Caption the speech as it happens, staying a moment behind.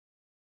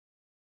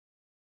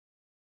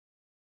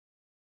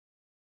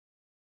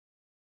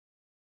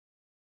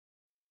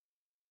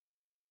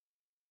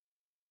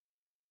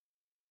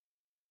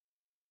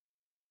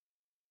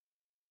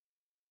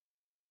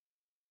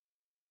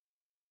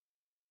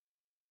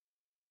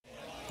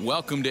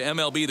Welcome to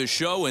MLB The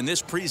Show in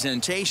this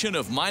presentation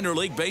of minor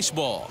league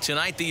baseball.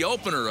 Tonight, the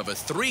opener of a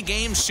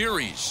 3-game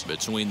series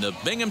between the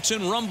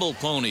Binghamton Rumble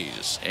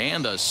Ponies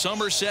and the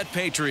Somerset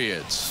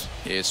Patriots.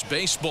 It's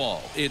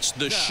baseball, it's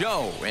the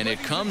show, and it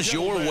comes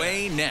your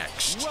way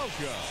next.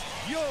 Welcome,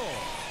 your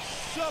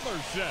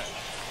Somerset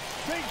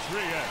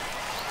Patriots.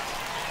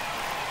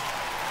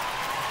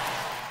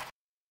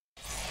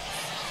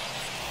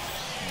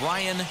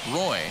 Brian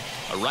Roy,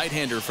 a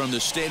right-hander from the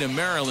state of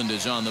Maryland,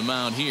 is on the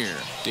mound here.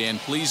 Dan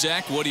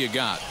Plesac, what do you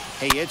got?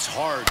 Hey, it's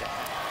hard.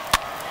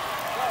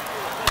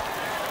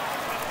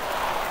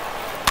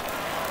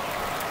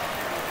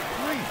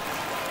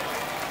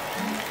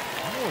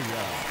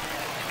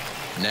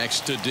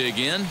 Next to dig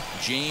in,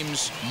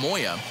 James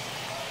Moya.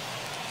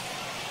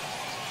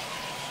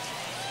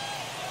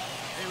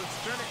 Hey,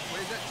 let's turn it.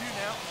 Where's that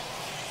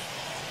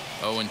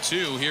 2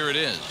 now? 0-2, here it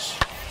is.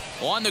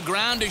 On the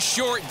ground to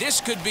short.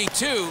 This could be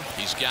 2.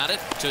 He's got it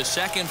to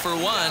second for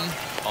 1.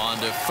 On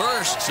to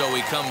first, so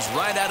he comes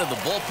right out of the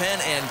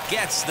bullpen and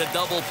gets the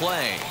double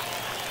play.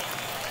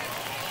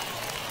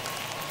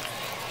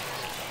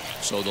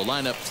 So the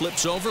lineup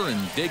flips over,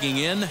 and digging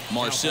in,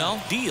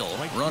 Marcel Deal,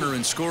 runner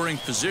in scoring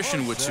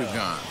position with 2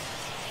 gone.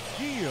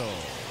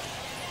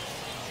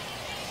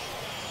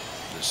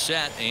 The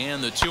set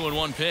and the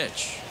 2-1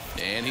 pitch.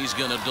 And he's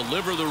going to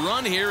deliver the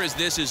run here, as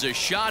this is a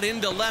shot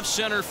into left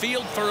center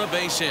field for a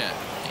base hit.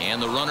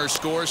 And the runner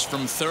scores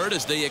from third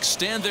as they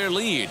extend their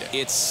lead.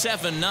 It's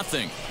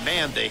 7-0.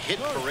 Man, the hit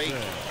parade.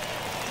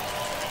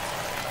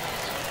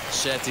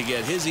 Set to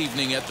get his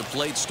evening at the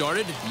plate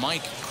started,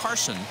 Mike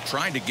Carson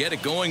trying to get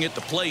it going at the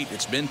plate.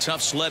 It's been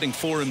tough sledding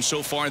for him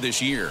so far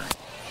this year.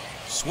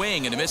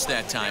 Swing and a miss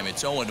that time.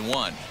 It's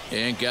 0-1.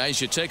 And guys,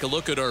 you take a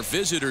look at our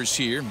visitors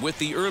here with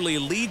the early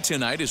lead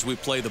tonight as we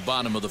play the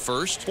bottom of the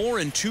first.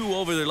 4-2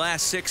 over their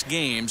last 6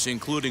 games,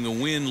 including a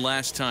win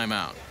last time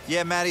out.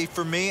 Yeah, Matty,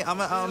 for me, I'm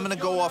going to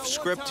go off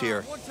script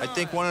here. I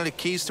think one of the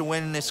keys to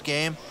winning this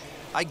game,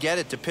 I get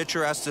it, the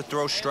pitcher has to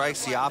throw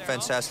strikes, the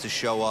offense has to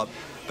show up,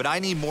 but I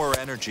need more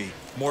energy,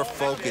 more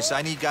focus.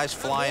 I need guys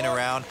flying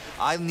around.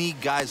 I need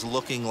guys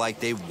looking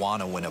like they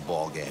want to win a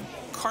ball game.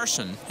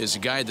 Carson is a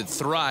guy that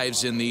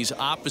thrives in these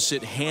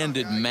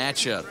opposite-handed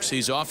matchups.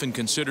 He's often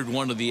considered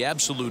one of the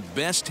absolute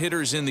best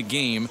hitters in the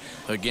game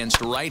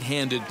against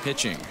right-handed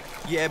pitching.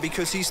 Yeah,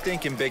 because he's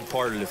thinking big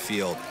part of the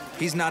field.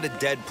 He's not a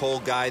dead pull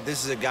guy.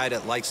 This is a guy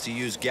that likes to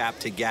use gap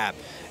to gap.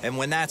 And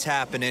when that's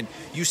happening,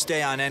 you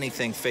stay on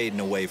anything fading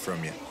away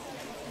from you.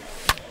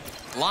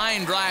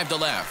 Line drive to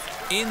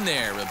left. In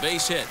there, a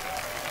base hit.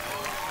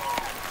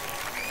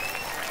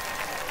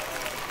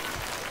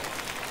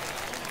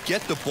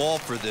 Get the ball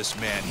for this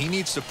man. He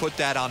needs to put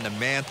that on the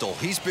mantle.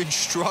 He's been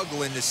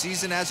struggling. The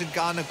season hasn't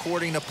gone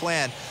according to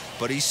plan,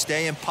 but he's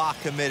staying pot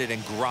committed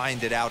and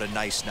grinded out a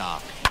nice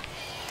knock.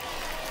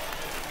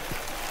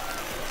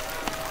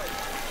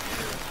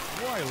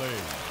 Wiley.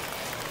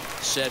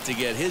 Set to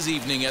get his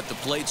evening at the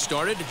plate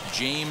started,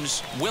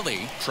 James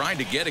Willie trying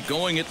to get it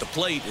going at the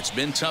plate. It's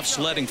been tough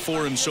sledding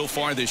for him so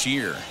far this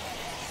year.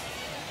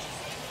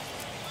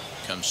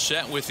 Comes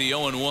set with the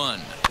 0-1.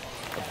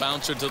 A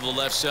bouncer to the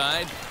left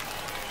side.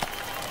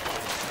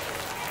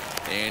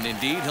 And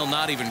indeed, he'll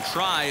not even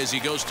try as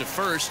he goes to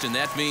first, and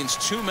that means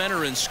 2 men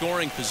are in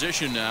scoring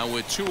position now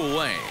with 2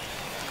 away.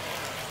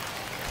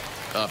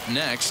 Up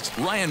next,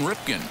 Ryan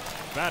Ripken.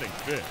 Batting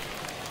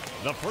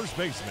 5th, the first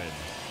baseman.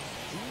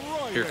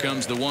 Here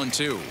comes the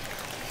 1-2.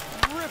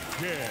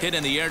 Hit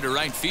in the air to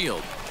right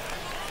field.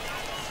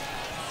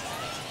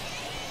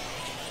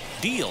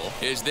 Deal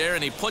is there,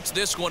 and he puts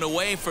this one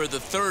away for the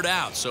 3rd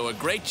out. So a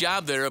great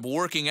job there of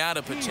working out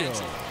a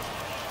potential.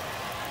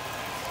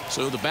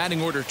 So the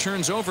batting order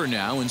turns over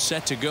now, and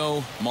set to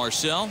go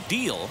Marcel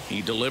Deal.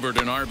 He delivered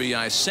an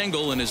RBI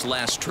single in his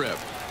last trip.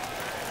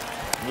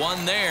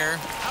 One there.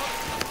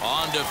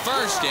 On to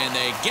first, and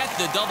they get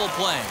the double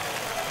play.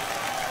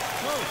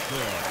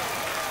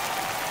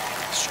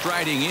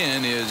 Striding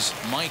in is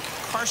Mike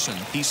Carson.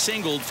 He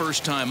singled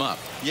first time up.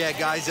 Yeah,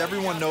 guys,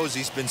 everyone knows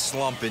he's been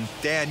slumping.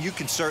 Dan, you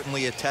can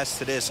certainly attest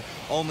to this,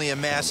 only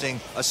amassing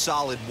a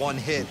solid 1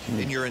 hit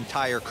in your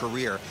entire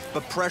career.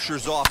 But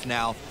pressure's off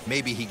now.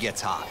 Maybe he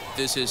gets hot.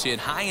 This is hit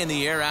high in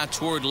the air out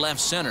toward left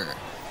center.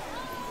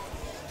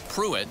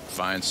 Pruitt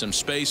finds some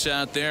space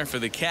out there for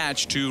the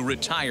catch to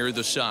retire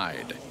the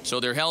side. So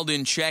they're held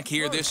in check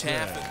here this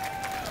half.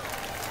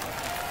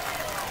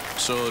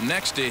 So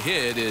next to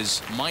hit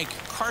is Mike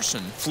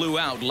Carson. Flew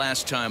out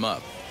last time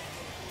up.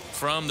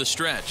 From the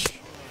stretch.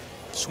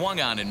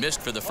 Swung on and missed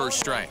for the first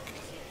strike.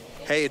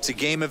 Hey, it's a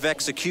game of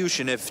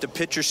execution. If the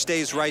pitcher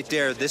stays right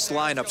there, this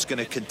lineup's going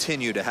to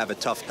continue to have a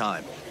tough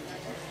time.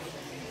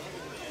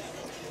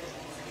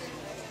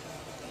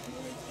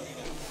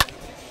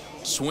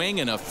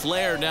 Swing and a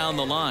flare down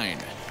the line.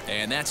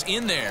 And that's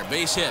in there.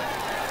 Base hit.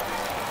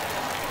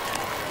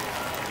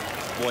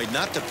 Boy,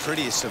 not the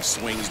prettiest of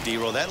swings,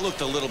 D-Roll. That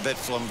looked a little bit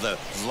from the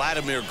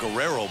Vladimir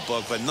Guerrero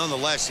book, but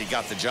nonetheless, he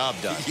got the job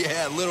done.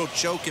 Yeah, a little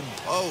choke and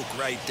poke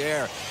right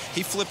there.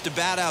 He flipped the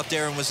bat out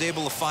there and was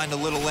able to find a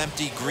little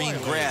empty green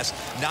grass.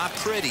 Not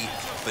pretty,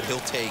 but he'll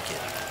take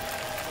it.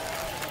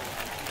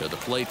 To the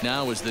plate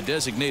now is the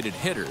designated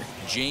hitter,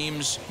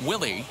 James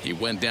Willie. He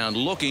went down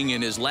looking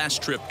in his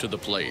last trip to the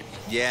plate.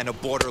 Yeah, and a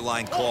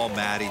borderline call,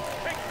 Matty.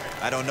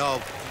 I don't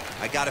know.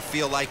 I got to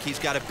feel like he's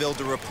got to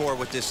build a rapport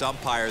with this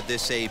umpire,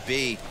 this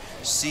AB.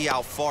 See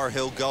how far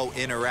he'll go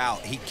in or out.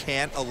 He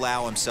can't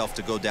allow himself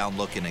to go down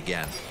looking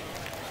again.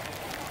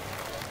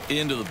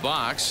 Into the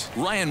box,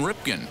 Ryan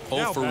Ripken.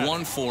 0 for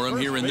 1 for him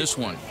here in this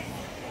one.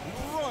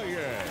 Ryan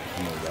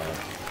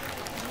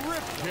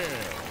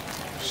Ripken.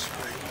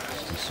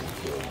 This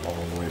is a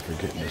long way for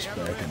getting us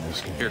back in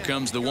this game. Here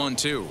comes the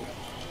 1-2.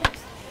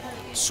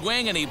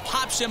 Swing, and he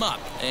pops him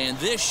up, and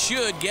this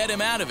should get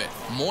him out of it.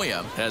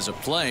 Moya has a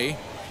play,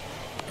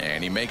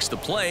 and he makes the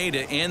play to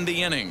end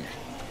the inning.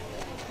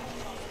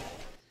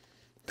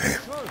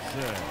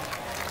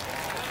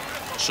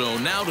 So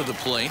now to the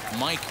plate,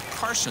 Mike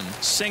Carson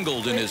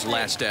singled in his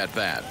last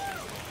at-bat.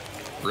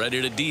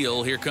 Ready to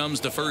deal. Here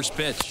comes the first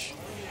pitch.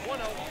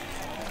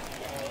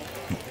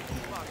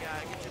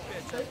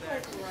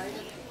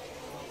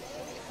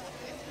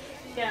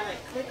 Yeah,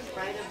 like click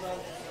right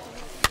above.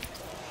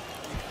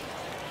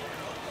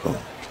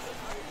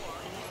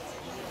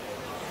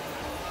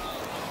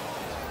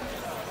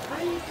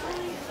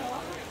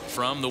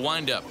 From the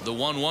windup, the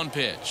 1-1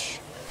 pitch.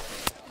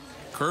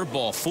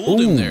 Curveball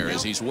fooled him there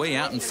as he's way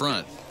out in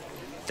front.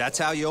 That's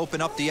how you open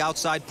up the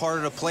outside part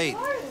of the plate.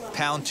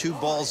 Pound 2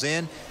 balls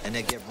in and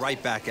then get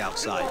right back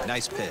outside.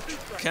 Nice pitch.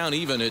 Count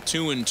even at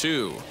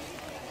 2-2.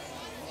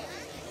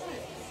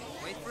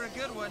 Wait for a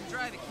good one.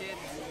 Drive it, kid.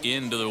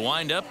 Into the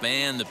windup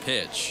and the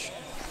pitch.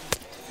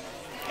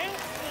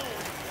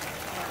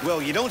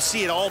 Well, you don't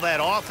see it all that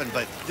often,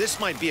 but this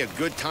might be a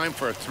good time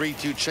for a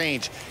 3-2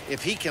 change.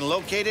 If he can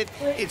locate it,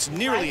 it's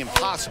nearly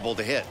impossible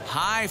to hit.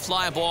 High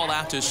fly ball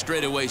out to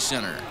straightaway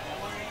center.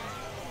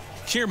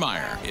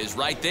 Kiermaier is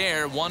right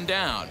there, 1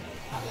 down.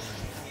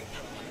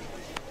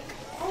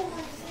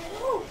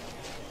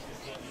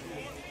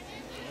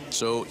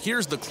 So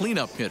here's the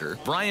cleanup hitter,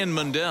 Brian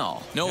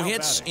Mundell. No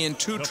hits in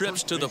 2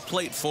 trips to the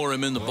plate for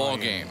him in the ball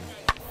game.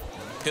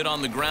 Hit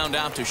on the ground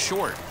out to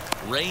short.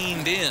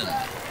 Reined in.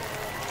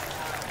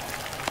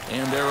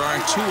 And there are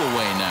 2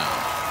 away now.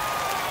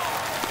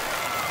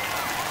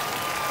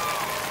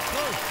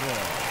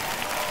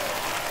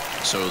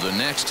 So the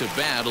next to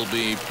bat will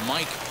be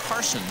Mike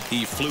Carson.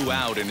 He flew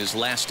out in his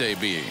last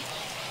AB.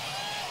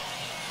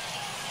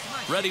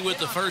 Ready with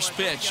the first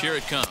pitch. Here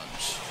it comes.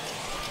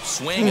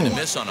 Swing and a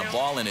miss on a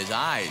ball in his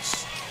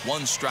eyes.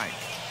 1 strike.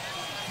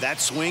 That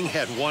swing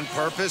had one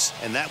purpose,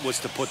 and that was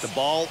to put the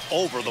ball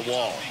over the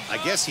wall. I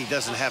guess he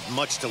doesn't have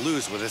much to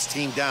lose with his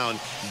team down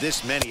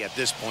this many at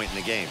this point in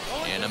the game.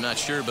 And I'm not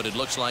sure, but it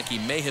looks like he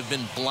may have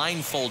been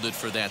blindfolded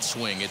for that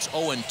swing. It's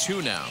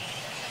 0-2 now.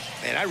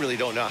 Man, I really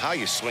don't know how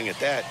you swing at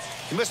that.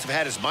 He must have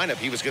had his mind up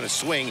he was going to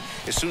swing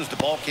as soon as the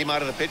ball came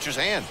out of the pitcher's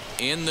hand.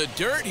 In the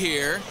dirt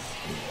here.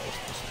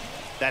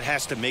 That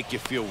has to make you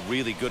feel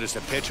really good as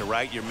a pitcher,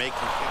 right? You're making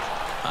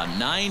A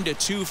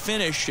 9-2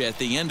 finish at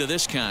the end of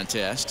this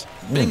contest.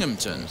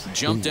 Binghamton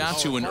jumped out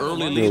to an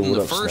early lead in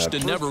the first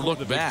and never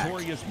looked back.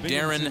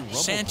 Darren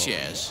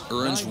Sanchez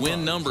earns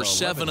win number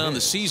 7 on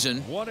the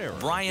season.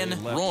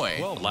 Brian Roy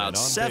allowed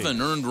 7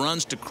 earned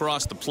runs to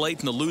cross the plate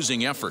in the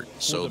losing effort.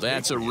 So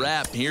that's a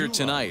wrap here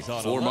tonight.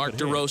 For Mark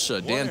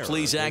DeRosa, Dan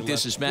Plesac,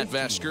 this is Matt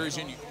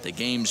Vasgersian. The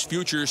game's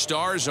future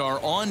stars are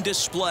on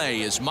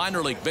display as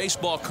minor league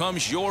baseball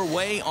comes your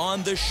way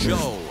on the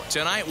show.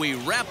 Tonight we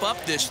wrap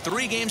up this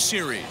 3-game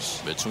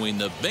series between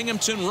the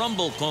Binghamton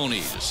Rumble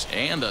Ponies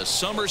and the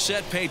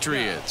Somerset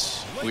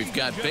Patriots. We've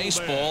got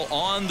baseball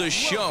on the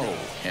show,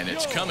 and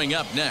it's coming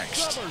up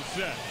next.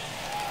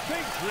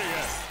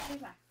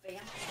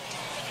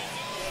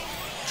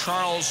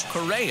 Charles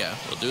Correa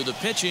will do the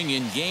pitching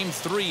in Game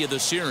 3 of the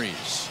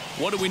series.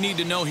 What do we need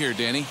to know here,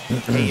 Danny?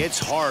 Hey, it's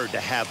hard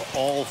to have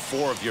all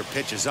 4 of your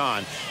pitches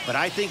on, but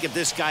I think if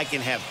this guy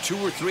can have 2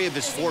 or 3 of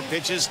his 4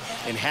 pitches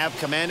and have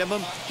command of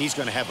them, he's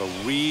going to have a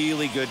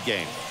really good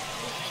game.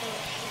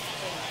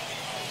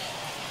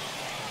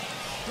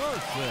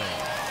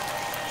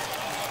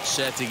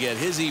 Set to get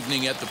his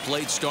evening at the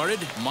plate started,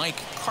 Mike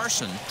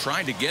Carson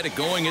tried to get it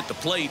going at the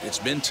plate. It's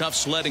been tough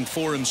sledding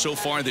for him so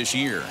far this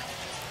year.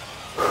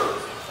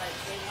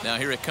 Now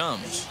here it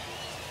comes.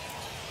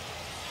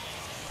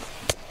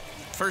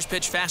 First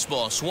pitch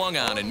fastball swung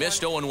on and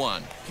missed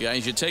 0-1.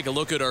 Guys, you take a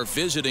look at our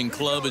visiting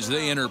club as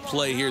they enter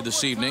play here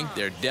this evening.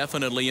 They're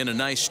definitely in a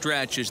nice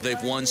stretch as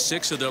they've won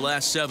 6 of their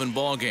last 7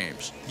 ball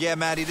games. Yeah,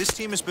 Matty, this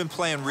team has been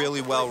playing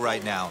really well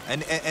right now,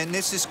 and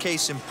this is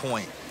case in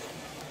point.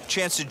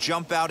 Chance to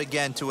jump out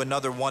again to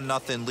another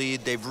 1-0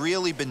 lead. They've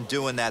really been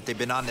doing that. They've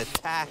been on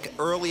attack,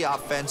 early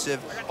offensive,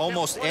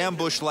 almost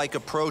ambush-like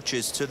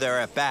approaches to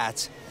their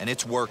at-bats, and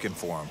it's working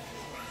for him.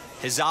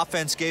 His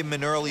offense gave him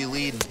an early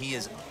lead, and he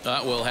is...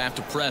 We'll have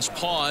to press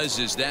pause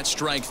as that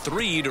strike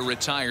 3 to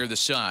retire the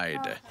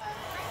side.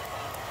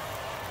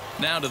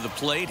 Now to the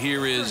plate,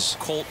 here is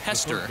Colt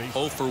Hester.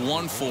 0 for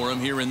 1 for him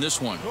here in this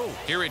one.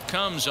 Here it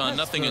comes on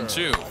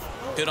 0-2.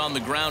 Hit on the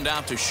ground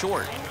out to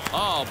short.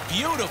 Oh,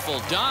 beautiful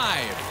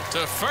dive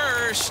to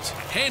first.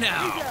 Hey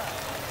now.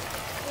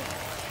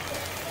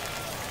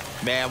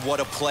 Man, what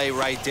a play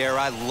right there.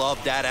 I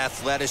love that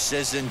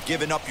athleticism,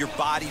 giving up your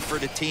body for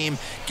the team,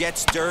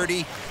 gets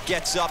dirty,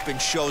 gets up and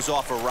shows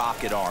off a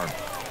rocket arm.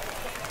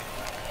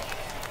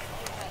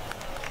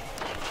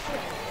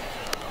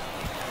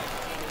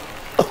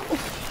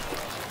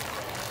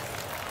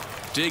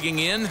 Digging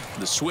in,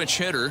 the switch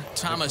hitter,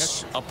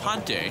 Thomas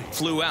Aponte,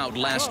 flew out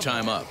last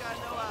time up.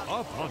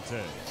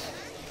 Aponte.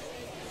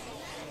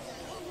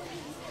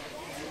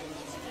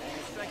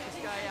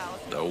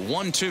 The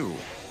 1-2.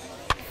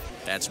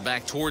 That's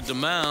back toward the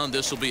mound.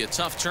 This will be a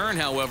tough turn,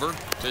 however.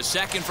 To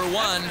second for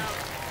one.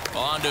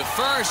 On to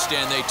first,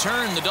 and they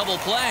turn the double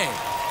play.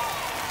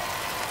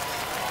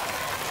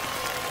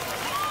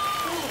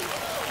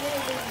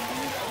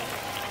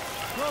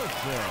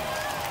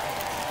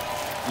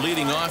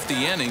 Leading off the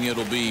inning,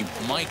 it'll be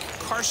Mike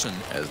Carson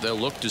as they'll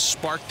look to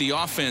spark the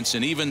offense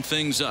and even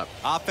things up.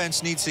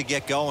 Offense needs to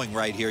get going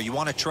right here. You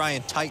want to try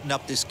and tighten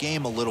up this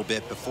game a little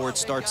bit before it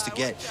starts to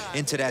get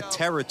into that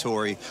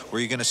territory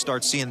where you're going to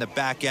start seeing the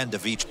back end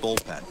of each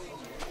bullpen.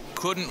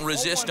 Couldn't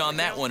resist on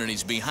that one, and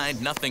he's behind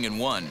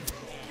 0-1.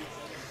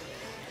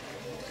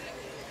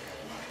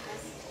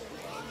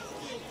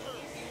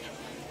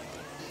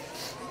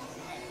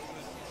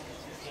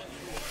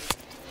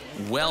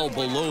 Well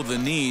below the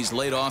knees,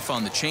 laid off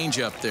on the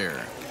changeup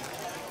there.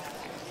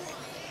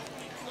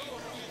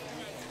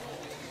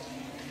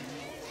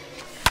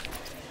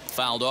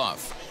 Fouled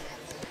off.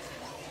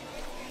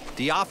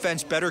 The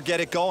offense better get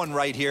it going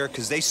right here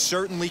because they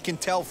certainly can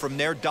tell from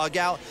their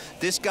dugout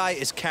this guy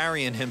is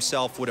carrying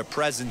himself with a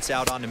presence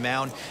out on the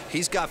mound.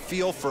 He's got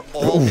feel for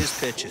all his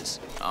pitches.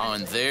 Oh,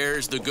 and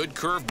there's the good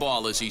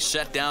curveball as he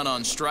set down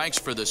on strikes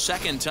for the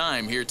second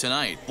time here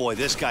tonight. Boy,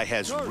 this guy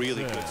has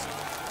really good.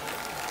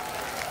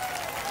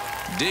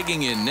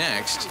 Digging in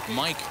next,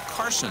 Mike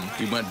Carson.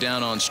 He went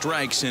down on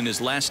strikes in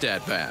his last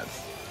at-bat.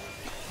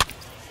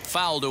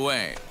 Fouled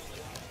away.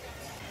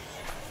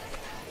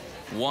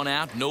 One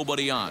out,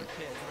 nobody on.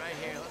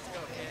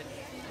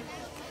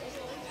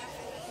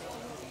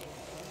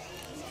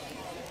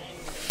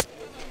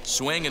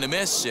 Swing and a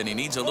miss, and he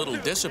needs a little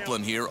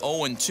discipline here.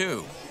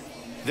 0-2.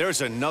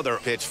 There's another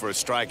pitch for a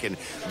strike, and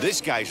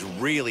this guy's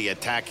really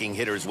attacking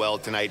hitters well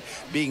tonight,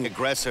 being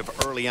aggressive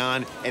early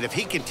on. And if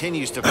he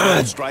continues to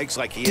throw strikes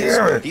like he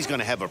is, he's going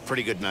to have a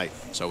pretty good night.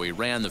 So he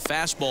ran the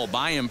fastball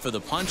by him for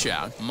the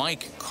punch-out.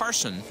 Mike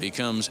Carson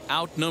becomes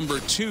out number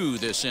 2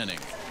 this inning.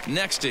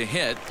 Next to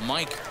hit,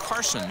 Mike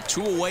Carson.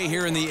 2 away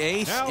here in the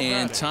 8th,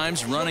 and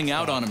time's running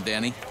out on him,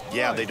 Danny.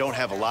 Yeah, they don't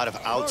have a lot of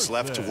outs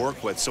left to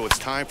work with, so it's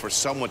time for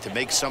someone to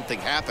make something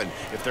happen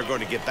if they're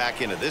going to get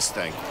back into this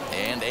thing.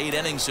 And 8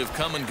 innings have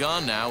come and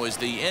gone now as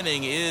the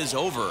inning is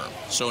over.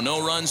 So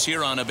no runs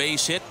here on a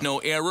base hit, no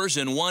errors,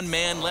 and 1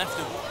 man left.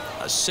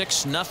 A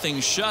 6-0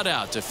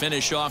 shutout to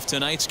finish off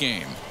tonight's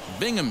game.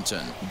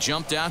 Binghamton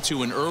jumped out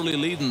to an early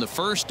lead in the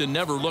first and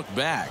never looked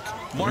back.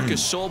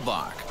 Marcus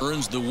Solbach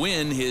earns the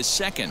win, his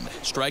second,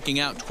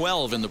 striking out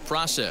 12 in the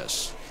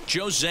process.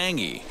 Joe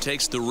Zangi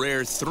takes the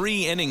rare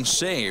 3-inning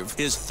save,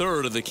 his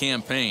 3rd of the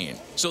campaign.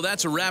 So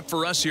that's a wrap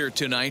for us here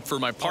tonight. For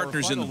my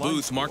partners in the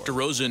booth, Mark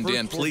DeRosa and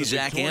Dan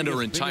Plesac, and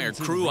our entire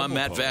crew, I'm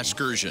Matt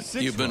Vasgersian.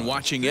 You've been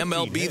watching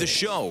MLB The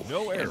Show.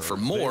 And for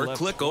more,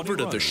 click over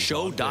to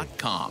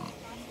theshow.com.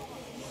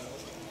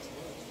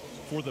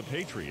 For the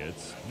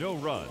Patriots, no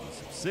runs,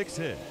 6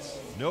 hits,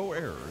 no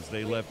errors.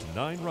 They left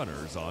 9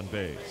 runners on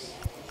base.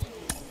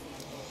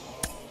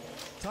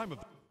 Time of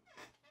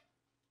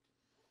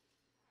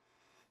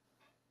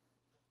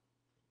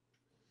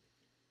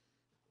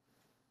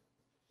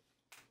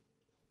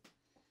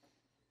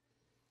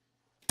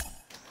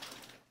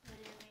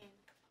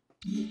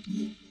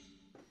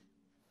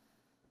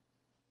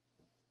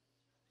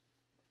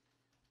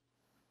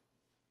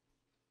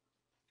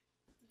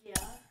Yeah.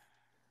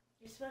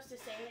 You're supposed to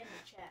say it in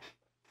the chat.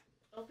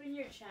 Open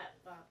your chat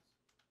box.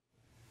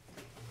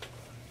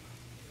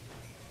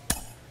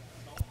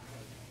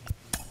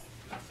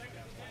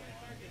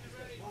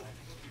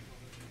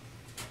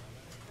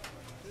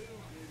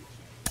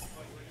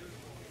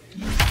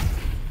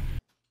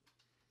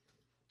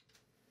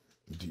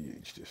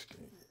 DH this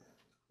game.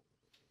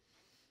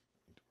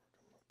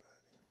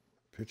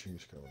 Pitching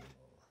is coming.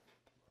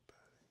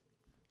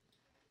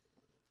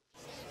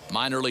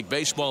 Minor League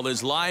Baseball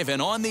is live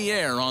and on the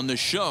air on the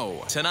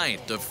show.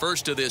 Tonight, the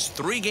first of this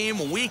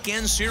 3-game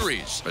weekend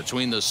series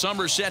between the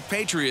Somerset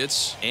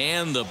Patriots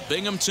and the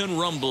Binghamton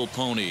Rumble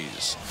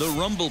Ponies. The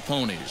Rumble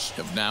Ponies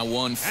have now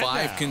won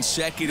 5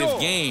 consecutive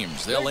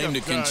games. They'll aim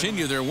to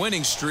continue their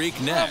winning streak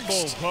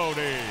next. Rumble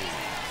Pony.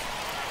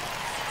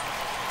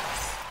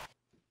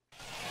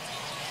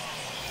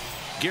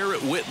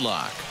 Garrett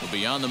Whitlock will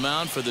be on the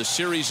mound for the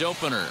series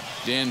opener.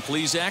 Dan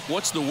Plesac,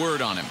 what's the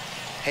word on him?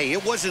 Hey,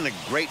 it wasn't a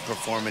great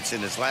performance in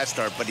his last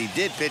start, but he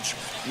did pitch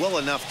well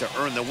enough to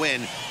earn the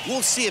win.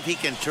 We'll see if he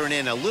can turn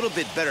in a little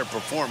bit better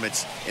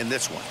performance in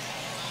this one.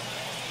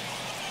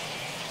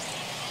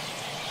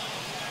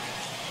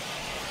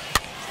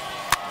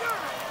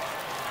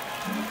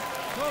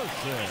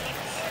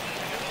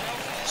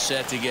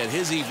 set to get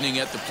his evening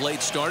at the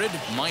plate started.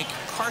 Mike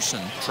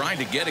Carson trying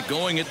to get it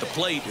going at the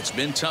plate. It's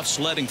been tough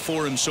sledding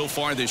for him so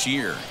far this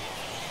year.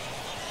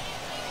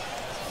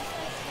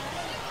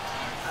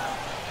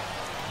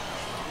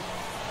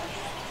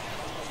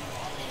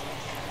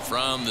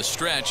 From the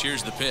stretch,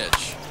 here's the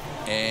pitch.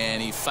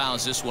 And he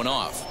fouls this one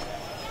off.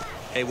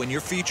 Hey, when you're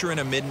featuring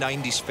a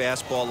mid-90s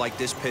fastball like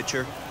this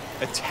pitcher,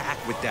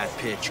 attack with that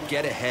pitch.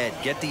 Get ahead.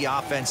 Get the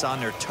offense on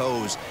their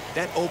toes.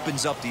 That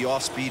opens up the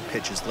off-speed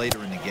pitches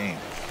later in the game.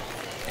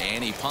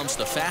 And he pumps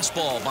the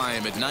fastball by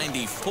him at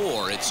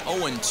 94. It's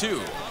 0-2.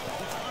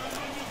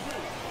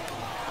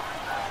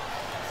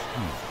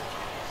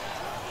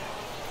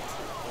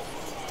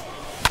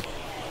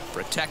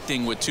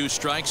 Protecting with 2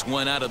 strikes,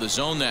 went out of the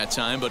zone that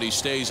time, but he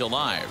stays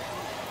alive.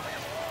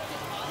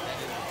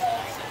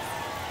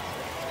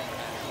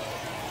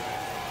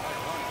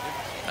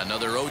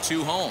 Another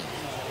 0-2 home.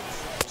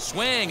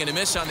 Swing and a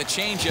miss on the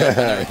changeup, and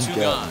there are 2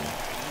 gone.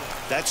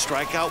 That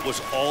strikeout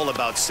was all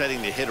about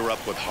setting the hitter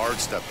up with hard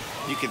stuff.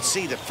 You can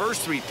see the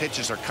first 3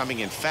 pitches are coming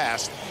in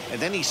fast, and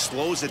then he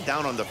slows it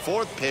down on the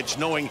 4th pitch,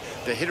 knowing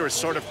the hitter is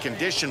sort of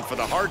conditioned for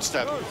the hard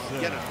stuff.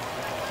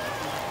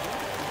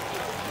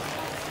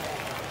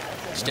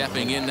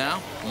 Stepping in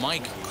now,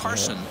 Mike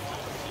Carson.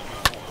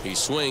 He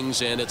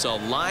swings, and it's a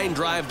line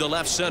drive to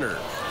left center.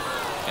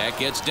 That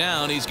gets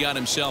down. He's got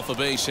himself a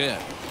base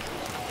hit.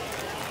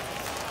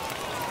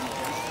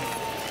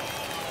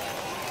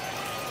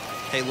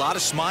 Hey, a lot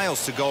of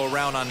smiles to go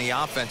around on the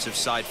offensive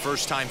side.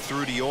 First time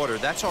through the order.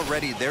 That's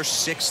already their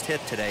 6th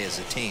hit today as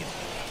a team.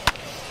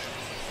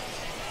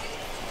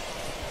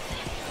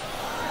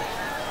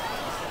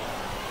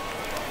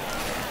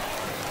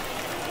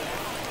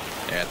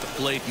 At the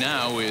plate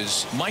now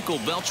is Michael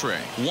Beltre.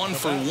 1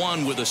 for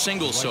 1 with a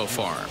single so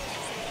far.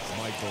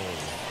 Michael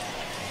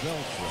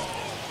Beltre.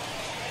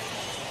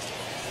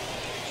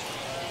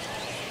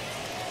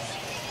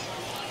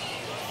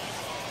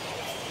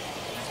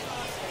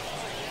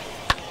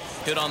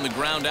 Hit on the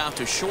ground out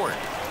to short.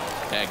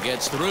 That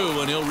gets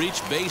through, and he'll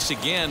reach base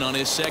again on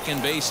his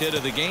 2nd base hit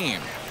of the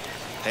game.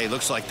 Hey,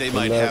 looks like they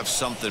might have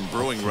something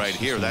brewing right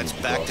here. That's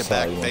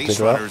back-to-back base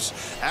runners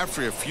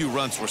after a few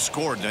runs were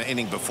scored in the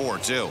inning before,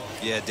 too.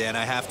 Yeah, Dan,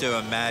 I have to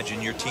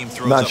imagine your team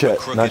throws up a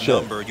crooked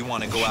number. You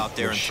want to go out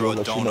there and throw a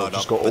donut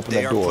up, but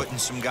they are putting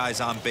some guys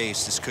on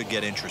base. This could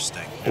get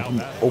interesting.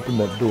 Open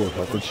that door.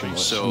 I think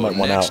she might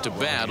want next out. to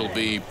bat will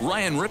be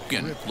Ryan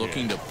Ripken,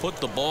 looking to put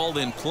the ball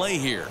in play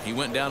here. He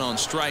went down on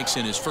strikes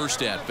in his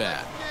first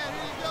at-bat.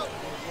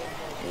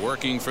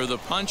 Working for the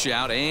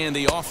punch-out and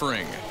the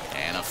offering.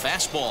 And a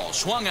fastball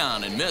swung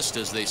on and missed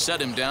as they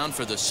set him down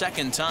for the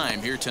 2nd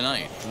time here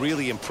tonight.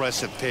 Really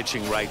impressive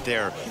pitching right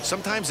there.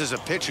 Sometimes as a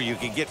pitcher you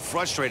can get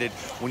frustrated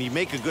when you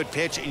make a good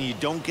pitch and you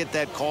don't get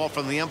that call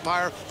from the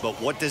umpire. But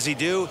what does he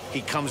do?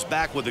 He comes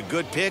back with a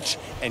good pitch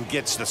and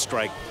gets the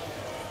strike.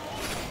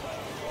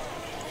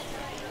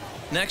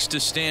 Next to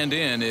stand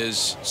in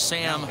is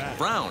Sam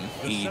Brown.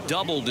 He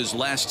doubled his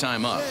last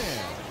time up.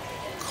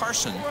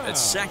 Carson at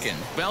 2nd.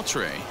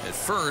 Beltre at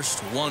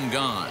 1st. 1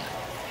 gone.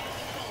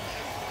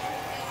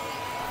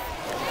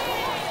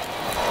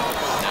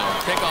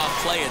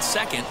 Pickoff play at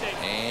 2nd,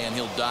 and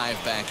he'll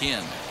dive back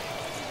in.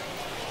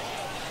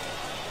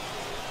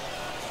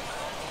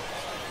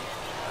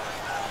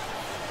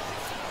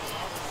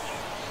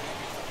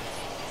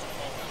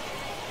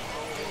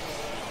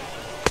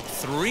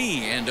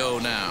 Three and 0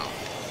 now.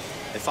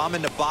 If I'm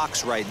in the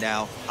box right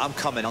now, I'm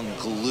coming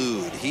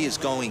unglued. He is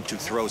going to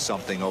throw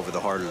something over the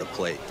heart of the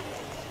plate.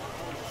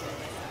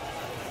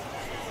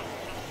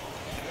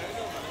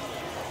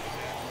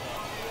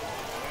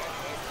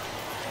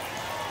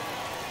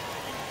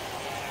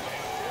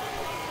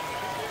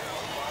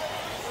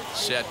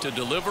 Set to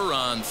deliver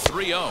on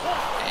 3-0,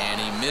 and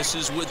he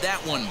misses with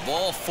that one.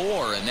 Ball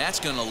 4, and that's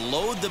going to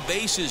load the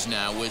bases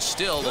now with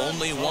still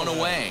only 1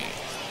 away.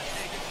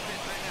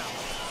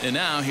 And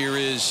now here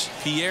is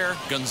Pierre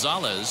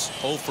Gonzalez.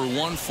 0 for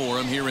 1 for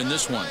him here in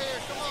this one.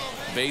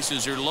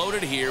 Bases are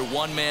loaded here,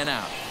 1 man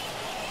out.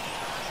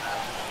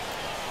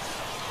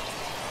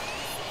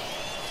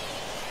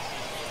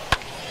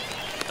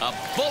 A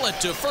bullet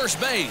to first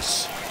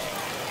base.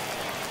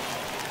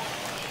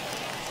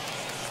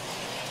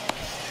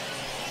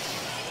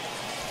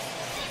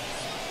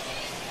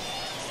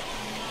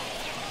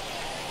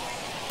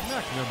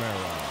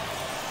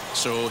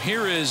 So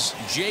here is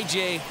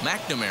J.J.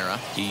 McNamara.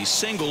 He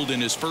singled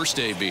in his first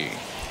AB.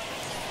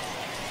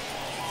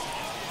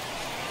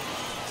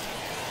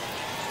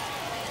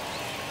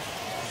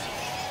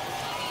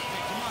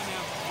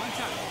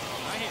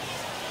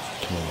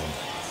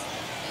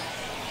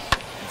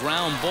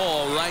 Ground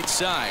ball right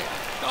side.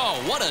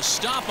 Oh, what a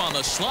stop on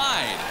the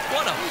slide.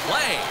 What a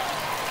play.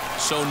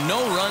 So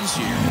no runs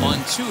here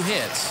on 2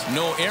 hits,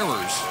 no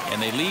errors,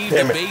 and they leave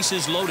the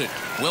bases loaded.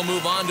 We'll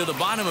move on to the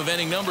bottom of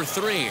inning number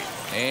 3.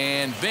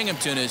 And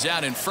Binghamton is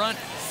out in front,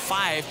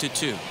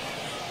 5-2.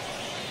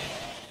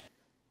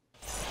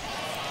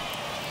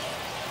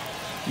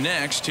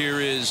 Next, here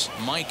is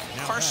Mike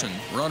Carson,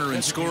 runner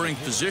in scoring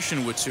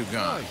position with 2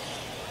 gone.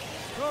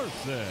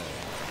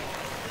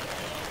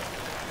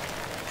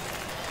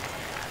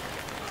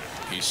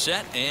 He's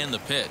set and the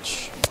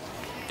pitch.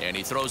 And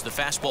he throws the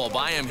fastball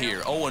by him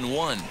here.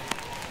 0-1.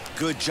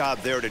 Good job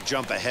there to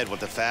jump ahead with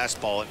the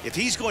fastball. If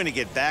he's going to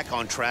get back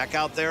on track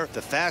out there, the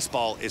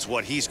fastball is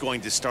what he's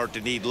going to start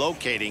to need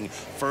locating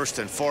first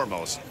and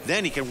foremost.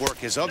 Then he can work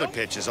his other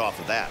pitches off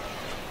of that.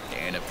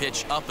 And a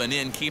pitch up and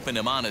in, keeping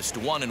him honest.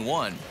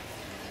 1-1.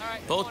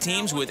 Both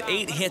teams with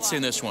 8 hits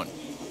in this one.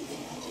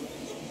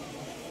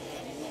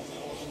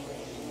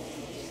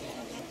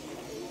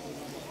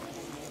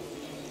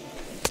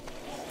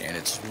 And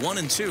it's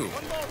 1-2.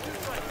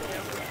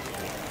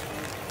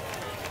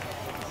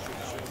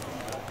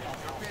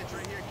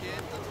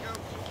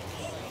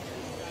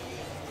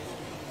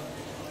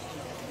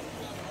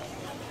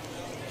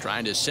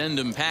 Trying to send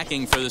him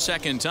packing for the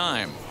second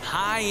time.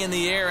 High in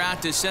the air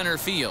out to center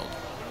field.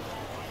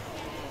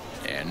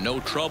 And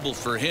no trouble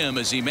for him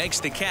as he makes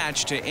the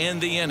catch to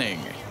end the inning.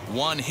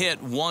 1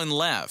 hit, 1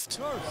 left.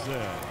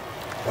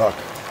 Fuck.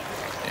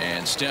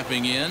 And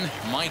stepping in,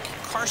 Mike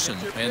Carson.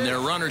 And their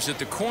runners at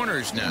the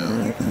corners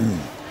now.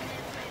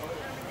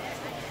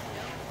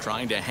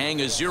 Trying to hang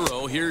a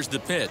 0. Here's the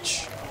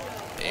pitch.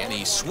 And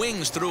he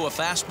swings through a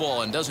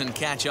fastball and doesn't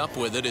catch up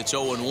with it. It's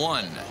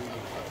 0-1.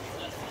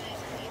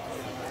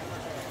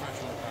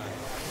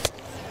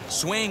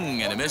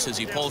 Swing and a miss as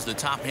he pulls the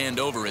top hand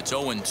over. It's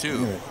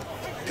 0-2.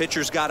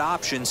 Pitcher's got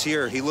options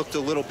here. He looked a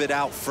little bit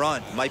out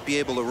front. Might be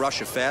able to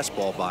rush a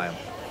fastball by him.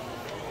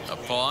 A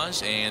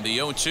pause and the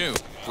 0-2.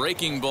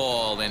 Breaking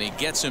ball, and he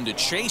gets him to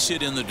chase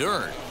it in the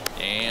dirt.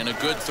 And a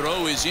good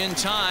throw is in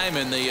time,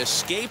 and they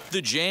escape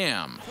the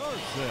jam.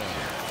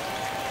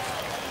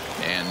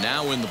 And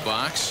now in the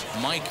box,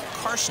 Mike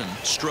Carson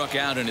struck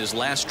out in his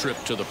last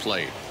trip to the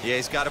plate. Yeah,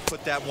 he's got to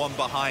put that one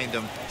behind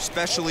him,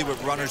 especially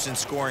with runners in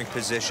scoring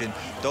position.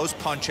 Those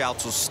punch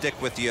outs will stick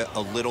with you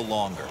a little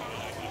longer.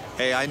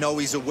 Hey, I know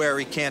he's aware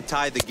he can't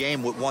tie the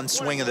game with one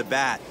swing of the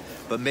bat,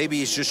 but maybe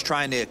he's just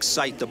trying to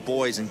excite the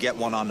boys and get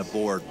one on the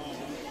board.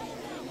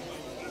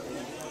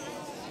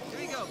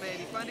 Here you go,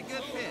 baby. Find a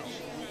good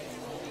pitch.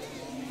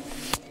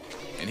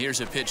 And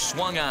here's a pitch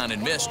swung on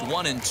and missed.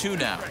 1-2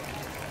 now.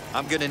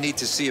 I'm going to need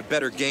to see a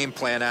better game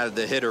plan out of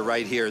the hitter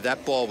right here.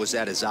 That ball was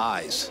at his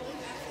eyes.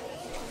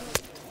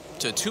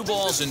 To 2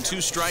 balls and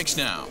 2 strikes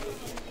now.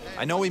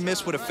 I know he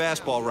missed with a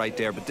fastball right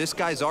there, but this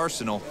guy's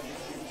arsenal,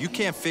 you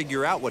can't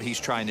figure out what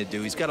he's trying to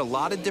do. He's got a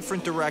lot of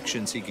different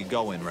directions he could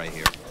go in right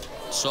here.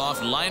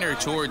 Soft liner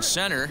towards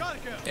center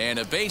and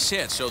a base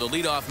hit, so the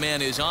leadoff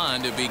man is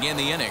on to begin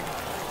the inning.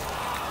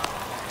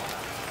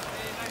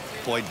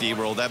 Boy,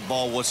 D-roll, that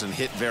ball wasn't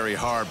hit very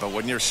hard, but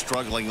when you're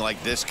struggling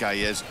like this guy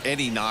is,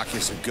 any knock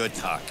is a good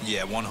knock.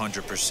 Yeah,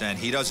 100%.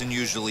 He doesn't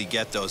usually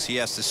get those. He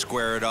has to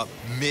square it up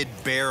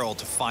mid-barrel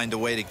to find a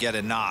way to get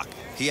a knock.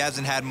 He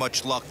hasn't had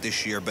much luck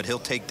this year, but he'll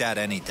take that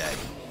any day.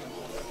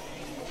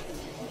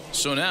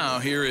 So now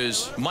here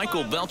is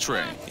Michael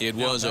Beltre. It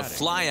was a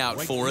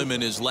flyout for him in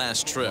his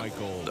last trip.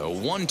 The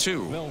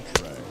 1-2.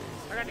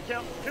 I got to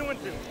count 2-2.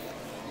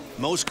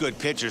 Most good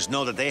pitchers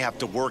know that they have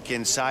to work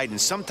inside and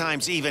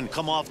sometimes even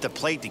come off the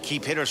plate to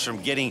keep hitters from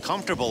getting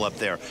comfortable up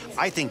there.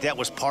 I think that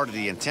was part of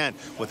the intent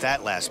with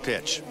that last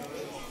pitch.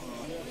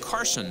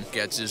 Carson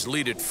gets his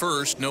lead at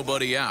first,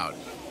 nobody out.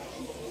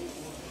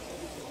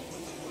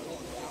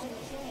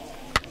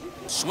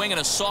 Swinging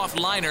a soft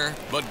liner,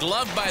 but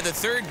gloved by the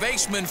third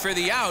baseman for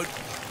the out.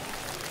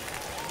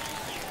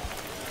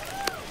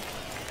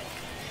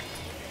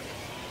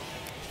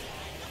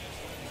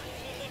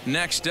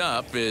 Next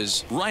up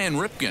is Ryan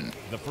Ripken.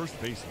 The first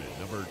baseman,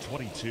 number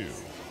 22,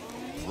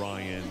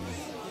 Ryan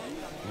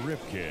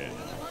Ripken.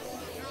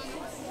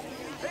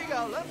 There you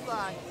go, left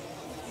side.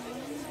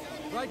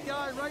 Right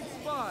guy, right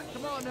spot.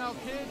 Come on now,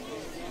 kid.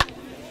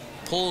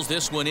 Pulls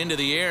this one into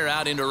the air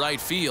out into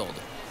right field.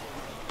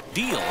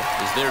 Deal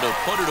is there to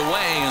put it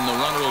away, and the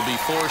runner will be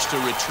forced to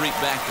retreat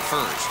back to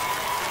first.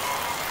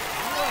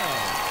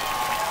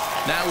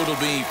 Now it'll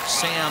be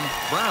Sam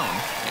Brown,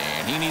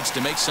 and he needs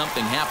to make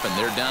something happen.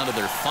 They're down to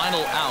their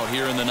final out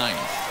here in the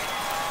 9th.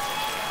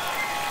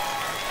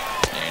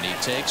 And he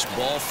takes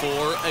ball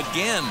 4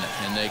 again,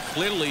 and they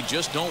clearly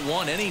just don't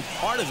want any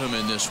part of him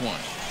in this one.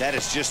 That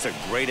is just a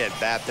great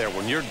at-bat there.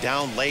 When you're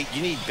down late,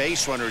 you need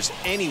base runners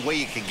any way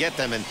you can get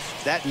them, and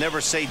that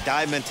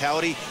never-say-die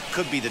mentality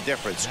could be the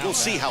difference. We'll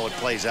see how it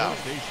plays out.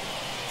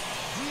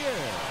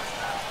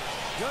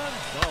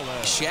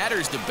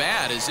 Shatters the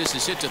bat as this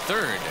is hit to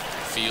third.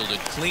 Fielded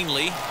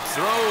cleanly.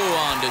 Throw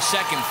on to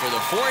second for the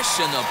force,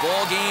 and the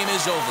ball game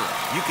is over.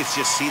 You can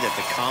just see that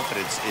the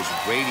confidence is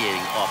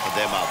radiating off of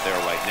them out there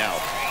right now.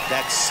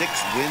 That's 6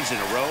 wins in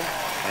a row,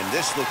 and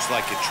this looks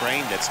like a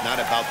train that's not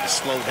about to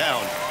slow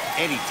down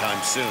anytime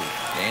soon.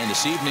 And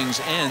this evening's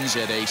ends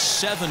at a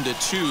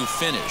 7-2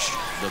 finish.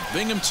 The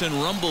Binghamton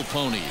Rumble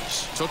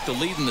Ponies took the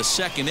lead in the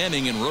 2nd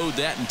inning and rode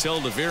that until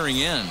the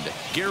very end.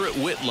 Garrett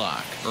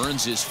Whitlock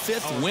earns his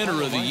 5th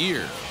winner of the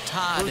year.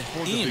 Todd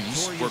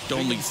Eames worked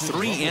only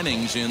 3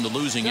 innings in the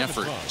losing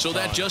effort. So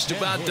that just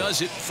about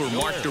does it for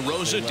Mark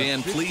DeRosa,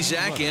 Dan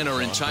Plesac, and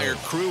our entire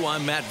crew.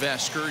 I'm Matt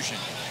Vasgersian.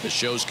 The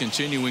show's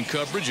continuing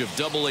coverage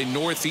of AA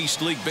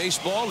Northeast League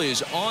Baseball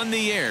is on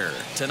the air.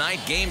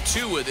 Tonight, Game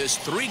 2 of this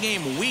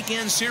 3-game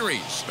weekend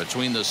series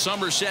between the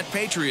Somerset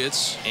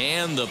Patriots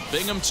and the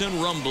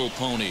Binghamton Rumble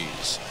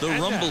Ponies. The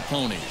Rumble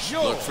Ponies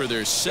look for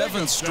their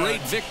 7th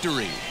straight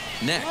victory.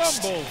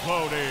 Next. Rumble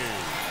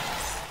Ponies.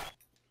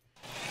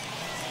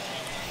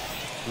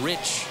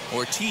 Rich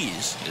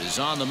Ortiz is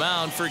on the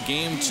mound for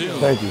Game 2.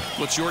 Thank you.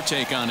 What's your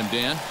take on him,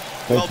 Dan?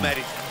 Well, Matt,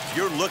 if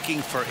you're looking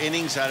for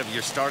innings out of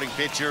your starting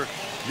pitcher,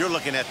 you're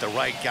looking at the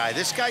right guy.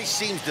 This guy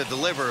seems to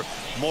deliver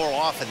more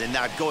often than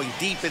not, going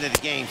deep into the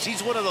games.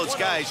 He's one of those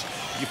guys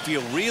you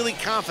feel really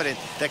confident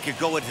that could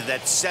go into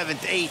that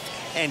 7th,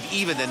 8th, and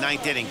even the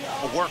 9th inning,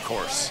 a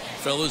workhorse.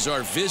 Fellas,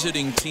 our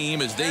visiting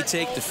team as they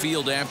take the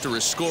field after a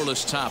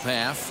scoreless top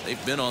half.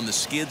 They've been on the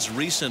skids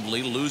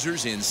recently,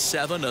 losers in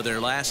 7 of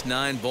their last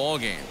 9 ball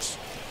games.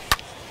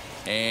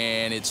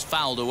 And it's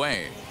fouled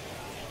away.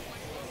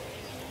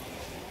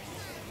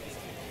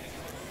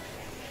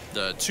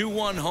 The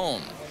 2-1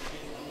 home.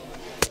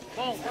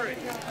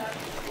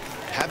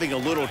 Having a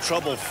little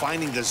trouble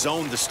finding the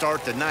zone to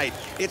start the night.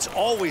 It's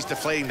always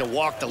deflating to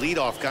walk the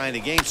leadoff guy in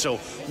the game, so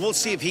we'll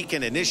see if he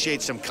can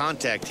initiate some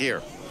contact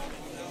here.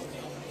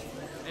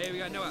 Hey, we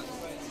got no outs.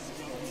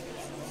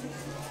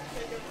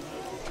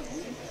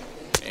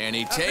 And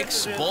he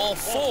takes ball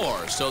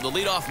 4, so the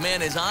leadoff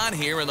man is on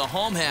here in the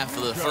home half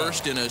of the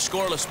first in a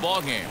scoreless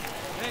ball game.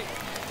 Hey,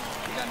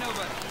 we got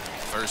nobody.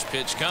 First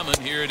pitch coming,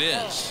 here it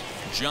is.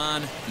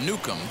 John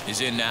Newcomb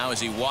is in now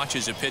as he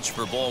watches a pitch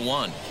for ball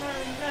 1.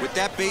 With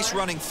that base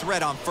running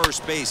threat on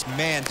first base,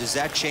 man, does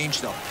that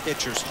change the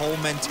pitcher's whole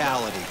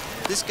mentality.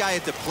 This guy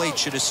at the plate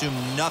should assume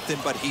nothing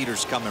but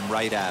heaters coming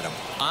right at him.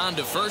 On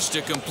to first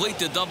to complete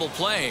the double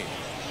play.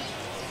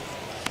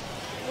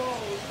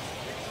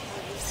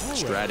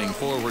 Striding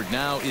forward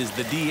now is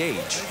the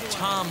DH,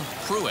 Tom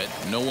Pruitt.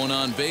 No one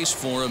on base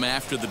for him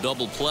after the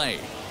double play.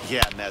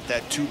 Yeah, Matt,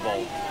 that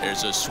 2-ball.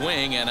 There's a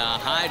swing and a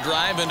high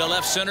drive into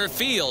left center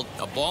field.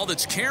 A ball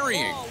that's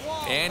carrying.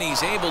 And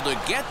he's able to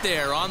get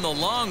there on the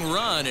long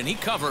run, and he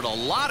covered a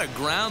lot of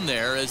ground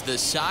there as the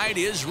side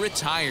is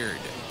retired.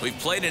 We've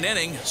played an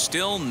inning,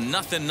 still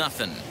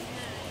 0-0.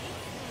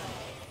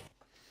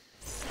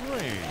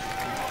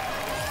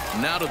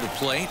 Now to the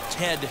plate,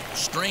 Ted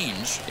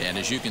Strange. And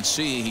as you can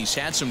see, he's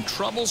had some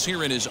troubles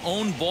here in his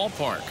own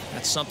ballpark.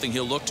 That's something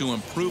he'll look to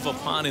improve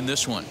upon in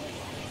this one.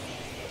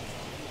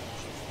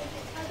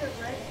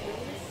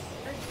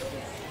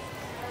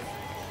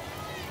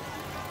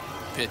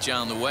 Pitch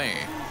on the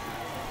way.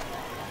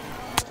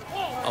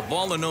 A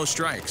ball and no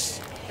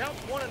strikes. Count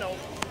 1-0.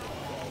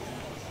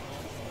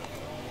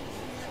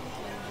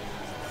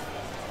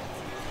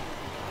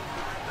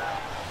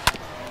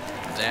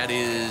 That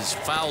is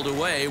fouled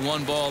away.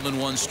 1 ball and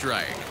 1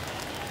 strike. Hey,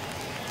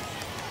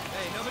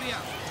 nobody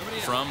out. Nobody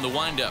out. From the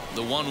windup,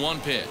 the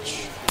 1-1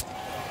 pitch.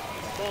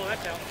 Ball,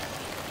 that's out.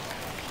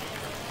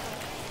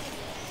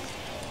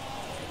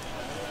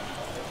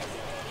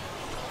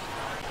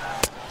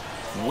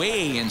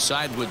 Way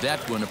inside with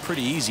that one. A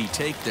pretty easy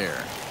take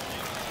there.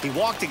 He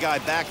walked a guy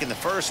back in the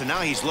first, and now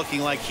he's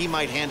looking like he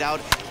might hand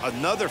out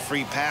another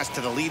free pass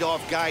to the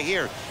leadoff guy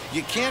here.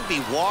 You can't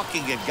be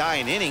walking a guy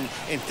an inning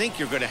and think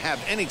you're going to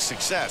have any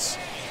success.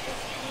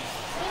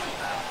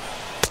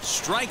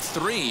 Strike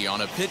 3 on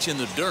a pitch in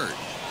the dirt.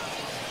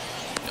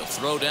 He'll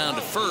throw down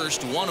to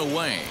first, 1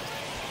 away.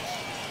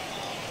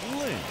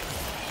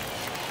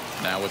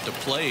 Now at the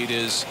plate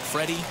is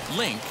Freddie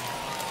Link.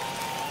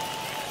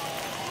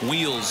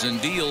 Wheels and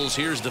deals.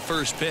 Here's the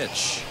first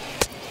pitch.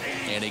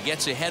 And he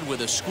gets ahead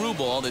with a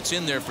screwball that's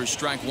in there for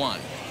strike 1.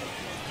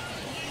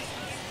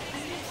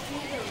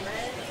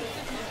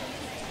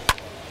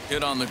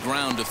 Hit on the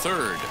ground to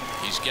third.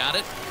 He's got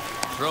it.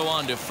 Throw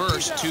on to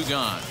first. 2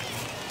 gone.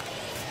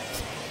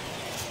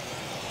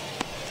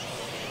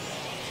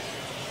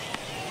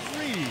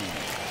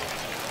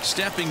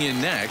 Stepping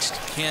in next,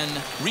 Ken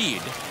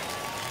Reed.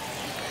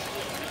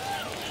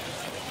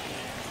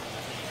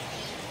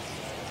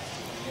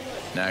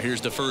 Now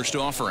here's the first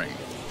offering.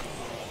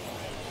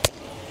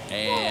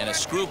 And a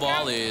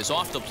screwball is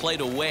off the plate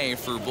away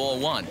for ball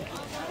 1.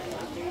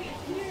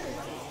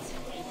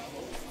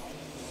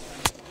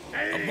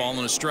 A ball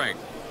and a strike.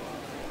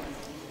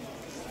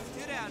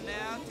 2 down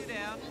now, 2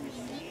 down.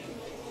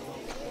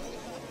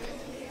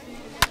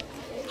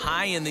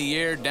 High in the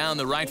air down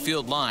the right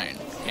field line.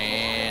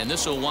 And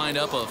this will wind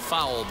up a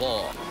foul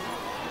ball.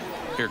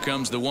 Here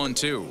comes the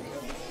 1-2.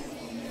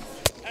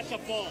 That's a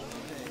ball.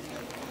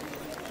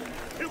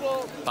 2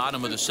 balls.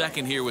 Bottom of the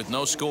second here with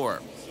no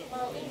score.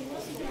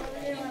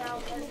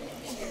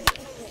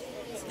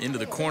 Into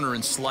the corner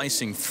and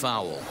slicing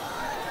foul.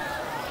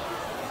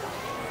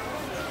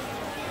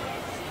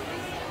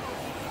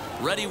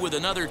 Ready with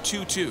another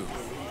 2-2.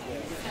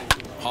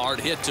 Hard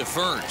hit to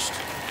first.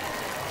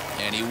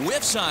 And he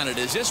whiffs on it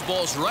as this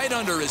ball's right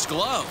under his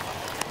glove.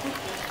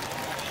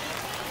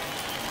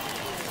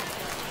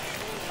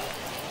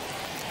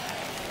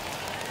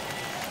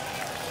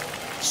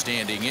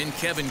 Standing in,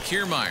 Kevin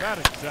Kiermaier.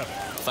 Batting 7.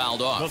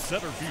 Fouled The off.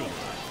 center fielder,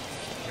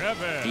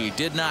 Kevin. He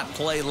did not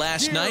play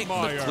last night,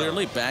 but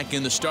clearly back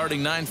in the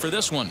starting 9 for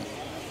this one.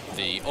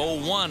 The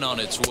 0-1 on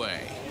its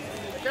way.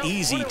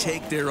 Easy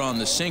take there on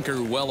the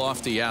sinker, well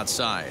off the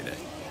outside.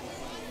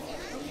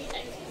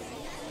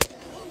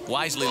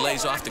 Wisely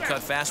lays off the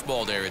cut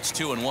fastball there. It's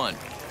 2-1.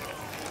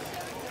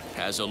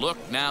 Has a look,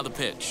 now the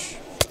pitch.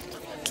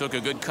 Took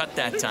a good cut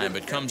that time,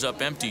 but comes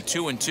up empty.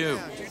 2-2.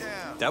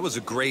 That was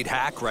a great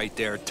hack right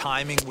there.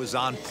 Timing was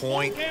on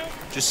point.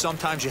 Just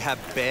sometimes you have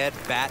bad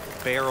bat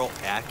barrel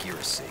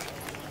accuracy.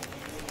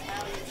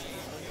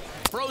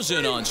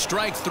 Frozen on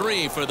strike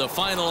 3 for the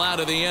final out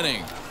of the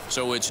inning.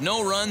 So it's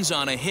no runs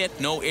on a hit,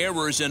 no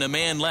errors, and a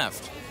man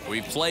left.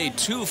 We've played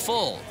 2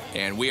 full,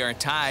 and we are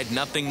tied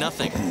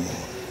 0-0.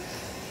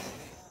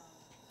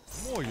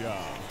 Moya.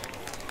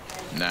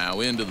 Now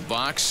into the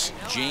box,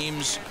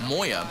 James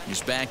Moya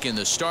is back in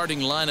the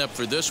starting lineup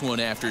for this one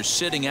after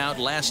sitting out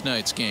last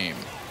night's game.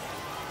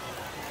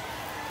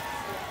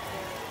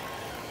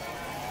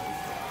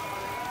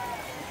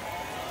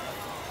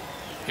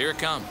 Here it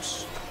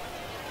comes.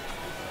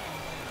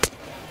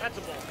 That's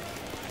a ball.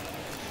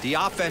 The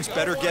offense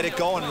better get it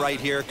going right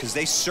here because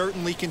they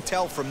certainly can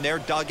tell from their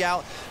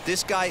dugout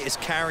this guy is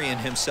carrying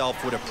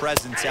himself with a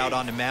presence out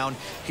on the mound.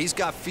 He's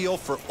got feel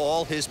for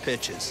all his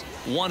pitches.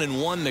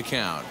 1-1 the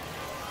count.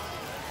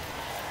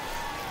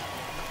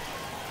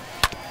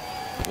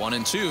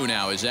 1-2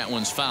 now as that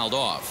one's fouled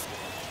off.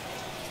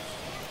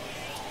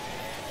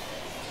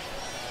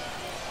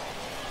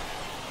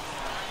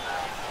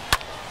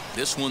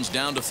 This one's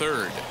down to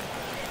third.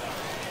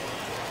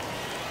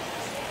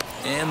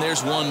 And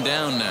there's one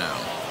down now.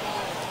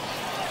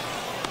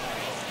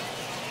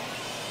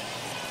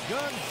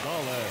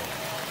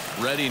 Gonzalez.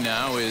 Ready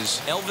now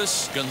is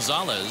Elvis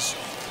Gonzalez.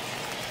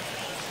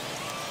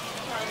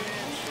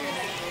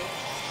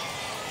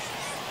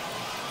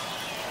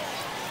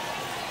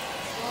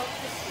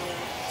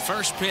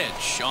 First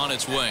pitch on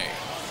its way.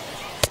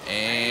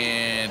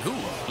 And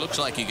looks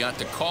like he got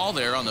the call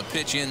there on the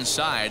pitch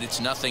inside. It's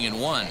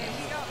 0-1.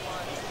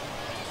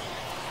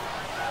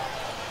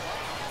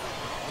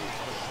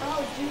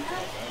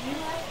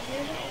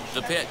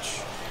 The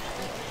pitch.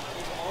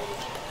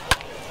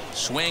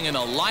 Swinging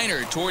a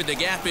liner toward the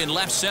gap in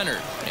left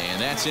center.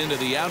 And that's into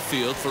the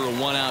outfield for a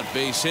 1-out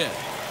base hit.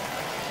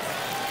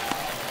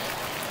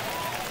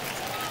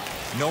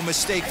 No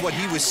mistake what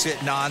he was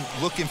sitting on,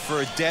 looking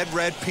for a dead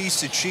red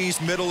piece of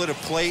cheese middle of the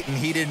plate, and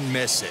he didn't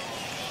miss it.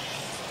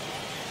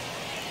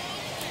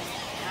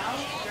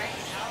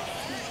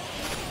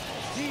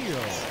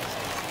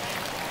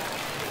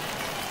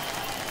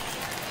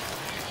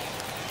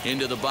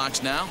 Into the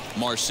box now,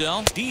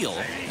 Marcel Deal,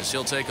 as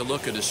he'll take a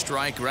look at a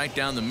strike right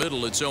down the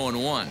middle. It's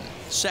 0-1.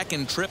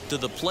 Second trip to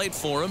the plate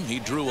for him. He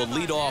drew a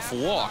leadoff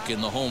walk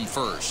in the home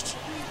first.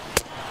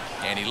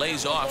 And he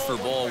lays off for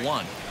ball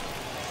 1.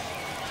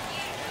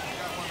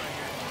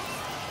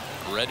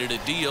 Ready to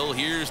deal.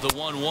 Here's the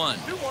 1-1.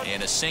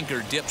 And a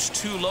sinker dips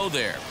too low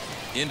there.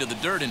 Into the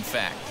dirt, in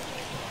fact.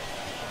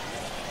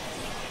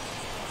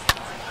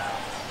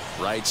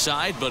 Right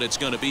side, but it's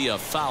going to be a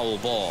foul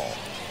ball.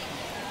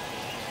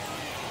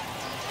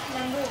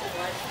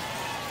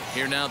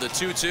 Here now the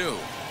 2-2.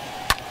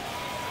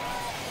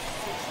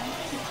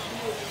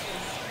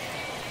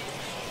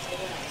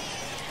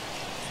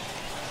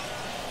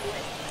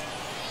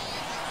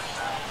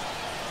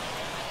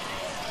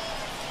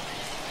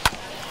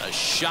 A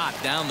shot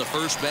down the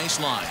first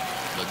baseline,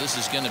 but this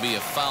is going to be a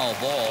foul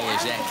ball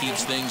as that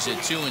keeps things at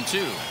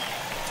 2-2.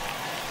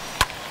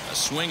 A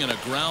swing and a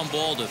ground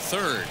ball to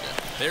third.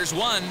 There's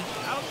one.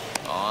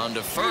 On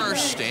to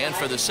first, and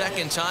for the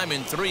second time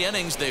in 3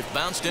 innings, they've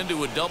bounced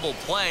into a double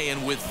play,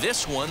 and with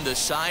this one, the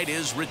side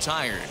is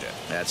retired.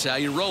 That's how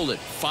you roll it.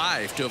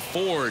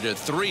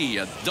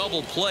 5-4-3. A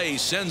double play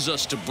sends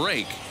us to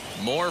break.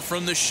 More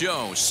from the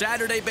show.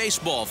 Saturday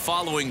Baseball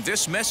following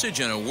this message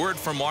and a word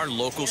from our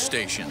local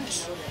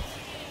stations.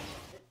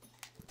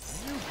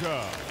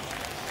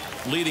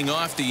 Leading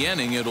off the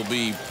inning, it'll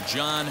be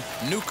John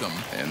Newcomb,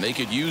 and they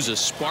could use a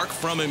spark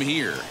from him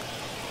here.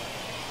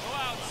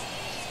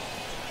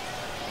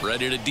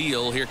 Ready to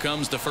deal. Here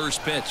comes the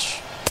first pitch.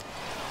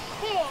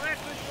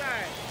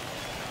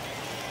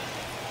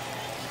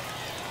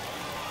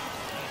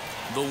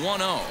 The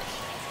 1-0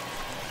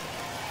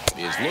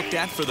 is looked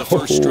at for the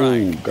first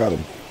strike. Got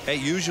him. Hey,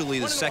 usually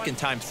the second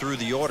time through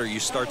the order, you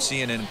start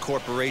seeing an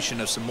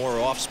incorporation of some more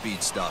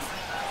off-speed stuff.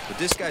 But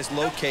this guy's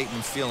locating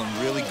and feeling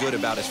really good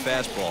about his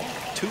fastball.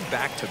 2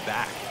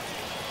 back-to-back.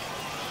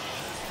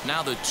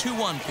 Now the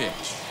 2-1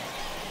 pitch.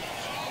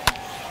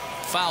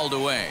 Fouled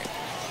away.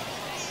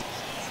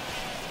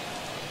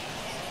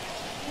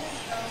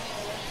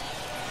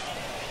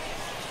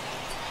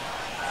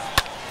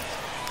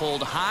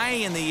 Pulled high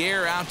in the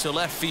air out to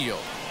left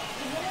field.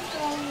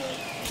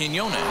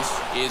 Quinones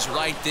is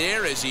right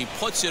there as he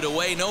puts it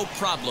away, no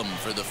problem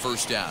for the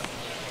first out.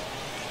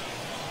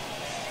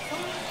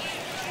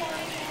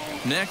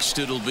 Next,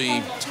 it'll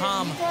be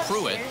Tom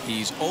Pruitt.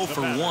 He's 0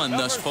 for 1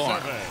 thus far.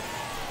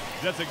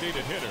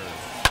 Designated hitter,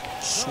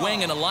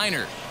 Swing and a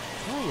liner.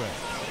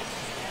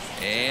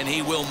 And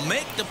he will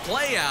make the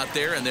play out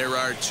there, and there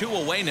are 2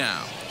 away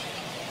now.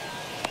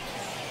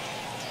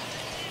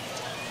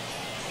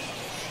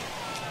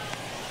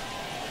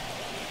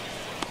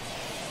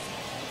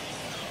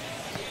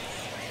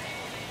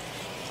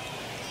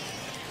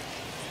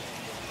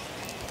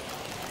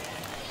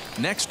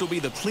 Next will be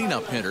the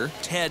cleanup hitter,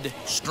 Ted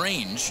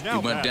Strange. He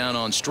went down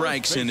on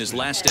strikes in his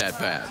last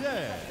at-bat.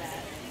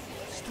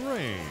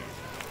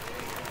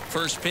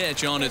 First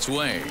pitch on its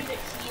way.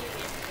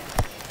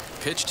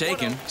 Pitch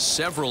taken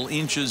several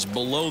inches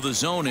below the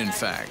zone, in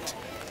fact.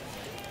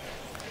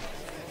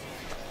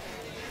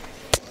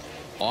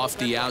 Off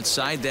the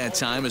outside that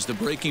time as the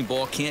breaking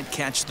ball can't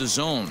catch the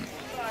zone.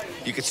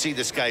 You can see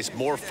this guy's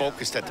more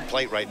focused at the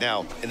plate right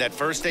now. In that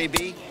first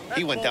AB,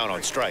 he went down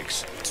on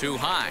strikes. Too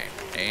high,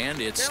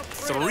 and it's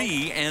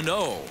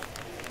 3-0.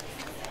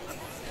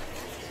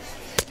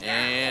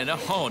 And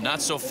oh,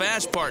 not so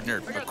fast,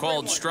 partner. A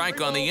called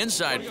strike on the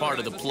inside part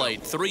of the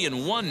plate.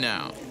 3-1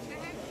 now.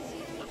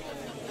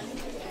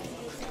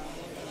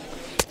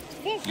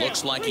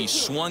 Looks like he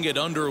swung it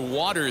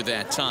underwater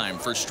that time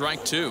for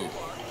strike 2.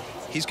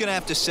 He's going to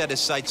have to set his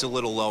sights a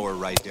little lower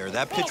right there.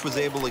 That pitch was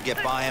able to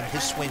get by him.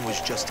 His swing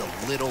was just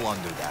a little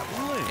under that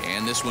one.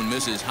 And this one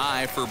misses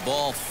high for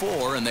ball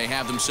 4, and they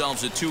have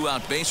themselves a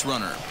 2-out base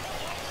runner.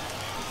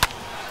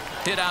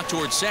 Hit out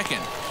towards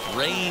second.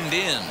 Reined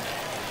in.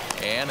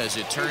 And as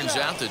it turns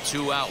out, the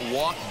 2-out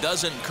walk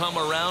doesn't come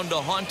around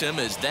to haunt him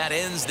as that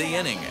ends the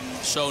inning.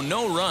 So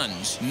no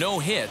runs, no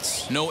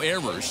hits, no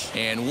errors,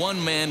 and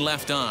 1 man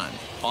left on.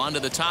 On to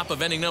the top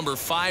of inning number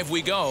 5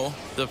 we go.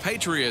 The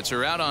Patriots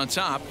are out on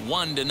top,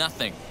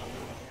 1-0.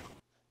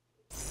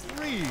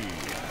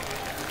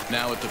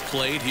 Now at the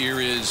plate,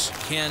 here is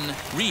Ken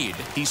Reed.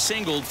 He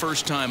singled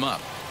first time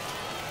up.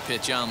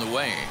 Pitch on the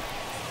way.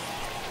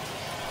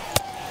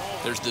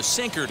 There's the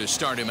sinker to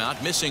start him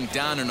out, missing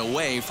down and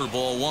away for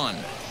ball 1.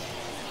 Hey,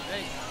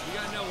 you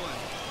got no one.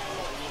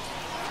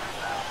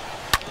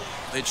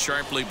 Hit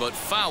sharply but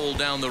foul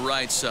down the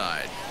right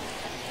side.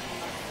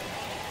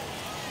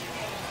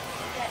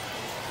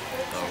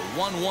 The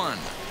 1-1.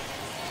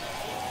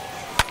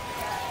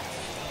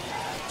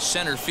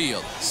 Center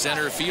field.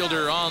 Center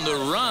fielder on the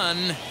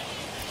run.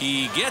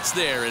 He gets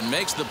there and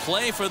makes the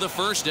play for the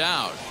first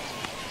out.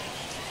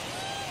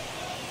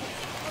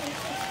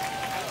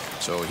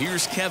 So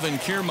here's Kevin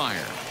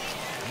Kiermaier.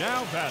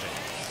 Now batting,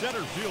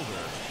 center fielder,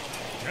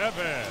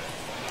 Kevin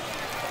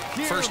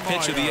Kiermaier. First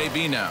pitch of the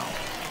AB now.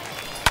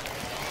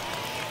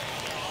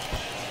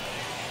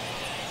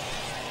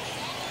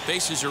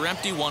 Bases are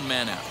empty, 1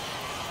 man out.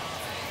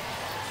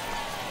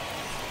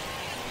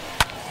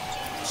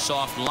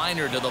 Soft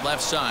liner to the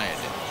left side.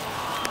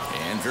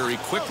 And very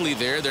quickly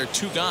there, they're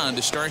 2 gone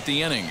to start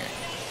the inning.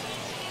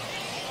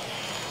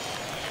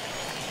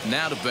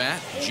 Now to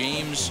bat,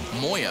 James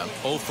Moya.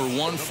 0 for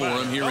 1 for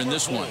him here in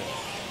this one.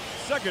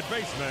 Second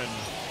baseman,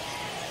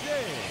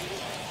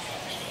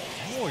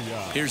 James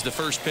Moya. Here's the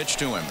first pitch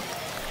to him.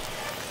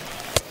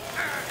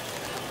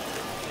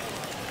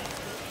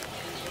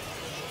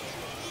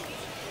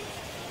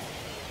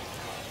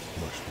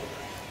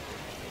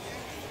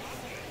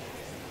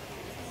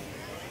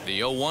 The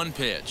 0-1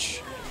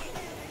 pitch.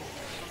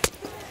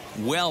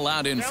 Well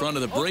out in front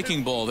of the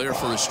breaking ball there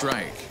for a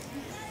strike.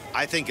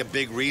 I think a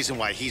big reason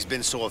why he's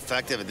been so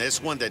effective in this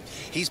one, that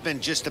he's been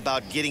just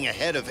about getting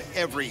ahead of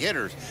every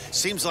hitter.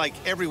 Seems like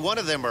every one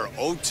of them are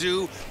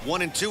 0-2,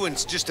 1-2, and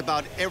it's just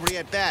about every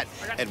at bat.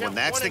 And when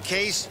that's the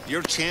case,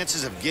 your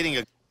chances of getting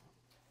a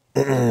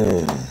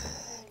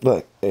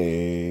Look,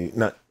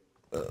 not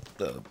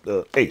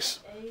the ace.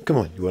 Come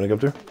on, you want to go up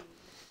there?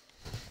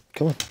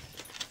 Come on,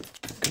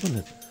 come on,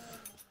 then.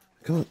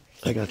 Come on,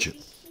 I got you.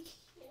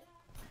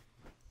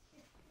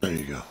 There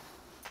you go.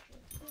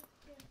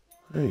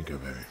 There you go,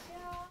 baby.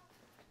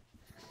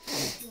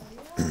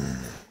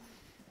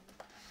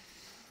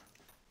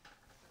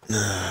 All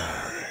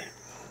right.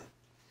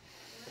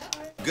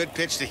 good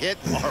pitch to hit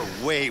are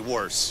way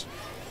worse.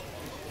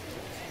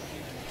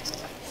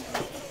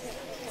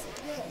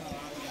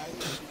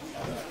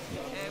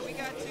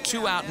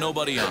 Two out,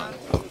 nobody on.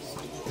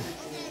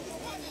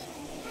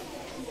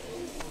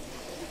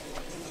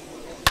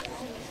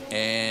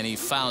 And he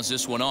fouls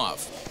this one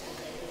off.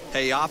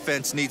 Hey,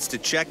 offense needs to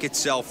check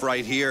itself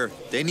right here.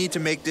 They need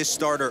to make this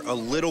starter a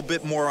little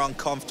bit more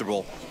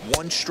uncomfortable.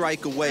 One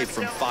strike away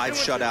from 5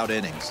 shutout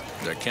innings.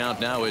 The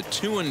count now at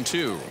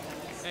 2-2.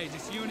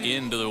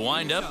 Into the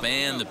windup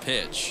and the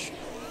pitch.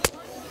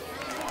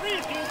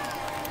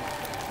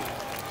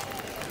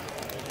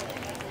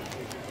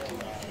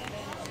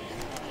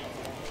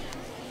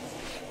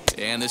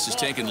 And this is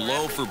taken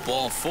low for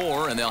ball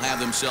 4, and they'll have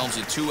themselves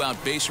a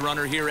 2-out base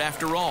runner here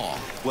after all.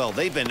 Well,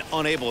 they've been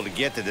unable to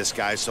get to this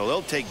guy, so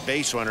they'll take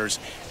base runners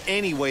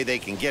any way they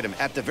can get him.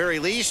 At the very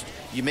least,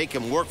 you make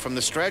him work from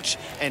the stretch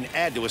and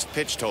add to his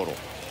pitch total.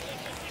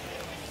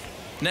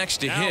 Next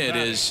to hit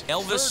is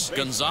Elvis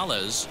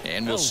Gonzalez,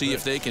 and we'll see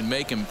if they can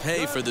make him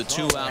pay for the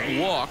 2-out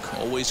walk.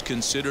 Always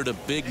considered a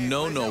big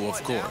no-no,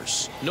 of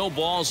course. No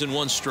balls and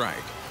 1 strike.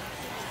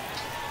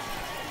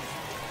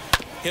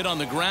 Hit on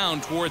the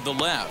ground toward the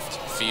left.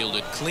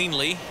 Fielded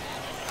cleanly.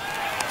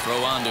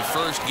 Throw on to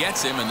first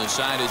gets him, and the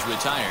side is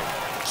retired.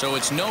 So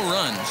it's no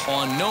runs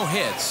on no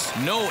hits,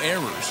 no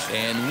errors,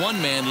 and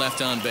 1 man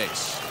left on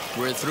base.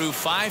 We're through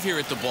 5 here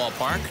at the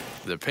ballpark.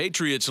 The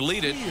Patriots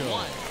lead it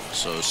 1.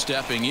 So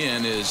stepping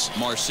in is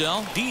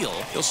Marcel Deal.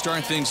 He'll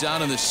start things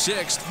out in the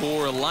 6th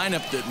for a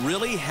lineup that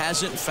really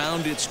hasn't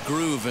found its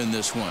groove in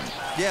this one.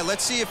 Yeah,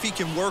 let's see if he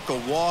can work a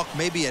walk,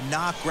 maybe a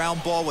knock,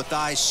 ground ball with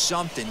eyes,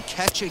 something.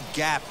 Catch a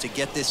gap to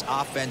get this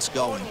offense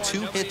going.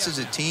 2 hits as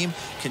a team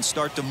can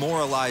start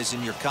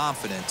demoralizing your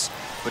confidence.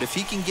 But if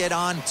he can get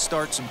on,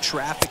 start some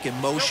traffic in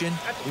motion,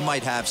 we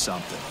might have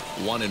something.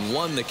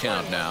 1-1 the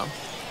count now.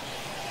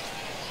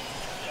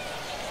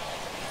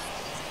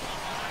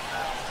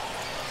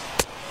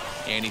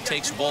 And he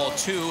takes ball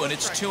 2, and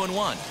it's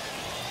 2-1.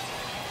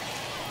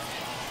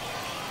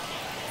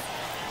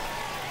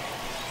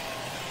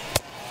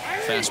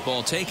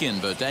 Fastball taken,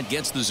 but that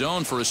gets the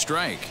zone for a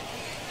strike.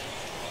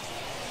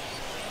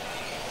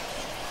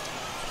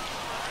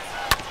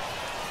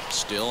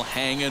 Still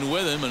hanging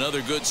with him.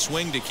 Another good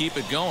swing to keep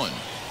it going.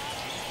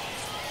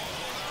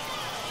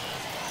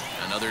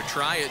 Another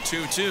try at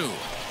 2-2.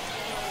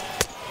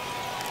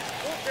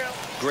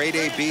 Great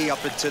AB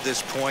up until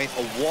this point.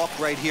 A walk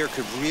right here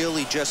could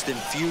really just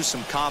infuse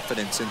some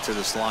confidence into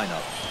this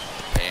lineup.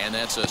 And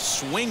that's a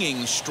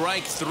swinging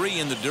strike 3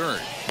 in the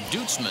dirt.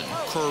 Dutzman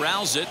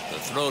corrals it. The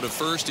throw to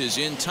first is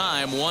in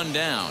time, 1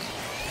 down.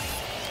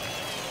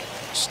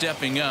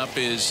 Stepping up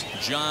is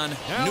John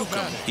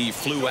Newcomb. He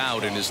flew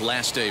out in his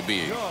last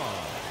AB.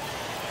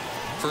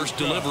 First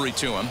delivery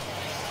to him.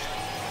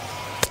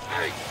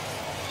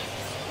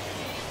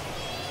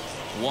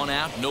 1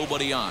 out,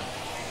 nobody on.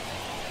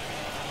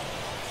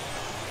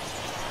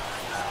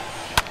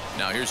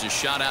 Now here's a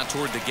shot out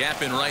toward the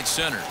gap in right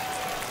center.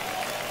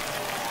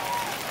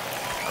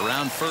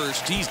 Around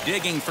first, he's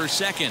digging for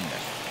second.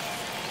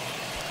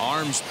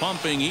 Arms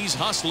pumping, he's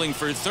hustling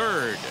for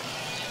third.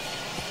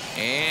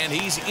 And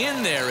he's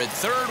in there at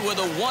third with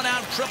a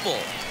 1-out triple.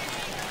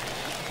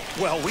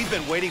 Well, we've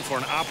been waiting for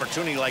an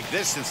opportunity like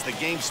this since the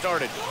game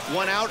started.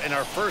 1 out, and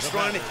our first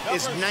run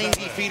is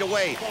 90 feet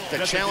away.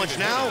 The challenge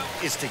now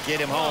is to get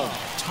him home.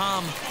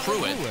 Tom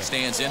Pruitt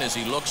stands in as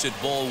he looks at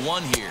ball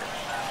 1 here.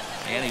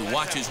 And he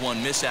watches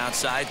one miss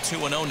outside.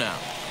 2-0 now.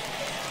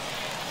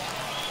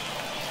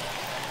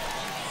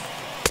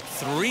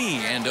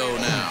 3-0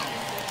 now.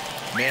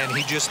 Man,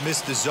 he just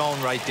missed the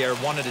zone right there.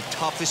 One of the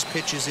toughest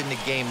pitches in the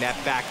game, that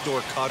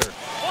backdoor cutter.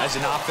 As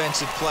an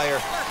offensive player,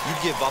 you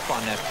give up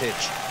on that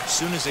pitch. As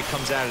soon as it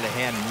comes out of the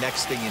hand, the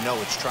next thing you know,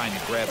 it's trying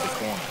to grab the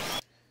corner.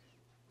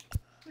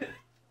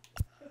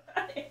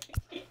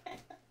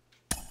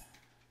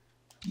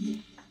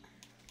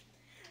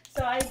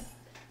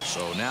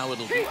 So now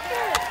it'll be.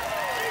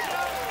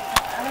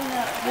 I don't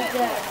know.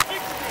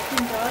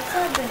 Can dogs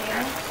have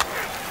bananas?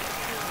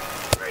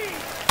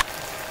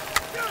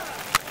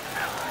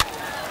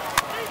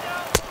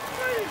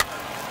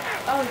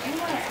 Oh, do you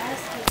want to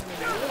ask him?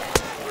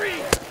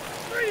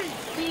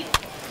 See,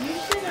 you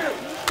should have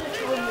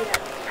told me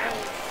that.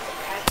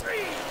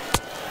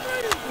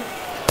 Can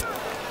you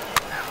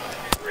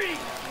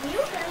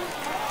really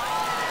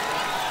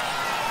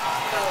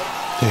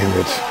Damn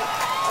it.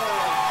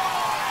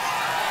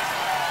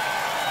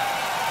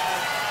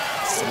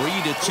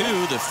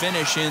 3-2 the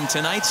finish in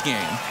tonight's game.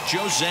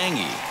 Joe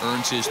Zangi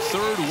earns his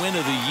 3rd win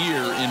of the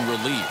year in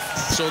relief.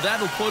 So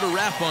that'll put a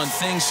wrap on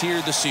things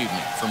here this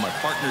evening. For my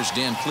partners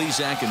Dan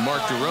Plesac and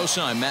Mark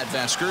DeRosa, I'm Matt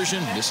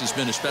Vasgersian. This has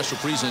been a special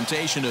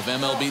presentation of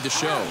MLB The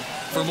Show.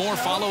 For more,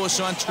 follow us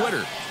on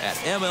Twitter at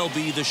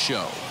MLB The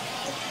Show.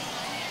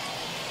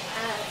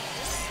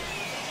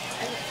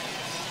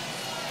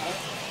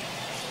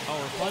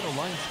 Our final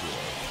line score.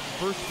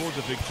 First for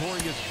the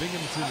victorious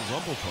Binghamton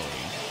Rumble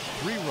Ponies.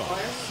 3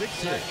 runs,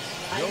 6 hits,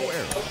 no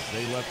errors.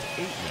 They left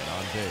 8 men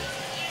on base.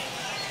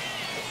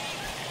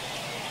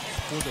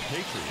 For the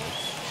Patriots,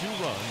 2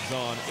 runs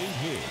on 8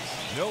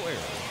 hits, no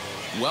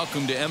errors.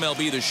 Welcome to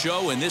MLB The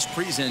Show in this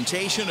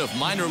presentation of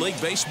minor league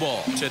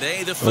baseball.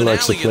 Today, the finale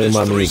of this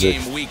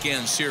 3-game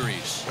weekend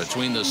series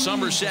between the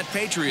Somerset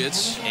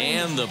Patriots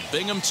and the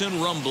Binghamton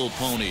Rumble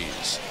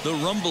Ponies. The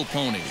Rumble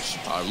Ponies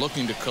are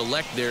looking to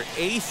collect their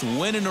 8th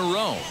win in a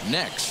row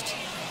next.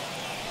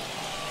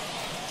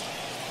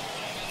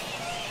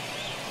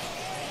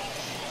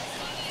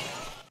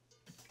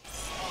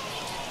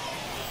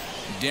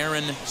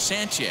 Darren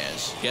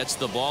Sanchez gets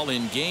the ball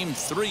in game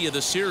 3 of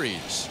the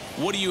series.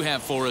 What do you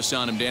have for us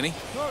on him, Danny?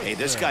 Hey,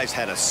 this guy's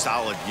had a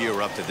solid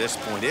year up to this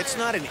point. It's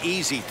not an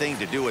easy thing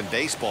to do in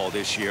baseball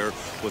this year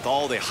with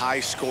all the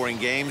high-scoring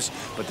games,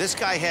 but this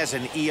guy has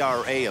an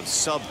ERA of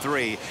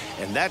sub-3,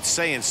 and that's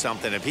saying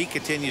something. If he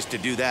continues to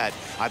do that,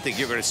 I think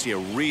you're going to see a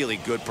really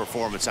good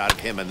performance out of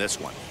him in this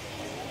one.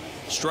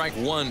 Strike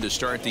 1 to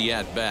start the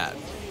at-bat.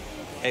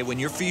 Hey, when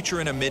you're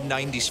featuring a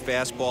mid-90s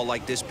fastball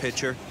like this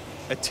pitcher,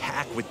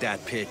 attack with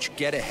that pitch,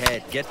 get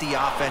ahead, get the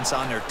offense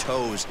on their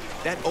toes.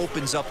 That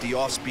opens up the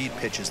off-speed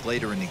pitches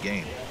later in the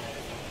game.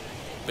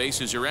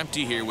 Bases are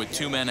empty here with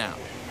 2 men out.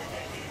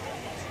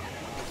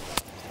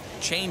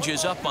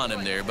 changes up on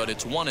him there, but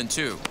it's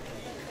 1-2.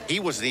 He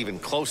wasn't even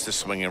close to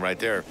swinging right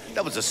there.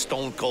 That was a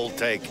stone cold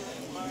take.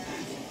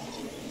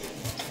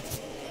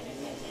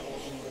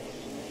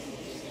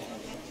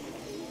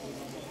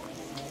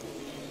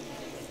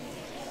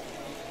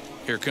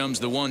 Here comes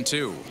the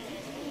 1-2.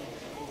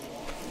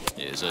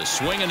 Is a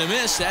swing and a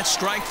miss. That's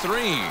strike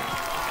 3.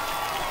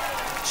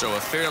 So a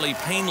fairly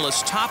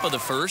painless top of the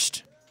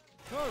first.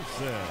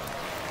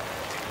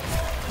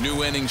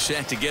 New inning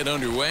set to get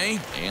underway,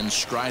 and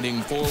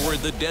striding forward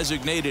the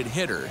designated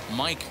hitter,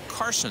 Mike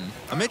Carson.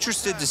 I'm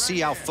interested to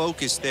see how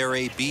focused their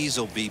ABs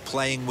will be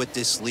playing with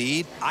this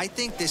lead. I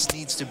think this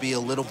needs to be a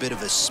little bit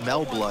of a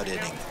smell blood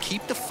inning.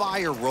 Keep the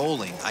fire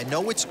rolling. I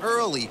know it's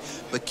early,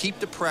 but keep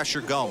the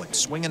pressure going.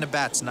 Swinging the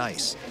bat's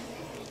nice.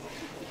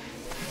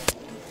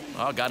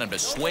 Oh, got him to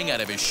swing out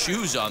of his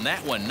shoes on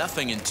that one.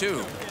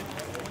 0-2.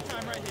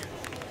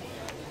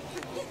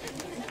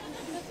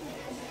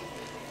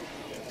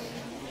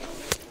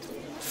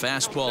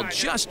 Fastball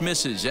just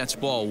misses. That's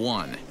ball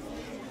 1.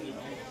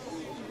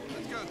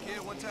 Let's go,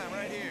 kid. One time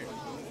right here.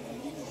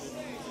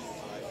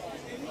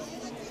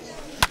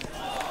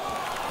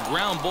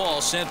 Ground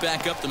ball sent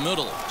back up the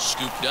middle.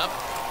 Scooped up.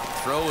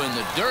 Throw in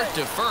the dirt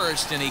to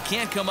first, and he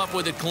can't come up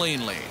with it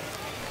cleanly.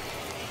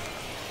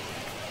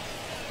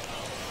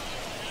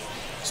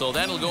 So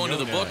that'll go into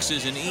the books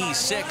as an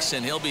E6,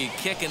 and he'll be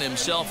kicking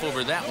himself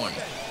over that one.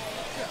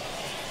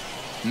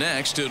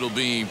 Next, it'll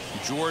be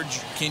George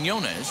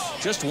Quinones.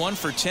 Just 1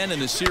 for 10 in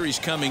the series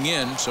coming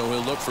in, so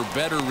he'll look for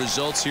better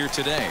results here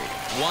today.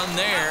 One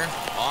there,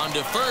 on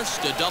to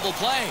first, a double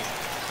play.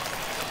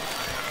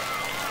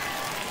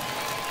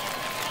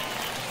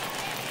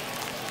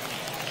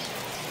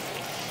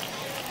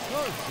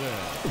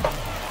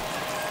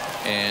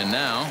 And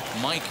now,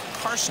 Mike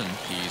Carson.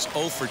 He's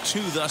 0 for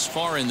 2 thus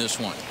far in this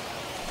one.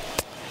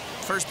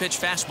 First pitch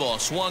fastball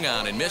swung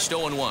on and missed.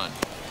 0-1.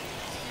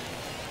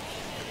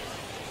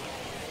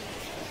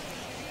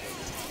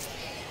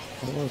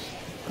 Almost.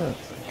 I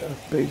got a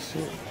base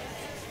here.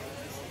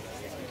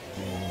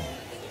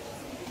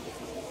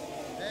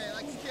 Hey, I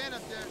like the can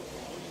up there.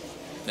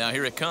 Now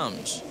here it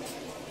comes.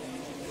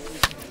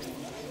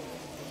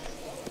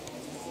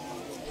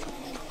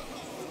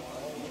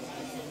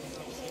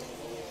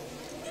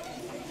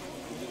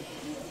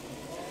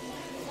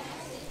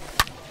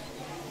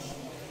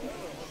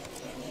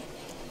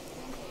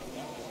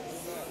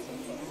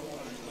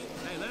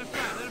 Hey, let it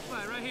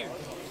fly right here.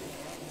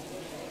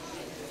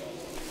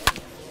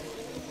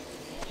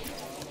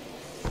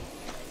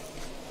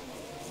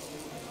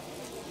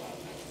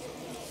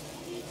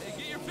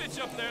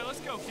 Up there. Let's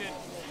go, kid.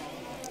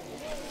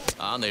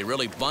 And they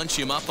really bunch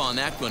him up on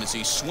that one as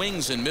he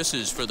swings and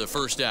misses for the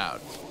first out.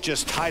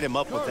 Just tied him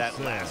up with that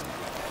last.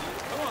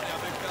 Come on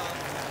now, big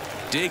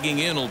fella. Digging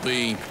in will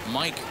be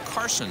Mike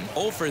Carson.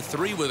 0 for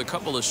 3 with a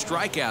couple of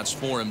strikeouts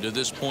for him to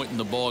this point in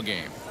the ball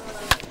game.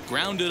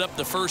 Grounded up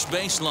the first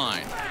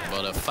baseline,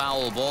 but a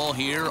foul ball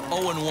here.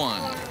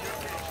 0-1.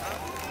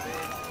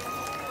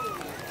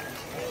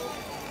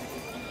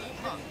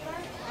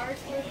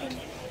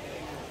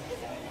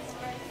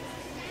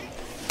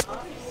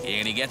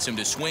 And he gets him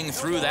to swing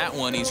through that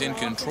one. He's in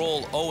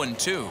control.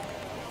 0-2.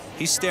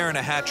 He's staring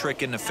a hat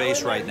trick in the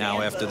face right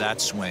now after that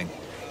swing.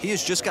 He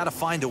has just got to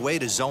find a way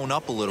to zone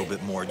up a little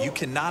bit more. You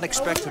cannot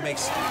expect to make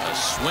a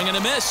swing and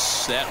a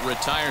miss. That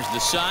retires the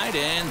side,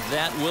 and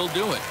that will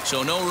do it.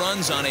 So no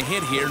runs on a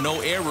hit here,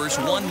 no errors,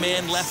 1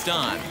 man left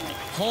on.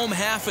 Home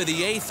half of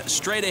the 8th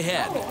straight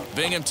ahead.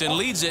 Binghamton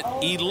leads it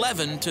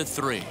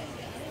 11-3.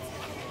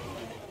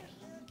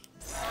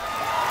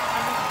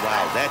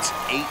 Wow, that's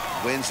 8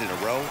 wins in a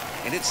row,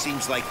 and it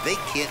seems like they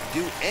can't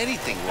do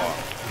anything wrong.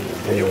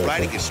 When you're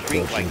riding a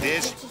streak like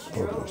this.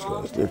 Oh, those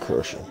guys, they're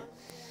crushing.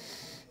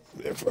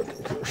 They're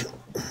fucking crushing.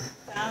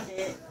 Found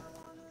it.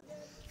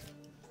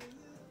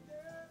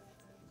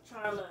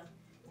 Charla,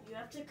 you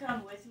have to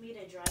come with me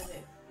to drive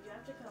it. You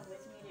have to come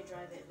with me to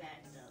drive it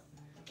back, though.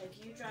 Like,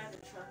 you drive the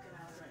truck and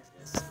I'll drive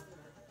this.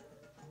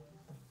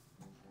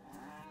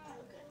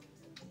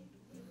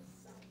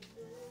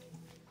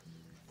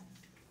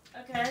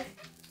 Okay.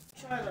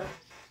 Charla.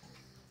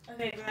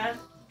 Okay, grab.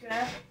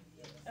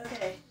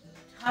 Okay.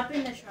 Hop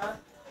in the truck,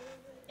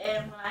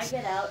 and when I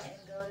get out and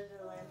go to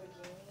the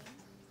Lamborghini,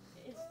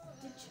 did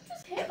you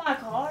just hit my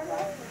car?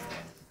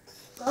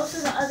 Go to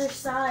the other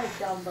side,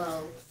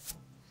 Dumbo.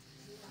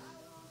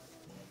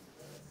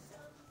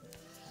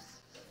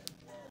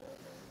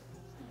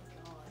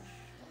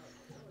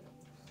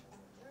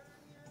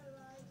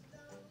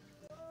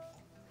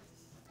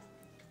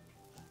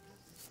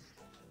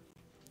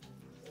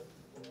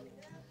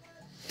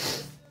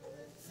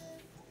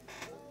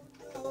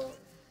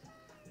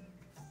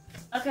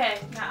 Okay,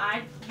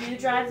 now you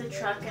drive the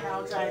truck and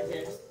I'll drive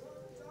this.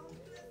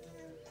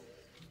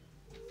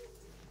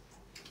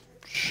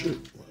 Shit,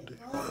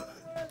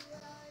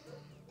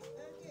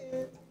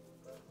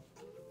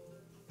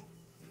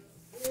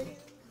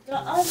 The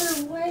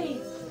other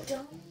way,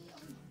 don't.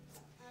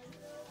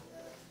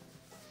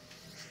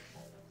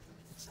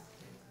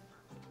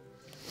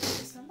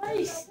 Is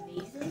somebody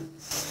sneezing?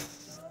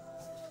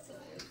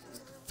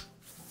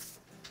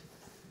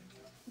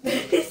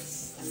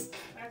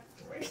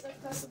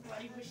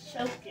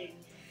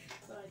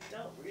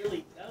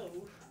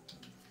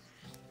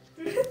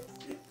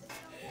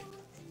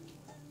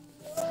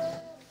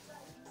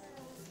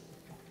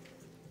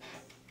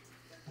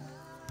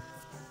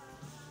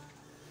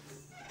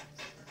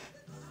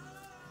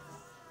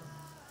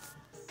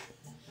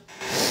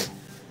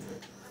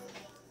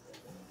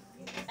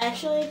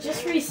 Actually,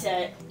 just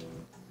reset.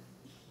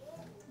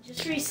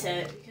 Just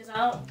reset because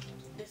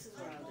this is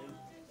what I'll do.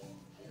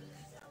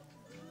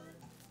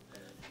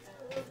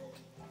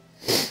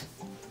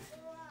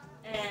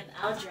 And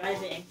I'll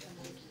drive it and come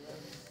pick you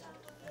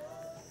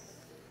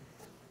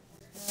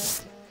up.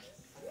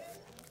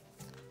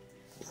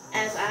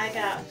 As I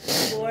got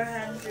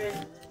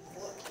 414.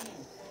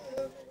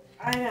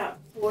 I got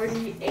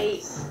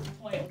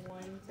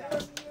 $48.1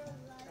 thousand.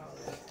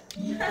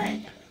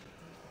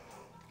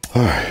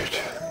 All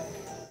right.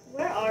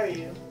 Where are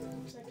you?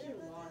 It's like you're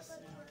lost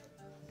now.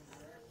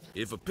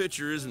 If a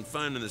pitcher isn't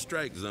finding the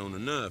strike zone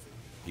enough,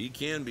 he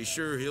can be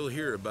sure he'll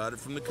hear about it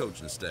from the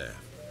coaching staff.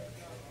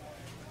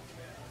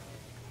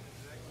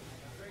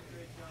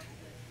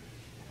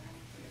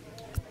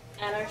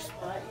 At our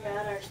spot, you're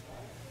at our spot.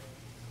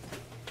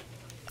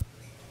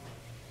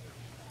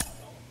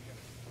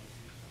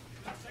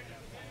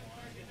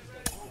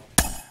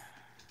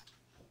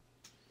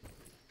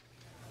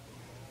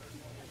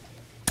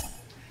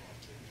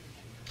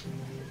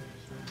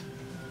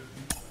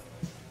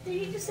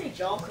 Did you just say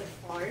Jaw could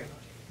fart?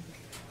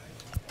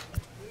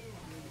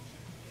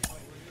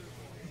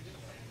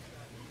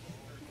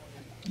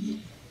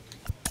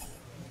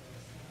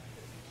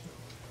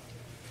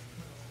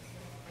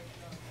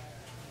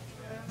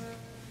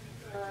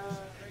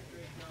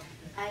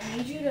 I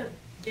need you to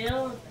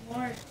build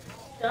more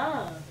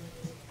stuff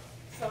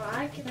so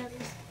I can at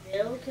least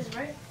build, because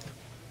right,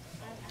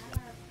 I'm at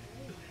our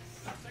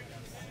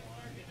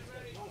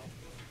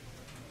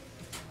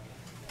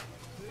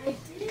place. I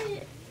did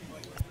it.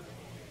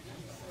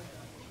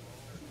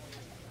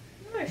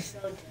 You are so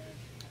dumb.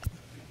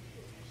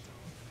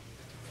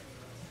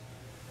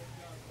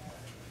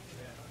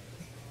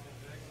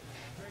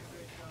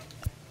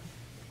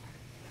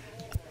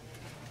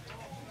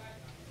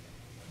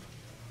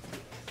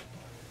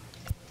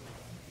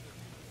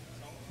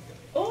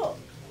 Oh!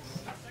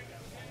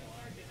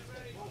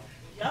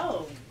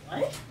 Yo,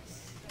 what?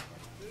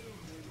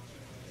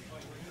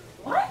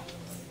 What? What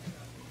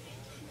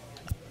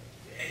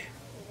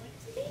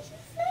did he just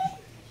say?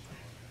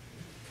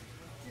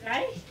 Did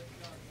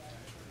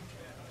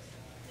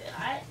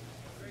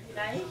I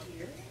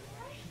hear it?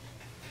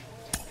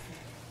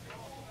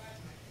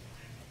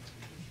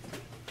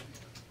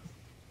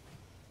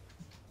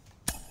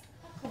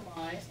 Come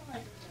on, it's not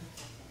like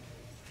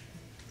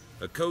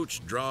A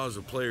coach draws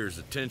a player's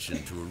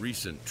attention to a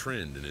recent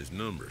trend in his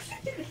numbers.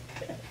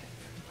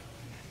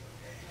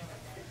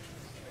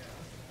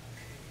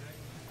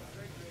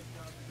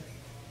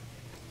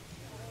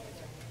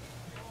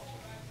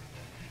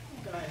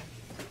 God.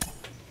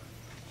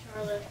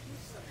 Charlotte.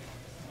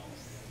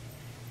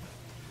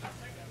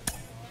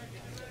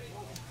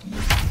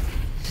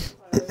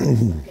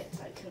 Get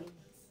tycoons.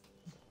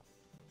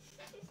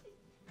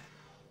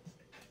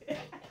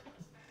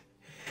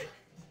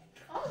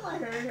 All I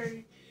heard her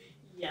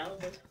yell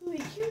was, "Who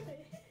is you?"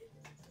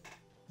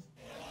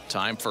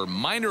 Time for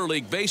minor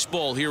league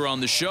baseball here on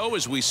the show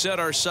as we set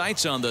our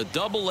sights on the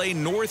AA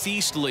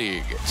Northeast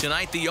League.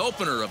 Tonight, the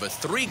opener of a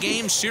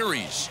 3-game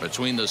series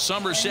between the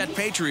Somerset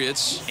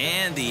Patriots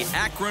and the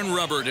Akron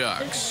Rubber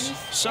Ducks.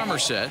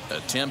 Somerset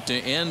attempt to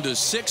end a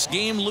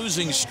 6-game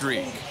losing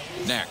streak.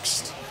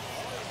 Next.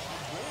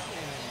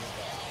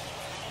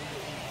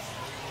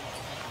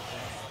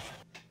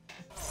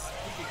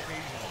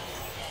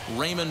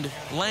 Raymond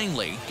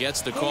Langley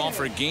gets the call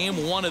for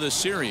game 1 of the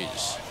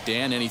series.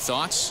 Dan, any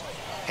thoughts?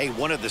 Hey,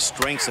 one of the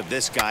strengths of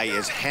this guy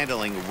is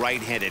handling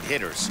right-handed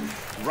hitters.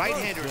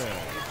 Right-handers.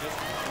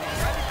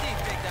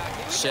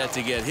 Set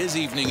to get his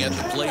evening at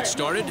the plate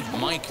started.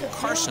 Mike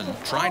Carson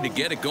tried to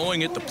get it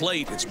going at the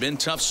plate. It's been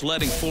tough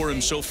sledding for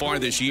him so far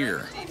this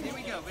year.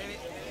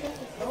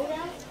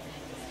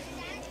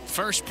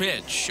 First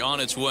pitch on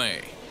its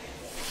way.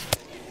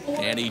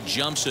 And he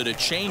jumps at a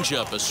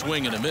changeup, a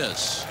swing and a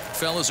miss.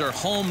 Fellas are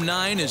home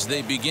 9 as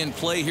they begin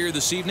play here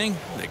this evening.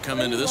 They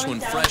come into this one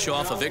fresh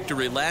off a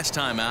victory last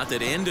time out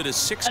that ended a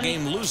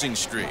 6-game losing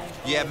streak.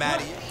 Yeah,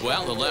 Matty.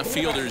 Well, the left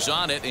fielder's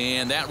on it,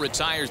 and that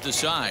retires the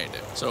side.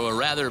 So a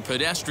rather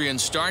pedestrian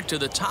start to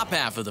the top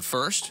half of the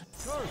first.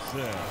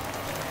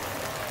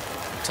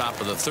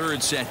 Top of the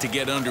third set to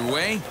get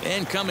underway.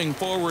 And coming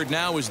forward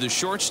now is the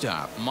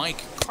shortstop,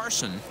 Mike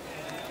Carson.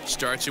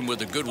 Starts him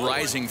with a good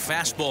rising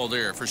fastball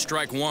there for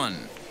strike 1.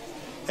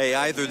 Hey,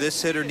 either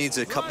this hitter needs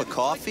a cup of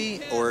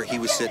coffee or he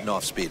was sitting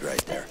off speed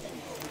right there.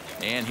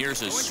 And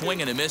here's a swing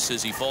and a miss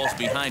as he falls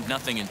behind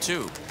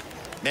 0-2.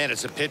 Man,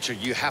 as a pitcher,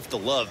 you have to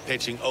love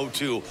pitching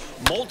 0-2.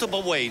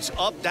 Multiple ways,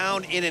 up,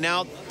 down, in and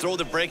out, throw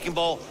the breaking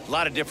ball. A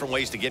lot of different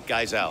ways to get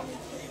guys out.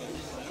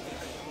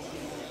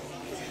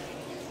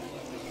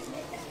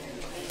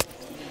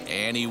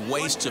 And he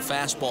wastes a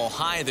fastball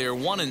high there,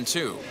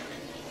 1-2.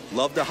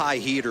 Love the high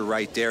heater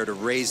right there to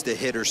raise the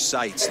hitter's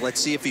sights.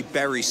 Let's see if he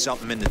buries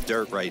something in the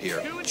dirt right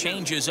here.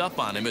 Changes up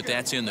on him, but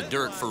that's in the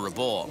dirt for a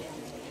ball.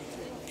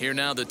 Here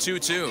now the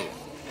 2-2.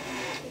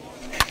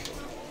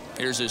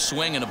 Here's a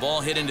swing and a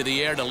ball hit into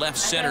the air to left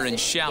center and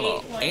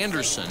shallow.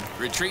 Anderson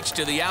retreats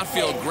to the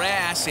outfield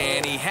grass,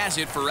 and he has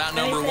it for out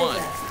number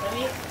 1.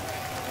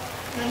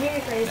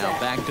 Now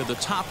back to the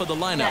top of the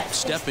lineup,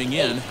 stepping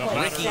in,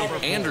 Ricky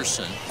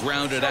Anderson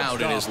grounded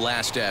out in his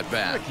last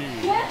at-bat.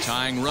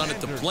 Tying run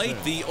at the plate,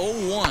 the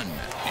 0-1.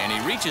 And he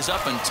reaches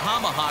up and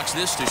tomahawks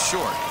this to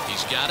short.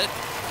 He's got it.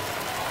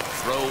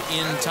 Throw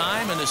in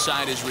time, and the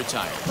side is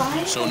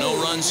retired. So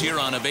no runs here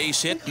on a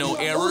base hit, no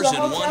errors,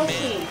 and one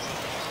man.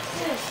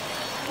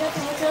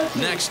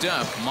 Next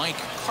up, Mike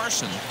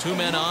Carson. 2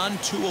 men on,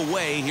 2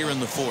 away here in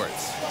the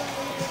 4th.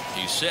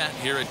 He's set.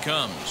 Here it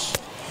comes.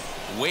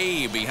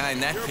 Way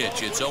behind that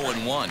pitch. It's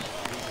 0-1.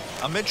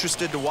 I'm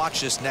interested to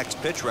watch this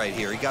next pitch right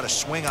here. He got a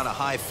swing on a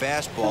high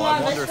fastball.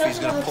 I wonder if he's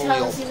going to pull the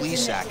old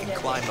Plesac and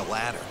climb the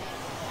ladder.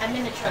 I'm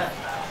in the truck.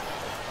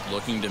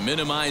 Looking to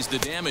minimize the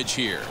damage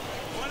here.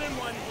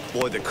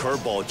 Boy, the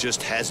curveball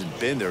just hasn't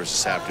been there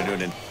this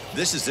afternoon, and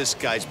this is this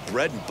guy's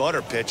bread and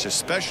butter pitch,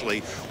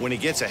 especially when he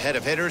gets ahead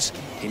of hitters.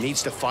 He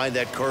needs to find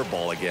that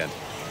curveball again.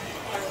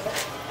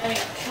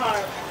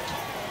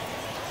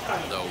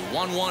 The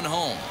 1-1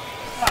 home.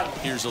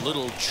 Here's a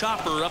little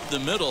chopper up the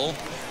middle,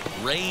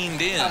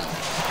 reined in.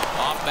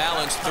 Off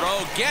balance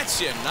throw, gets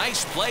him.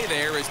 Nice play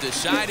there as the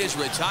side is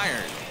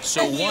retired.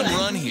 So 1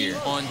 run here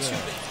on 2.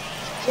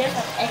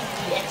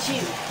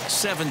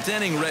 7th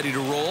inning ready to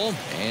roll,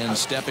 and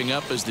stepping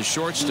up as the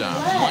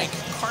shortstop, Mike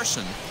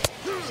Carson.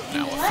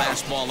 Now a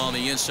fastball on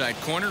the inside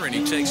corner, and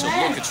he takes a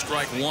look at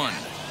strike 1.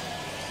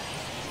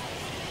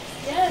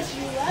 Yes,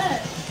 you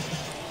left.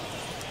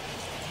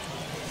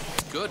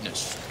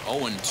 Goodness,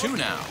 0-2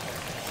 now.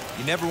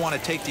 You never want to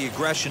take the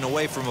aggression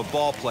away from a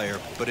ball player,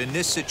 but in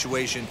this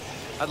situation,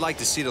 I'd like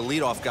to see the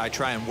leadoff guy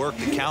try and work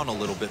the count a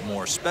little bit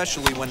more,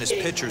 especially when his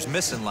pitcher's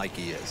missing like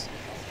he is.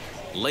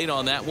 Late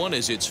on that one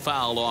as it's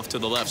foul off to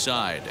the left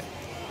side.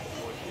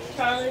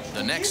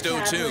 The next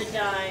 0-2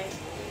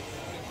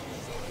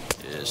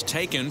 is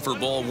taken for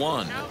ball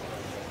 1.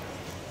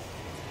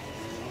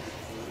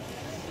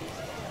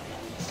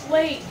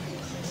 Wait,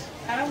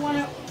 I don't want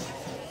to.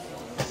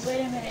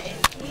 Wait a minute.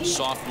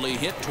 Softly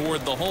hit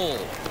toward the hole.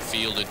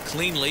 Fielded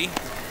cleanly.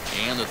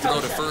 And the throw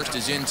to first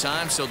is in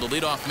time, so the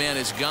leadoff man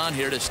is gone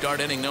here to start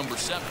inning number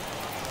 7.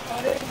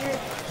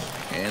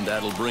 And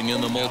that'll bring in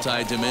the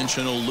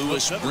multi-dimensional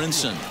Lewis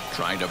Brinson,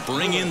 trying to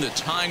bring in the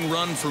tying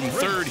run from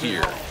 3rd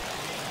here.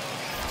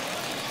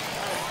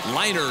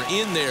 Liner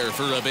in there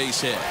for a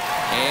base hit.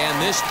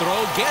 And this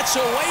throw gets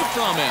away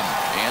from him.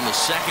 And the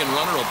second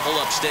runner will pull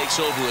up stakes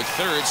over at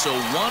 3rd, so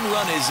 1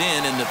 run is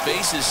in, and the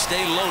bases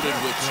stay loaded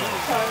with 2.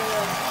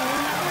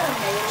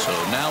 So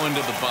now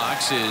into the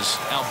box is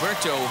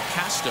Alberto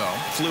Casto.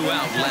 Flew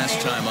out last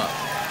time up.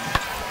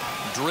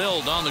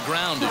 Drilled on the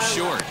ground to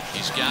short.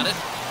 He's got it.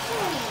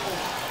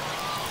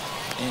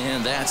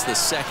 And that's the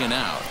 2nd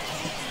out.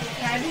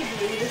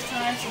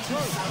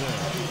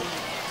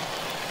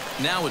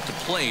 Now at the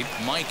plate,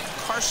 Mike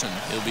Carson.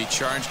 He'll be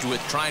charged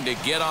with trying to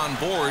get on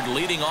board,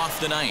 leading off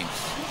the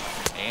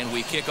 9th. And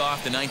we kick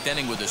off the 9th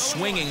inning with a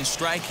swinging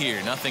strike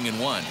here,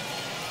 0-1.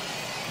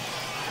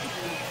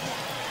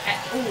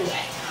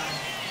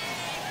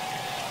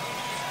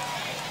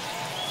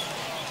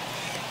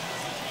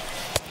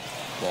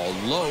 Ball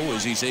low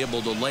as he's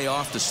able to lay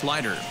off the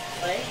slider.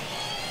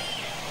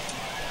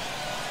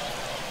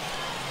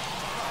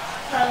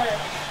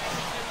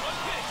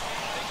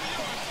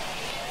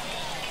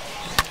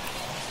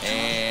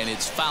 And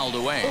it's fouled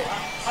away.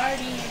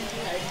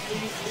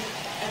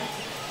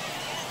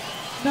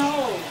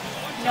 No,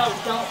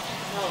 don't.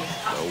 No.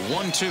 The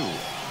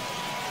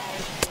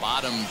 1-2.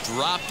 Bottom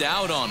dropped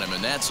out on him,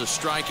 and that's a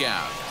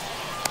strikeout.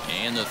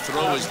 And the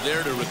throw is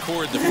there to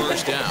record the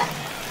first down.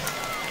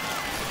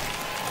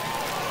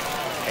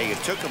 Hey,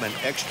 it took them an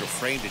extra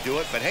frame to do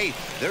it, but hey,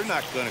 they're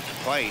not going to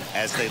complain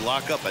as they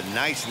lock up a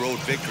nice road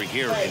victory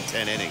here in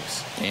 10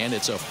 innings. And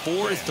it's a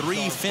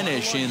 4-3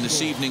 finish in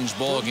this evening's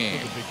ball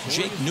game.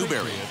 Jake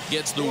Newberry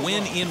gets the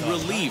win in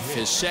relief,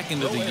 his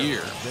 2nd of the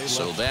year.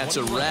 So that's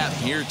a wrap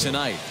here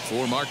tonight.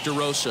 For Mark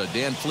DeRosa,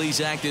 Dan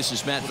Plesac, this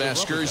is Matt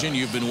Vasgersian.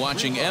 You've been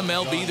watching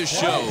MLB The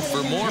Show.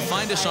 For more,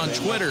 find us on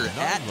Twitter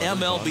at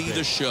MLB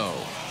The Show.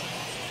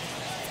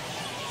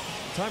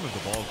 Time of the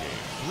ball game,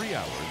 3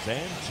 hours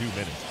and 2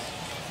 minutes.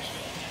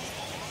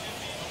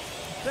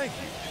 Thank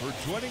you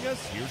for joining us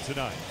here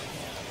tonight.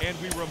 And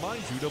we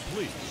remind you to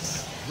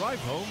please drive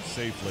home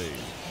safely.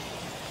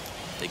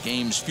 The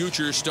game's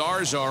future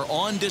stars are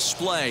on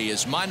display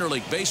as minor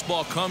league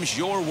baseball comes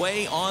your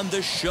way on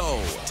The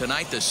Show.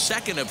 Tonight, the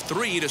 2nd of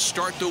 3 to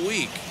start the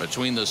week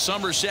between the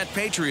Somerset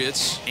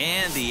Patriots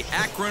and the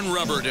Akron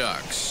Rubber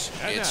Ducks.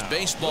 And it's now,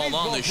 baseball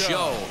on The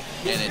baseball Show,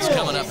 and it's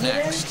coming up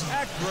next.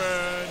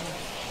 Akron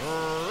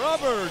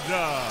Rubber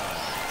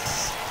Ducks.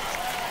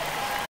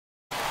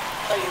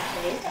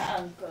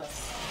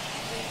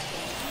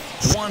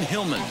 Juan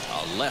Hillman,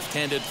 a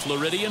left-handed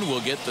Floridian, will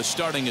get the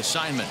starting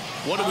assignment.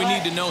 What do we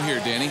need to know here,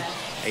 Danny?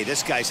 Hey,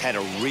 this guy's had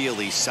a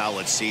really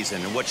solid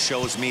season, and what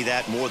shows me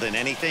that more than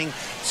anything,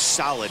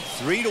 solid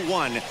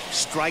 3-to-1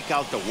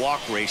 strikeout to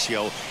walk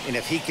ratio, and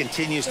if he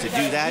continues to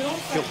do that,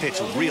 he'll pitch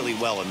really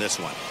well in this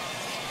one.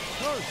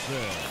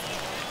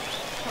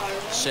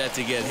 Set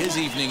to get his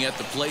evening at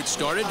the plate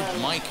started,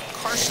 Mike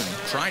Carson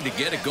trying to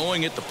get it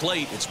going at the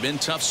plate. It's been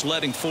tough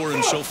sledding for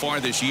him so far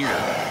this year.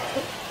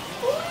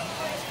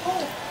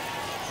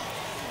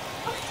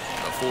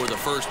 Before the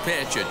first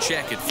pitch, a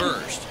check at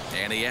first.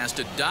 And he has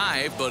to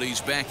dive, but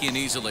he's back in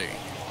easily.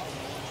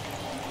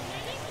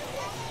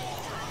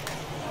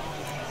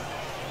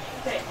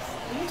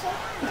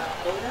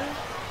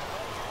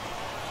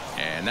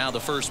 And now the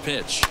first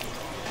pitch.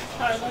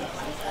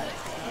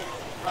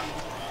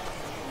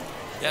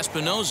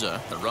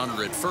 Espinoza, the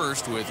runner at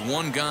first with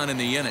one gone in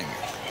the inning.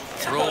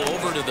 Throw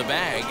over to the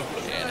bag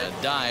and a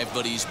dive,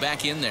 but he's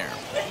back in there.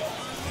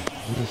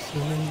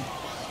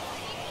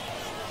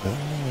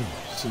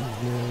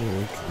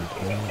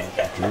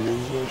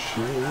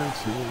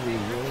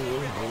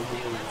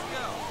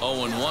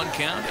 0-1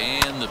 count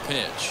and the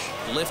pitch.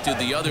 Lifted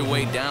the other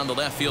way down the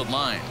left field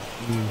line.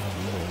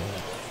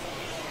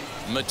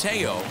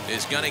 Mateo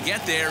is going to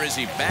get there as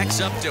he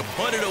backs up to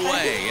put it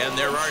away, and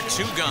there are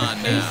two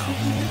gone now.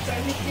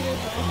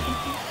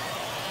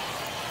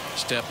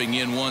 Stepping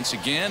in once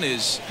again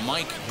is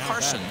Mike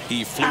Carson.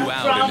 He flew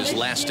out in his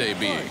last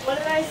debut. What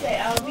did I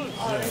say? I'll be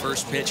honest.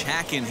 First pitch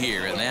hack in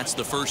here, and that's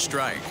the first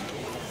strike.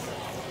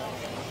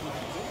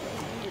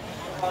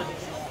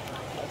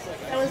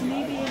 That was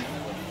me being.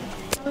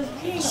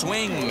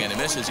 Swing and a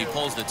miss as he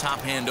pulls the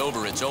top hand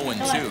over. It's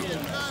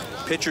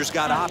 0-2. Pitcher's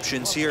got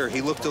options here.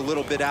 He looked a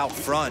little bit out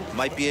front.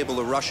 Might be able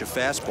to rush a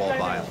fastball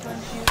by him.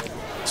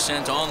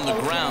 Sent on the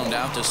ground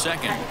out to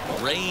second.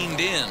 Reined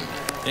in.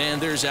 And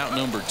there's out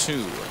number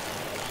 2.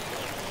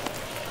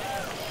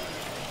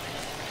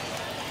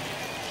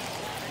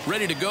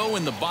 Ready to go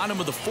in the bottom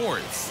of the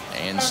 4th.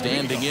 And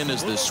standing in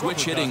is the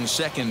switch hitting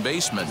second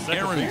baseman,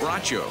 Aaron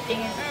Bracho.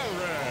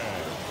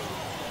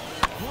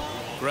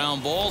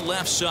 Ground ball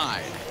left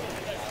side.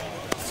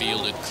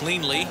 Fielded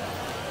cleanly.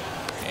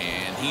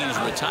 And he's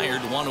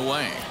retired, one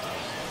away.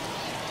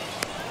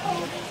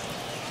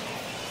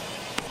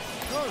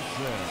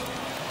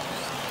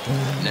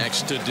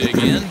 Next to dig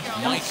in,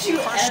 Mike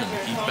Carson.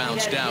 He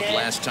bounced out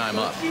last time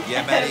up.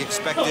 Yeah, Matty,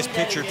 expect this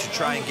pitcher to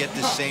try and get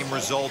the same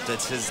result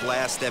as his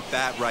last at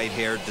bat right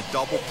here. The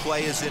double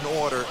play is in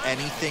order.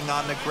 Anything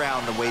on the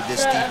ground, the way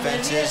this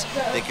defense is,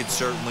 they could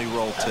certainly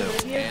roll too.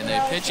 And they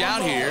pitch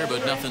out here,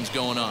 but nothing's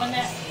going on.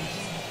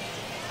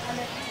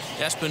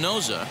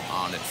 Espinoza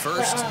on at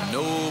first,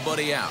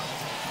 nobody out.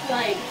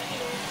 Like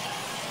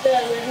the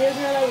linear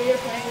girl that we were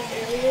playing with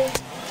earlier.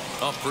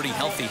 Oh, pretty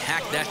healthy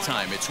hack that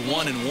time. It's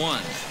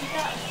 1-1.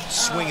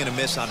 Swing and a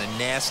miss on a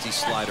nasty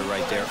slider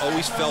right there.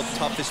 Always felt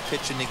toughest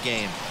pitch in the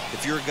game.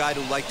 If you're a guy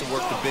who liked to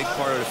work the big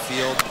part of the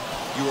field,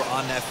 you were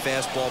on that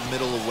fastball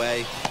middle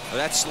away.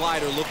 That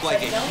slider looked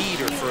like a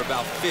heater for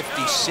about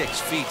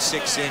 56 feet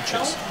 6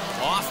 inches.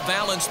 Off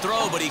balance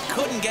throw, but he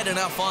couldn't get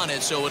enough on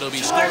it, so it'll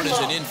be scored as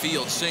an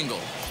infield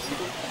single.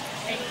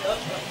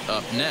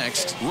 Up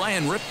next,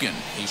 Ryan Ripken.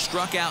 He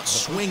struck out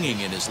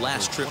swinging in his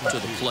last trip to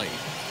the plate.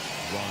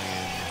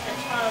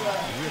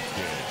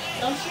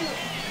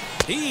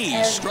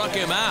 He struck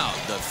him out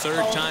the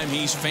third time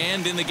he's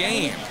fanned in the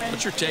game.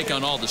 What's your take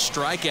on all the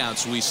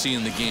strikeouts we see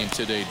in the game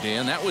today,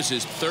 Dan? That was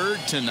his third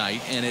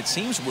tonight, and it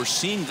seems we're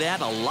seeing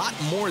that a lot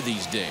more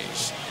these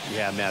days.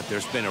 Yeah, Matt,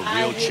 there's been a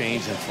real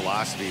change in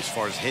philosophy as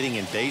far as hitting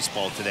in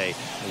baseball today.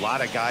 A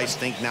lot of guys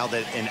think now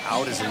that an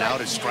out is an out,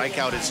 a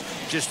strikeout is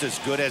just as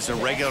good as a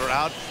regular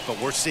out, but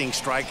we're seeing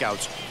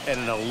strikeouts at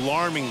an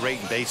alarming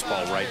rate in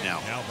baseball right now.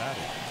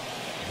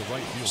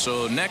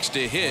 So next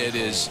to hit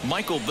is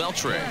Michael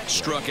Beltre,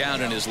 struck out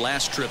in his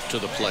last trip to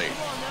the plate.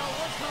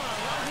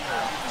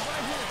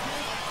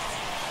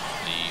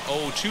 The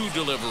 0-2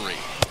 delivery,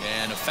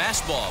 and a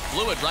fastball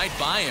flew it right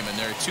by him, and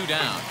there are two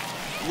down.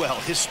 Well,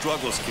 his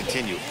struggles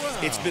continue.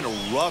 It's been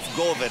a rough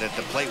go of it at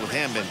the plate with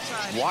him, and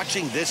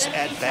watching this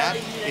at bat,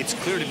 it's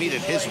clear to me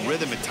that his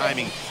rhythm and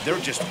timing, they're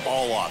just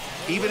all off.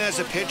 Even as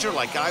a pitcher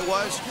like I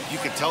was, you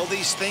could tell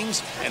these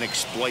things and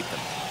exploit them.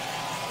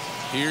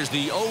 Here's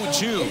the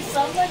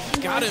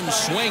 0-2. Got him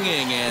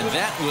swinging, and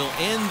that will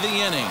end the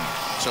inning.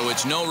 So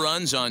it's no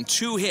runs on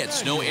 2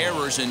 hits, no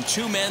errors, and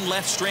 2 men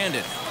left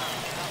stranded.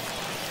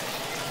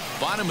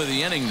 Bottom of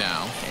the inning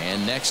now,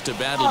 and next to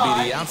bat will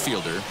be the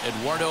outfielder,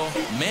 Eduardo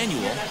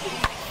Manuel.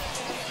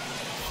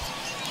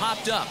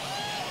 Popped up.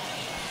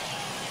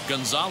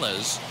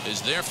 Gonzalez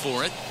is there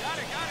for it.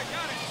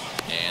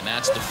 And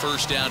that's the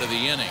first out of the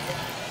inning.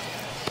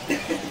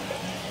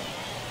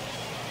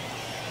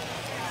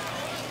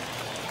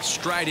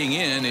 Striding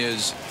in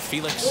is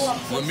Felix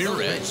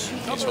Ramirez.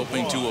 He's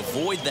hoping to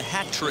avoid the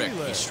hat trick.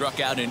 He struck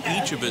out in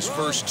each of his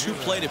first 2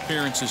 plate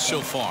appearances so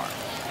far.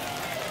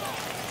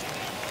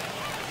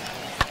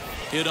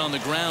 Hit on the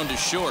ground to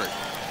short.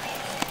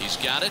 He's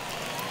got it.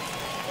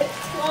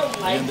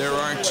 And there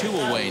are 2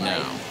 away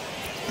now.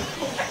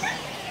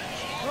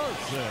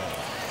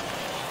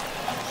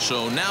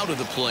 So now to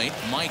the plate,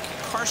 Mike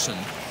Carson.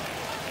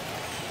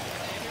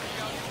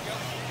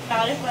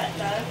 Not if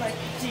I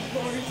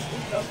G-Force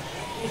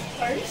is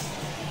first.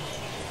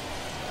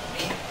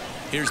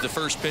 Here's the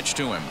first pitch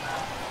to him.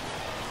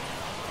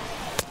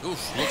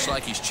 Oof, looks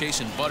like he's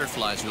chasing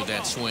butterflies with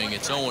that swing.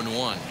 It's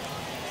 0-1.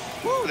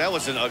 Woo, that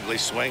was an ugly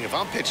swing. If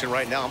I'm pitching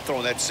right now, I'm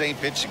throwing that same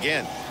pitch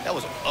again. That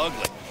was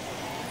ugly.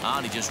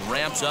 And he just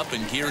ramps up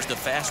and gears the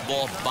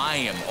fastball by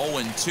him.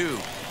 0-2.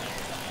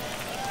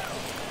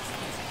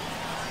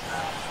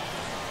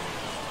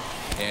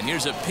 And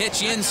here's a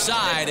pitch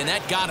inside, and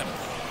that got him.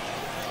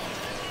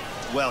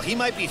 Well, he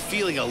might be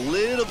feeling a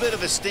little bit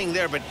of a sting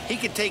there, but he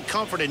can take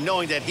comfort in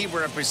knowing that he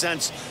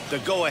represents the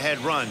go-ahead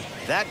run.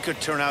 That could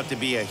turn out to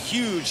be a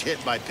huge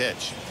hit by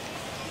pitch.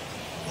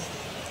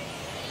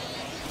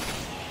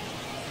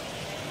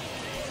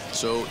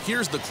 So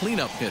here's the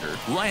cleanup hitter,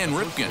 Ryan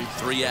Ripken.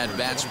 3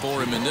 at-bats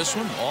for him in this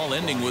one, all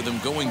ending with him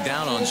going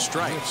down on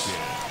strikes.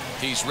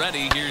 He's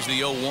ready. Here's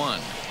the 0-1.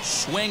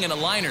 Swing and a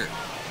liner.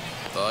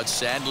 But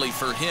sadly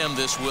for him,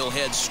 this will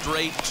head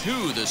straight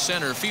to the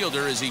center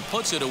fielder as he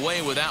puts it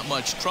away without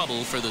much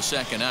trouble for the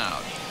second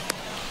out.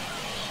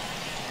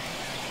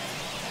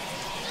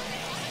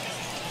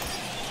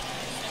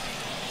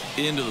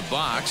 Into the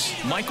box,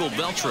 Michael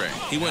Beltre.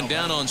 He went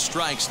down on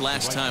strikes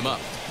last time up.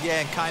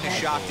 Yeah, and kind of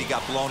shocked he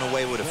got blown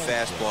away with a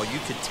fastball. You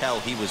could tell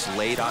he was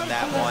late on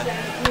that one,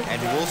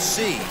 and we'll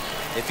see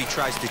if he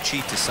tries to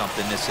cheat to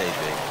something this AB.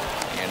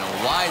 And a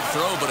wide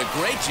throw, but a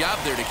great job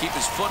there to keep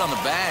his foot on the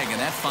bag, and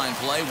that fine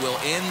play will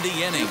end the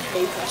inning.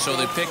 So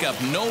they pick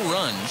up no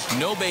runs,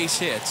 no base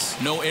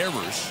hits, no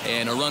errors,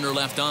 and a runner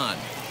left on.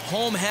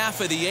 Home half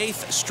of the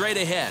 8th straight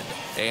ahead,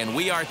 and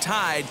we are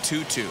tied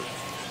 2-2.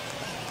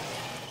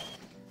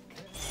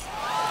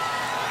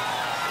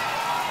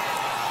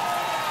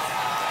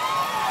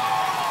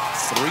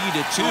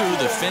 (3-2)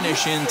 the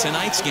finish in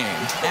tonight's game.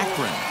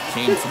 Akron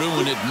came through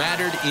and it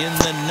mattered in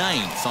the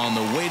 9th on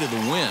the way to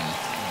the win.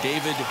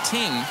 David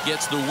Ting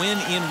gets the win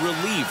in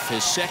relief,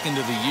 his second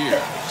of the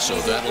year. So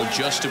that'll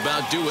just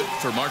about do it.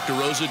 For Mark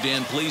DeRosa,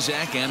 Dan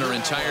Plesac, and our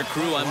entire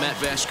crew, I'm Matt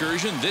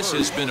Vasgersian. This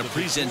has been a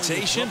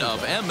presentation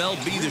of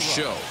MLB The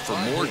Show. For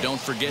more,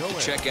 don't forget to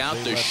check out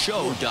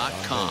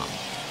theshow.com.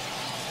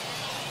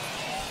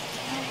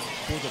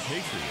 For the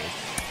Patriots,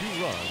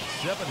 2 runs,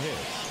 7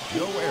 hits,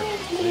 no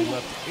errors. They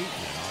left 8 men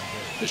on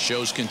base. The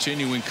show's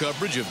continuing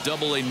coverage of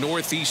AA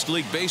Northeast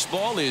League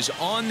Baseball is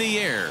on the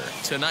air.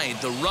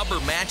 Tonight, the rubber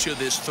match of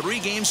this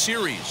 3-game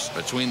series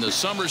between the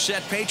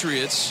Somerset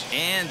Patriots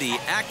and the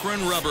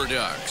Akron Rubber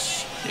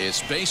Ducks.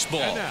 It's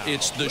baseball,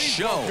 it's the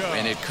show,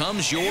 and it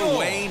comes your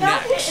way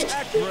next.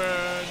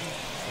 Akron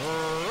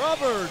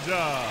Rubber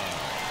Ducks.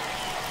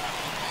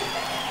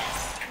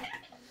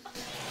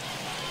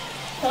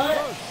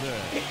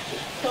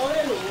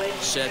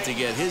 Set to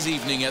get his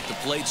evening at the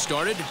plate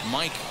started,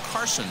 Mike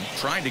Carson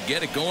trying to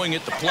get it going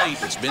at the plate.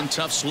 It's been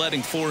tough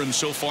sledding for him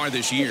so far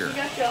this year.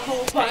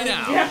 Hey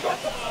now,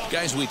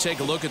 guys, we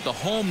take a look at the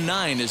home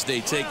 9 as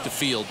they take the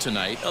field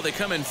tonight. Oh, they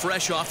come in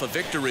fresh off a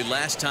victory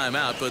last time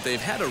out, but they've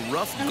had a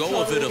rough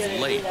go of it of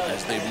late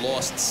as they've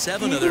lost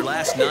 7 of their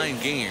last 9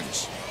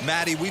 games.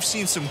 Matty, we've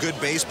seen some good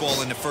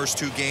baseball in the first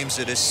 2 games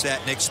of this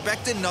set, and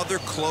expect another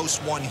close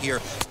one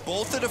here.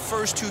 Both of the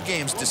first 2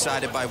 games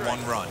decided by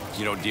 1 run.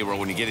 You know, Dero,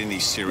 when you get in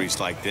these series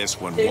like this,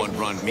 when 1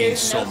 run means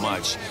so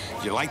much,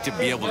 you like to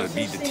be able to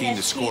be the team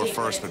to score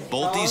first, but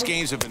both these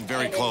games have been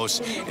very close,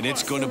 and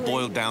it's going to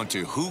boil down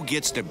to who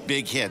gets the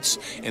big hits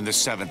in the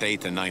 7th,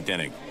 8th, and 9th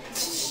inning.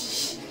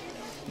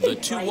 The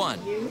 2-1.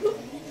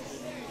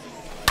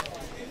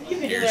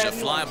 Here's a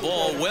fly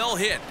ball, well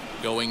hit.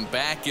 Going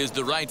back is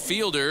the right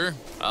fielder.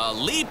 A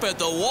leap at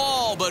the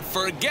wall, but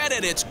forget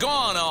it, it's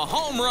gone. A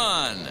home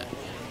run.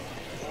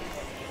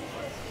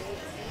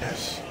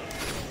 Yes.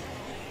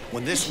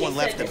 When this one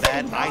left the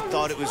bat, I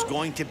thought it was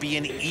going to be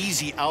an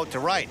easy out to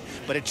right,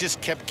 but it just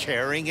kept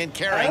carrying and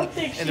carrying,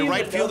 and the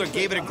right fielder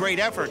gave it a great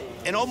effort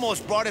and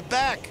almost brought it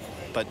back,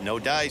 but no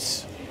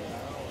dice.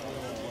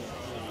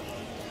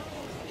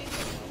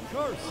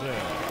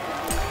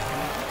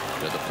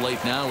 To the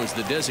plate now is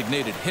the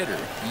designated hitter,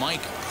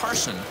 Mike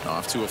Carson.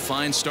 Off to a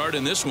fine start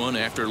in this one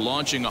after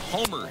launching a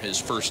homer his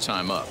first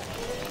time up.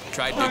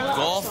 Tried to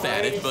golf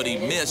at it, but he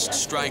missed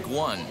strike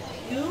 1.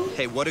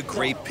 Hey, what a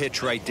great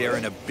pitch right there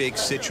in a big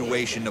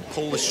situation to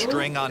pull a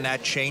string on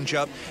that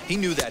changeup. He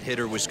knew that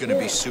hitter was going to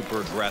be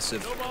super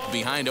aggressive.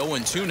 Behind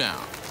 0-2 now.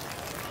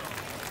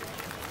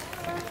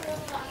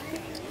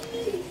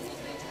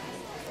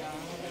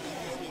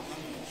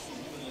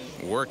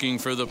 Working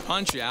for the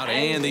punch out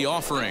and the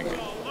offering.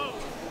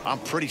 I'm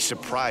pretty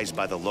surprised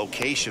by the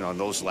location on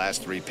those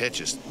last 3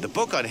 pitches. The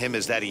book on him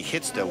is that he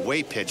hits the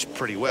away pitch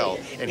pretty well,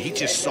 and he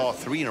just saw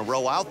 3 in a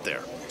row out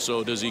there.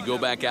 So does he go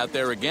back out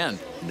there again?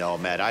 No,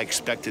 Matt, I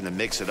expect him to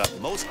mix it up.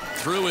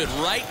 Threw it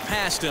right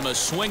past him, a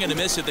swing and a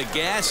miss at the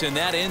gas, and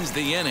that ends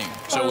the inning.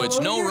 So it's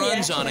no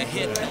runs on a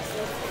hit.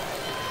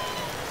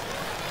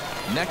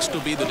 Next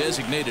will be the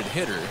designated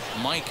hitter,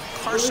 Mike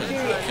Carson.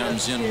 He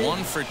comes in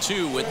 1 for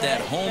 2 with that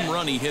home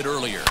run he hit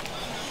earlier.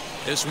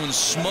 This one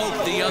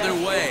smoked the other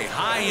way,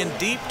 high and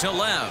deep to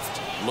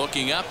left.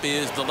 Looking up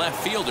is the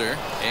left fielder,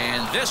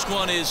 and this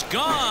one is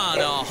gone,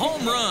 a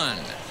home run.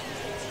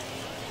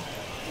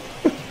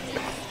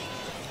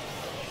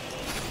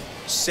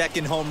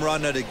 Second home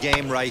run of the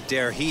game right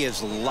there. He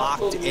is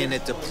locked in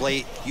at the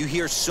plate. You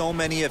hear so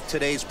many of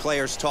today's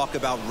players talk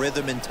about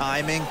rhythm and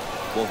timing.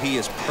 Well, he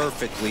is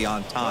perfectly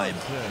on time.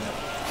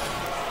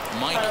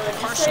 Mike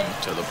Carson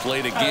to the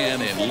plate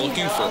again and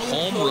looking for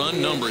home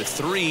run number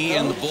 3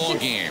 in the ball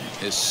game.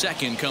 His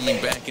second coming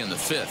back in the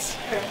 5th.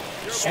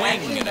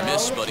 Swing and a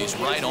miss, but he's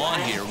right on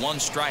here. 1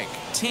 strike.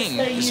 Ting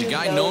is a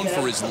guy known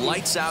for his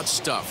lights out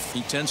stuff.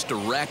 He tends to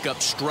rack up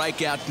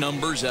strikeout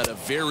numbers at a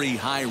very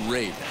high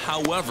rate.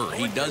 However,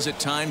 he does at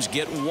times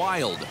get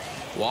wild.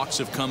 Walks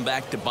have come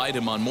back to bite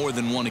him on more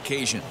than 1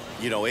 occasion.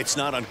 You know, it's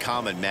not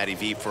uncommon, Matty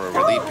V, for a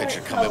relief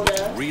pitcher to come in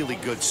with really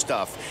good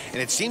stuff. And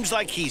it seems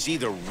like he's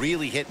either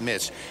really hit and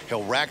miss.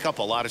 He'll rack up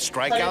a lot of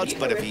strikeouts,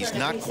 but if he's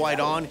not quite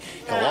on,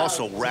 he'll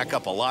also rack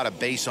up a lot of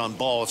base on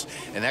balls.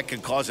 And that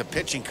can cause a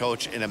pitching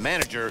coach and a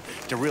manager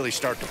to really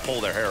start to pull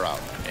their hair out.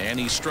 And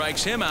he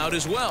strikes him out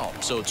as well.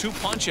 So 2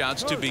 punch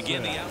outs to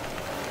begin the out.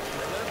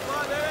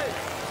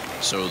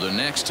 So the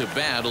next to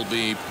bat will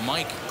be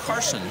Mike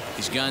Carson.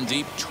 He's gone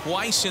deep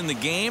twice in the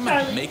game,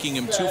 making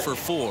him 2 for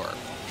 4.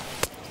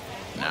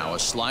 Now a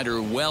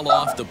slider well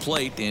off the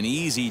plate, an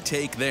easy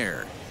take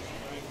there.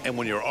 And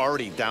when you're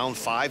already down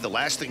 5, the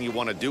last thing you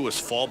want to do is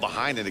fall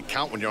behind in the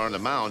count when you're on the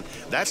mound.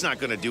 That's not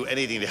going to do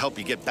anything to help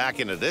you get back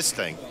into this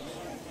thing.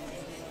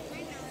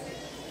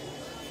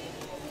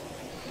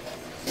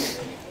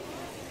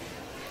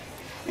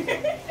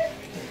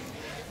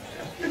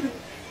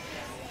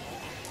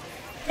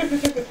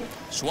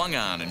 Swung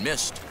on and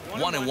missed.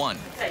 1-1.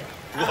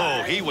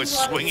 Whoa, he was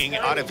swinging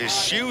out of his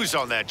shoes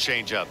on that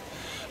changeup.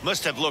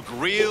 Must have looked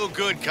real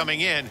good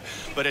coming in,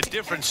 but a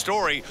different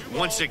story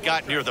once it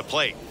got near the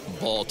plate.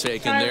 Ball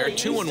taken there.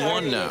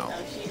 2-1 now.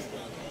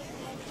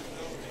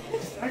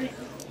 Hey,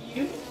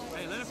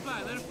 let it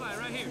fly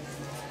right here.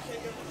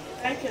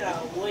 I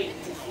cannot wait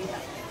to see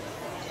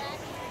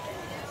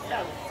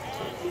that.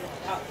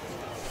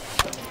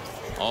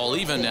 All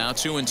even now,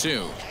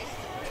 2-2.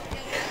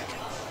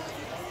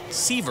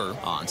 Seaver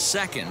on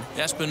second.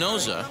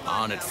 Espinoza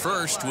on at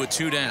first with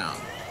 2 down.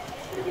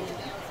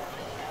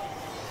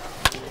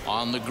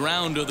 On the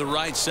ground to the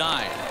right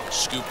side.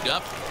 Scooped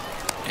up.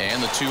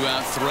 And the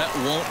 2-out threat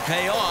won't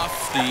pay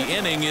off. The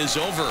inning is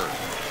over.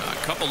 A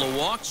couple of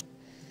walks.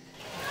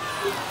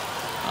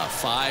 A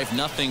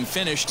 5-0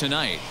 finish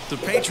tonight. The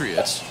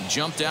Patriots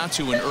jumped out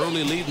to an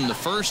early lead in the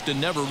first and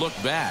never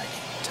looked back.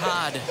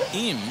 Todd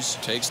Eames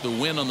takes the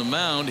win on the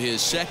mound,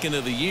 his 2nd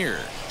of the year.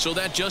 So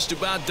that just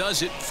about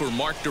does it for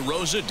Mark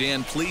DeRosa,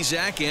 Dan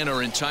Plesac, and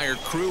our entire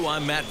crew.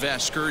 I'm Matt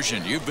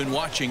Vasgersian. You've been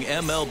watching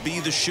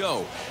MLB The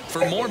Show.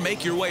 For more,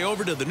 make your way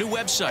over to the new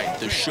website,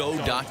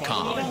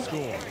 theshow.com.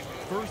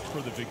 First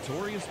for the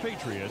victorious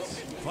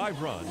Patriots,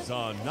 5 runs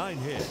on 9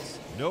 hits.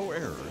 No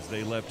errors.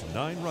 They left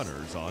 9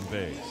 runners on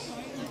base.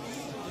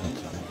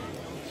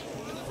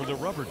 For the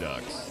Rubber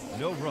Ducks,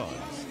 no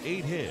runs,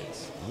 8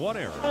 hits, 1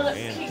 error,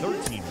 and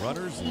 13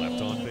 runners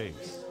left on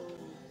base.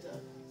 So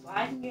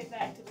I can get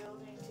back to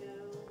building 2.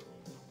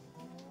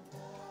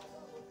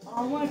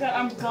 Oh my god,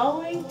 I'm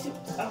going to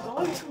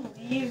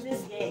leave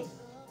this game.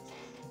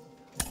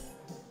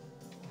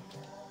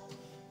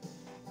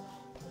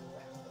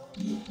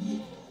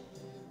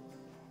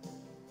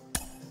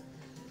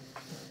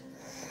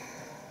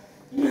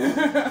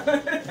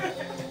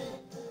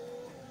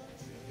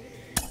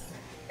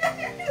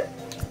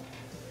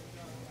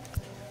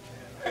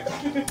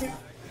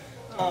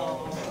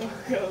 Oh,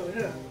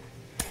 Coda.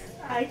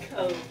 Hi,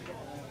 Coda.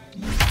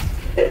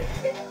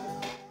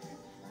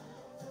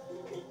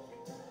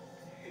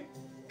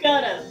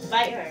 Coda,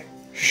 bite her.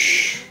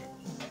 Shh.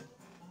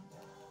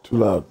 Too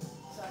loud.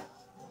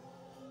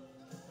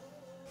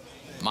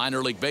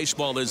 Minor League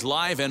Baseball is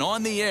live and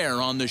on the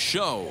air on the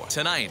show.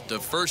 Tonight, the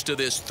first of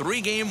this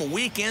 3-game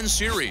weekend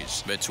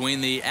series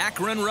between the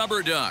Akron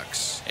Rubber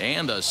Ducks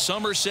and the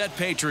Somerset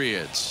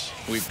Patriots.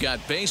 We've got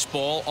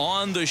baseball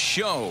on the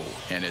show,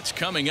 and it's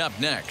coming up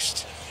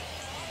next.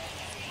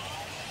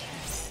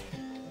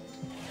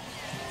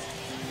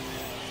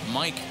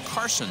 Mike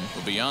Carson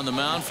will be on the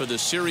mound for the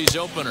series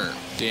opener.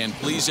 Dan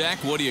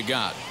Plesac, what do you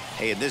got?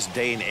 Hey, in this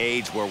day and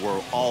age where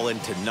we're all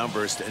into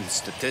numbers and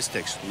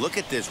statistics, look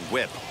at this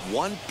whip,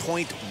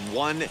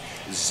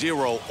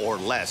 1.10 or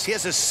less. He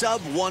has a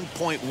sub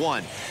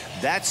 1.1.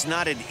 That's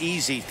not an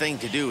easy thing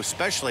to do,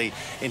 especially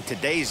in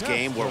today's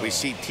game where we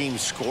see teams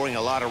scoring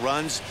a lot of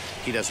runs.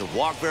 He doesn't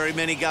walk very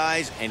many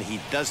guys, and he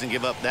doesn't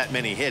give up that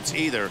many hits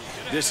either.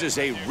 This is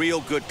a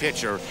real good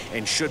pitcher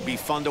and should be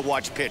fun to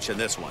watch pitch in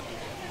this one.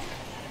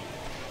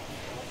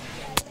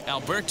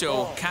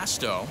 Alberto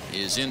Casto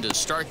is in to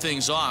start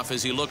things off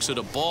as he looks at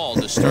a ball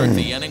to start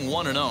the inning.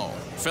 1-0.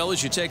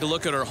 Fellas, you take a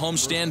look at our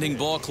homestanding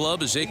ball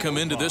club as they come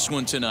into this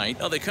one tonight.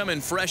 They come in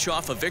fresh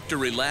off a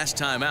victory last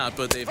time out,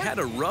 but they've had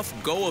a rough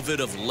go of it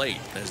of late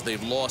as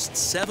they've lost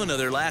 7 of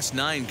their last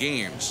 9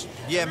 games.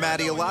 Yeah,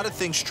 Matty, a lot of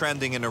things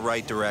trending in the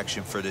right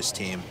direction for this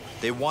team.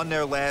 They won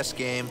their last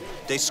game,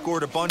 they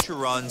scored a bunch of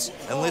runs,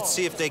 and let's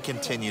see if they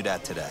continue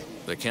that today.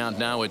 The count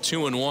now at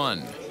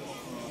 2-1.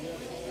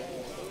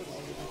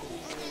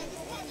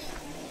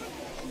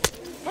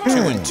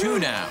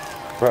 2-2 now.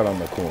 right on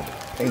the corner.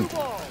 Ain't it?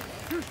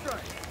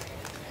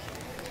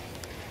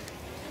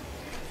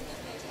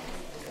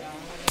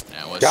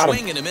 Now a Got him.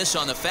 swing and a miss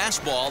on the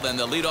fastball. Then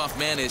the leadoff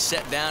man is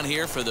set down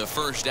here for the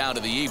first out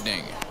of the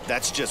evening.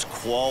 That's just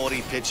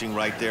quality pitching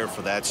right there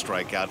for that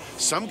strikeout.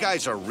 Some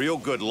guys are real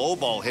good low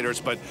ball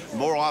hitters, but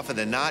more often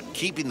than not,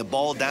 keeping the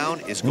ball down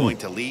is going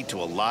to lead to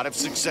a lot of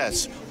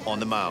success on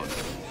the mound.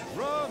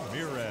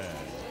 Ramirez.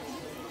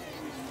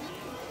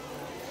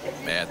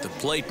 At the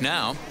plate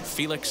now,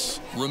 Felix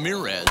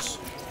Ramirez.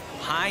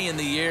 High in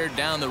the air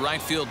down the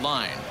right field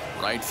line.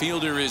 Right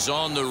fielder is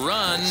on the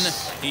run.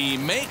 He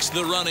makes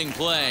the running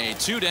play.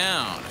 2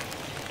 down.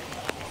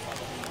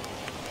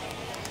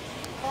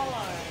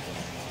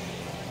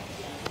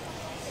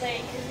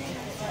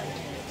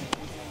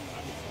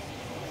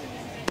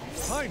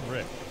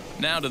 Heinrich.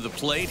 Now to the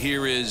plate,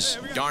 here is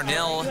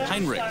Darnell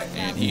Heinrich,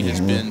 and he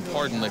has been,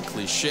 pardon the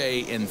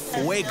cliche, en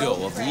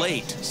fuego of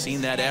late.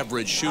 Seen that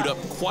average shoot up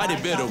quite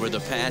a bit over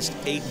the past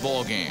 8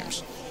 ball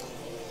games.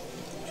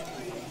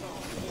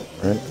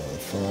 Right on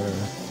fire.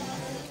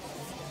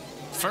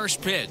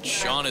 First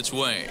pitch on its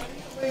way.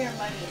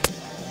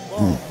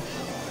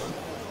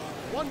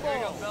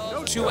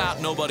 2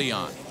 out, nobody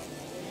on.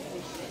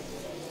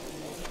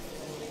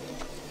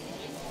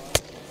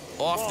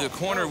 Off the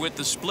corner with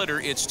the splitter,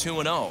 it's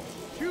 2-0.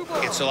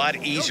 It's a lot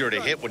easier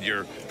to hit when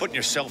you're putting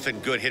yourself in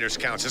good hitters'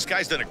 counts. This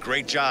guy's done a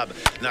great job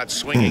not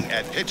swinging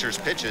at pitchers'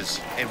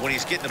 pitches, and when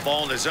he's getting the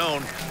ball in the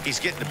zone, he's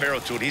getting the barrel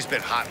to it. He's been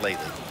hot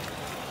lately.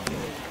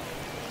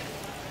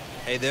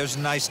 Hey, there's a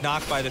nice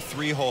knock by the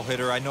 3-hole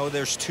hitter. I know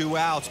there's 2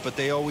 outs, but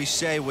they always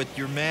say with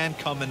your man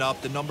coming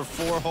up, the number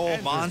 4-hole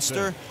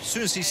monster, as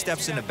soon as he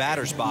steps in the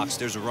batter's box,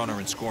 there's a runner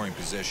in scoring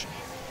position.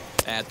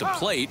 At the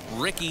plate,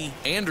 Ricky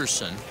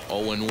Anderson,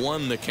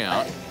 0-1 the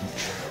count.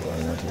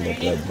 Try not to let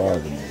that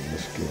bother me in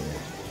this game.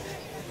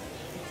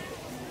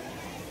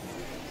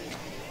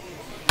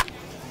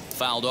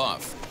 Fouled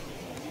off.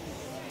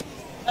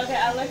 Okay,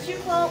 I'll let you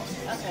call.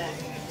 Okay.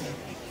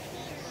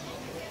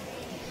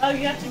 Oh,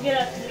 you have to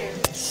get up here.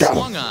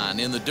 Swung on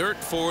in the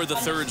dirt for the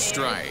 3rd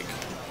strike.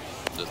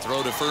 The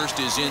throw to first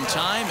is in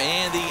time,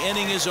 and the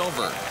inning is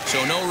over.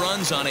 So no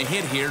runs on a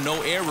hit here,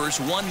 no errors,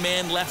 1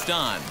 man left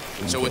on.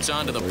 So it's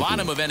on to the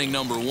bottom of inning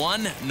number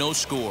 1, no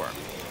score.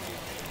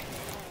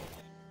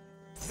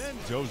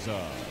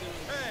 Mendoza.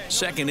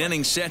 Second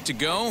inning set to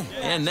go,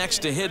 and next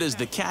to hit is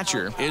the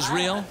catcher,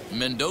 Israel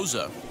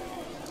Mendoza.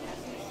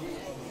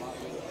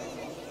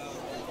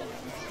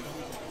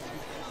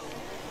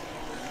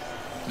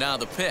 Now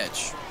the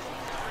pitch.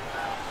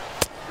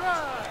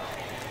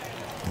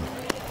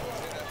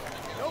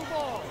 No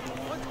ball.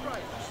 1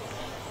 strike.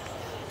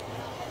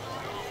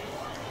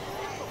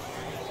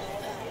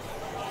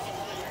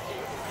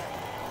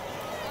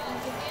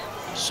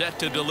 Set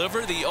to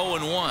deliver the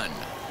 0-1.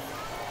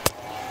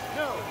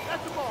 No,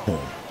 that's the ball.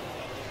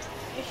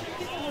 You should get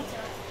the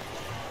hotel.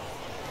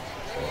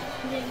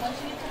 And then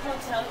once you get the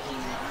hotel,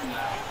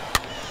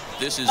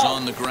 This is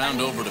on the ground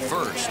over to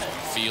first.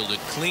 Fielded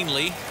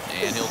cleanly,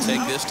 and he'll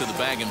take this to the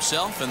bag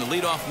himself, and the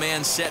leadoff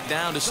man set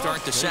down to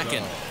start the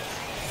second.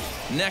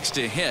 Next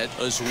to hit,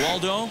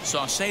 Oswaldo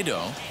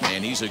Saucedo,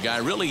 and he's a guy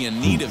really in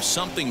need of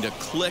something to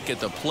click at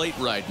the plate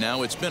right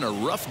now. It's been a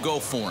rough go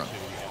for him.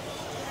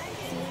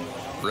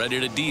 Ready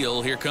to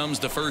deal. Here comes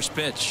the first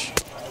pitch.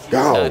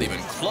 Go. Not even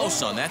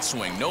close on that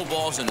swing. No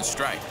balls and a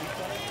strike.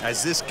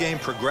 As this game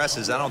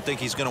progresses, I don't think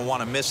he's going to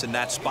want to miss in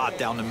that spot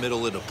down the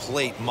middle of the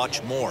plate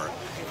much more.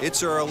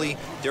 It's early.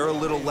 They're a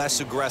little less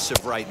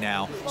aggressive right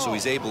now, so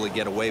he's able to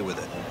get away with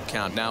it.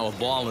 Count now a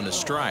ball and a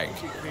strike.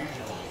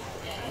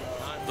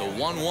 The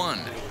 1-1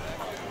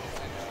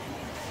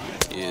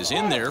 is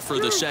in there for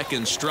the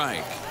second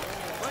strike.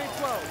 Rank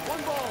 12.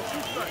 1 ball,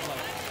 2 strikes.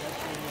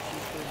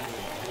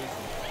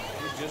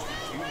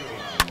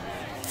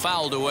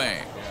 Fouled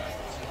away.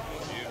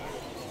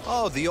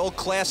 Oh, the old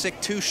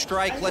classic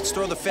 2-strike. Let's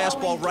throw the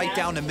fastball right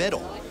down the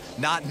middle.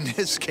 Not in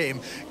this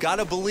game.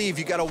 Gotta believe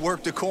you gotta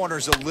work the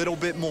corners a little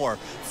bit more.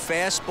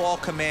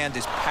 Fastball command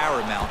is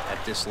paramount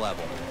at this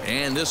level.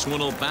 And this one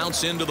will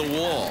bounce into the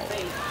wall.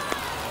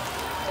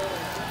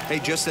 Hey,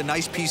 just a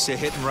nice piece of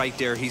hitting right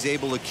there. He's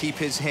able to keep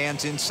his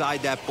hands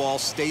inside that ball,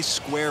 stay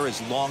square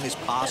as long as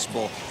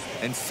possible,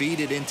 and feed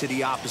it into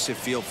the opposite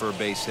field for a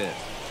base hit.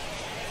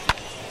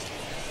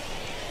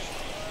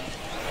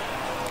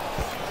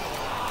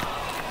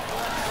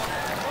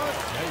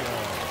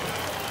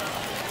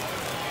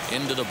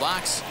 Into the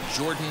box,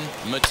 Jordan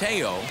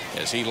Mateo,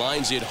 as he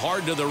lines it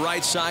hard to the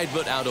right side,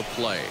 but out of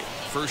play.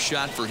 First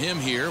shot for him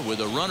here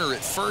with a runner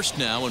at first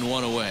now and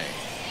 1 away.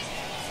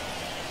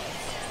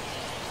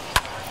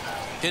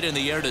 Hit in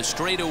the air to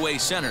straightaway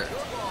center.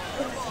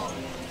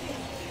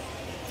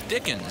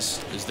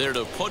 Dickens is there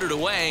to put it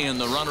away, and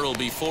the runner will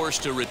be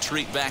forced to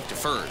retreat back to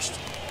first.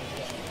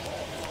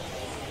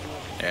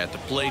 At the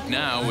plate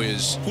now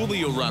is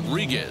Julio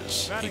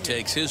Rodriguez. He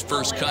takes his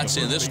first cuts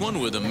in this one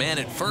with a man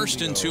at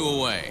first and 2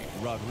 away.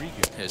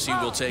 As he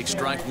will take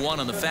strike 1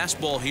 on the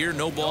fastball here,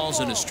 no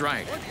balls and a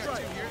strike.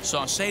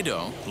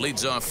 Saucedo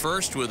leads off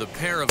first with a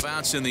pair of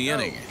outs in the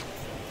inning.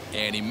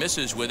 And he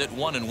misses with it,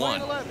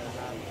 1-1.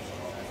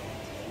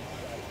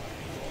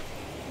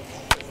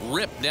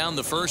 Ripped down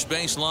the first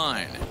base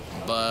line,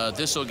 but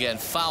this will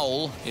get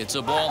foul. It's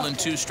a ball and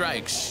 2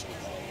 strikes.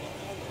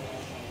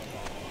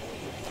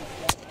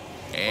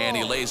 And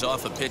he lays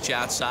off a pitch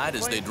outside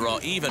as they draw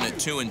even at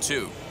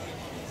 2-2.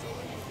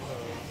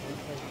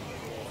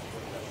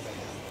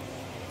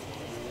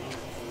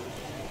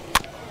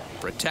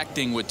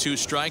 Protecting with 2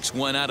 strikes,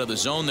 went out of the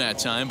zone that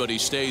time, but he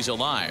stays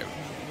alive.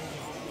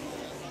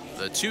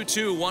 The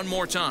 2-2 one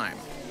more time.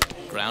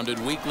 Grounded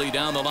weakly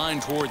down the line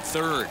toward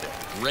third.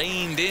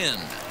 Reined in.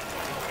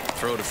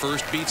 Throw to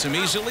first beats him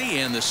easily,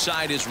 and the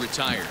side is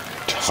retired.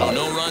 So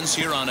no runs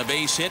here on a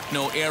base hit,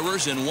 no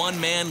errors, and 1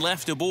 man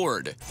left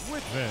aboard.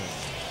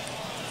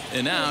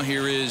 And now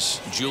here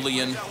is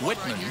Julian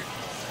Whitman.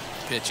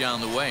 Pitch on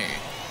the way.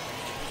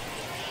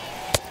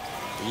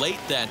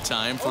 Late that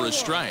time for a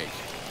strike.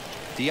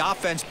 The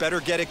offense better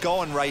get it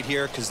going right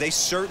here, because they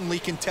certainly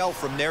can tell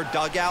from their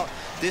dugout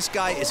this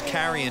guy is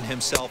carrying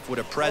himself with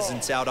a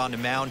presence out on the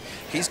mound.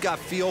 He's got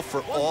feel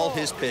for all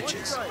his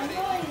pitches.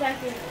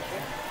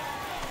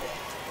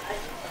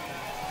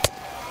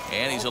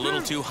 And he's a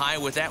little too high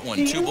with that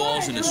one. 2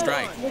 balls and a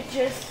strike. With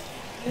just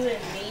you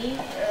and me,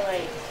 or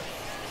like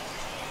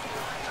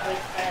with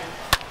friends?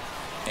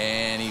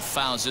 And he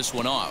fouls this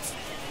one off.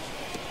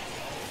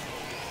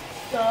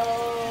 So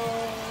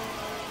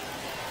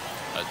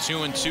A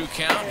 2-2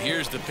 count.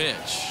 Here's the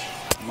pitch.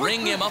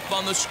 Ring him up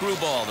on the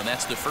screwball, and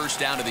that's the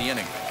first out of the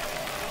inning.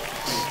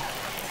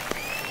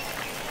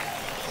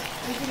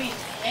 we could be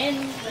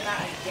twins, but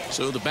not again.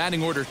 So the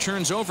batting order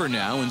turns over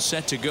now and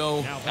set to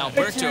go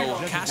Alberto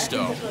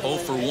Casto. 0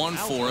 for 1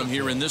 for him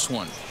here in this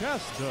one.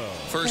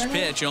 First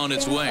pitch on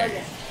its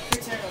way.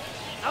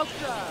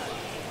 Outside.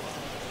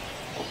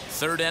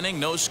 Third inning,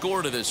 no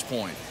score to this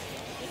point.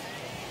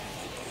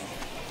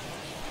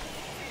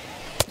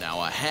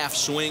 Now a half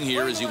swing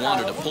here as he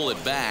wanted to pull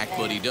it back,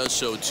 but he does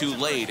so too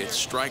late. It's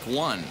strike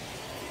 1.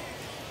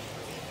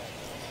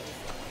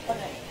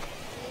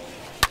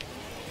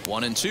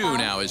 1-2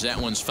 now as that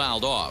one's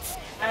fouled off.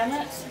 I'm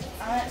at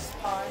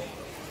spawn.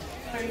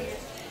 Where are you?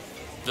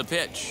 The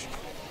pitch.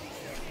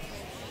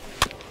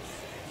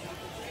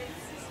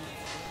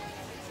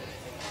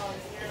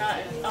 You're not.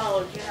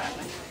 Oh, you're not.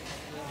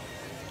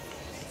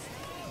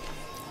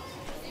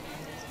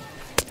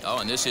 Oh,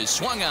 and this is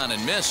swung on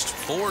and missed.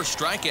 4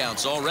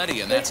 strikeouts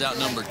already, and that's out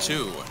number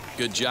 2.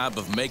 Good job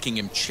of making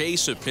him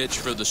chase a pitch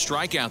for the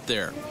strikeout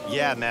there.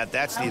 Yeah, Matt,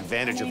 that's the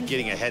advantage of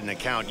getting ahead in the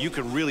count. You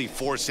can really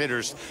force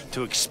hitters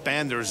to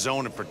expand their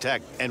zone and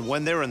protect. And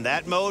when they're in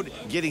that mode,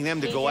 getting them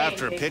to go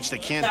after a pitch they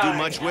can't do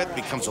much with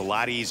becomes a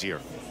lot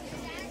easier.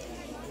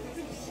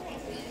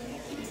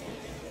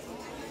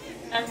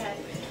 Okay.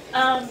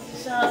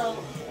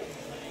 So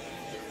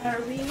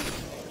are we?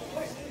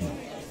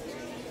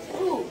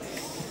 Ooh.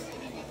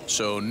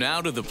 So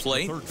now to the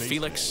plate,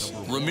 Felix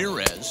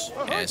Ramirez,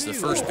 as the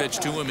first pitch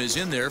to him is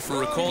in there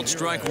for a called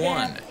strike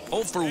 1.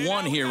 0 for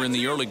 1 here in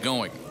the early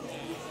going.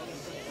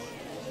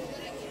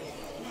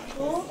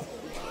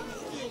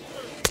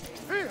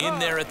 In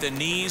there at the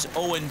knees,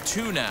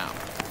 0-2 now.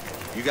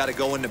 You got to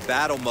go into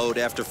battle mode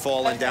after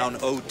falling down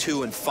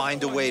 0-2 and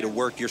find a way to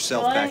work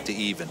yourself back to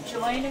even.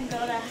 Join and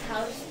go to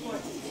house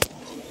sports.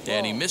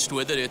 And he missed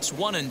with it. It's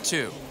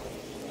 1-2.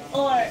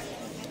 Or,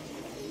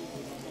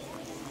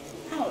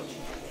 ouch.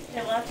 They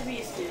will have to be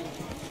a student.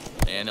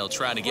 And they'll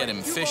try to get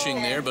him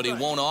fishing there, but he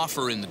won't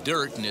offer in the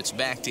dirt, and it's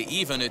back to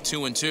even at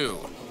 2-2.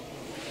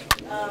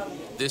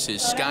 This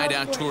is skied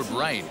out toward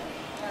right.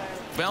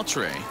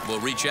 Beltre will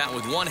reach out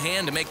with one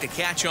hand to make the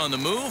catch on the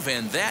move,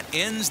 and that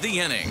ends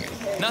the inning.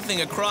 Nothing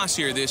across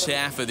here this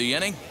half of the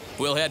inning.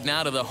 We'll head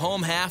now to the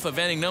home half of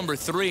inning number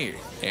 3,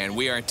 and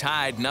we are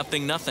tied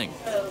 0-0.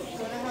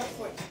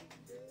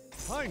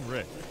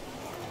 Heinrich.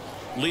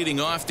 Leading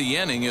off the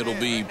inning, it'll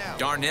be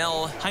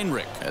Darnell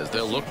Heinrich as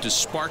they'll look to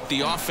spark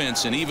the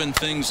offense and even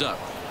things up.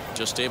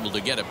 Just able to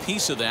get a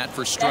piece of that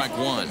for strike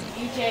 1.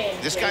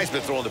 This guy's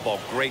been throwing the ball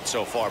great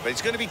so far, but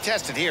it's going to be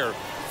tested here.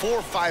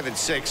 4, 5, and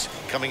 6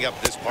 coming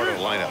up this part of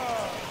the lineup.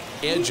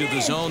 Edge of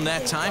the zone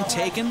that time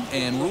taken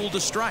and ruled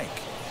a strike.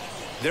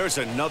 There's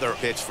another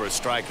pitch for a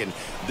strike, and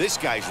this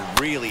guy's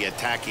really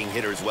attacking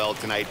hitters well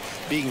tonight,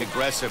 being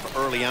aggressive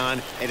early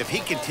on, and if he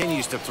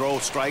continues to throw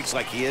strikes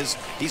like he is,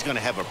 he's going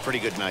to have a pretty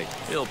good night.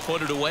 He'll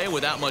put it away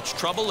without much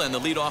trouble, and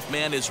the leadoff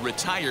man is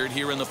retired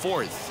here in the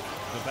 4th.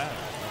 The batter,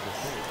 number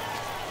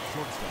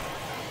 4,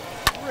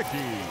 shortstop,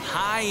 Ricky.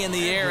 High in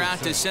the air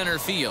out to center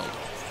field.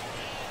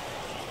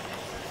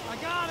 I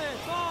got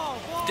it. Ball.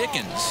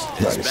 Dickens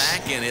is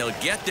back, and he'll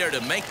get there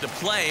to make the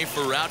play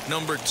for out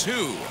number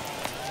 2.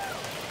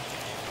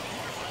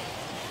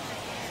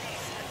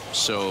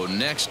 So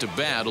next to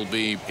bat will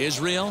be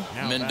Israel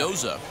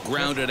Mendoza,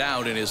 grounded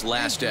out in his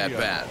last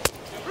at-bat.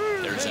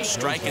 There's a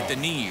strike at the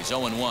knees,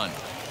 0-1.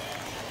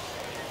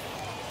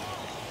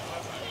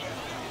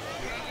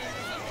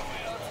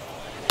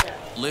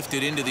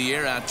 Lifted into the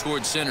air out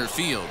towards center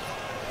field.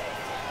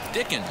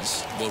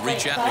 Dickens will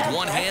reach out with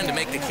one hand to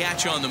make the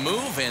catch on the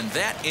move, and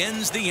that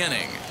ends the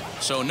inning.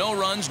 So no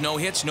runs, no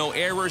hits, no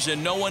errors,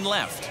 and no one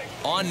left.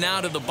 On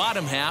now to the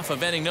bottom half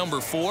of inning number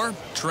 4.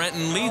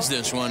 Trenton leads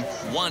this one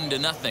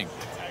 1-0.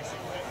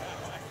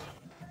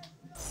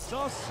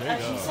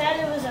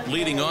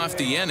 Leading off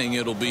the inning,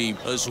 it'll be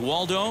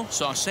Oswaldo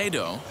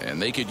Saucedo,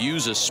 and they could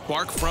use a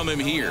spark from him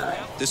here.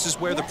 This is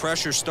where the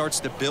pressure starts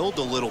to build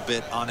a little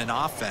bit on an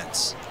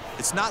offense.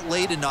 It's not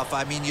late enough.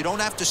 I mean, you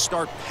don't have to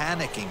start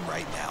panicking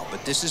right now,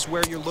 but this is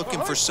where you're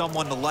looking for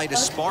someone to light a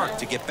spark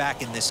to get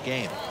back in this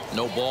game.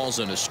 No balls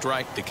and a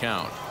strike to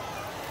count.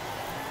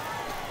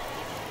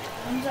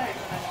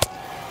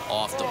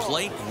 Off the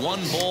plate, 1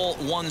 ball,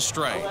 1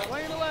 strike.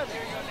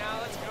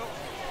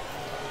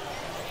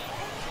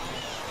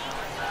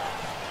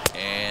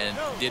 And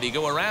did he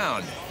go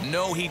around?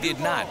 No, he did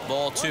not.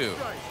 Ball 2.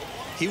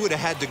 He would have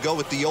had to go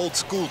with the old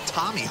school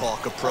Tommy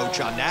Hawk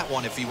approach on that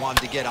one if he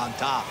wanted to get on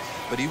top,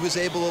 but he was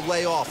able to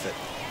lay off it.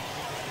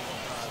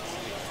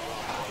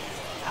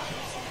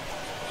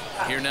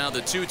 Here now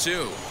the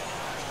 2-2.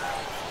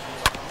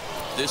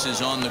 This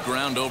is on the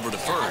ground over to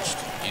first.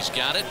 He's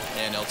got it,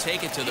 and he'll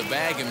take it to the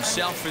bag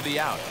himself for the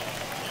out.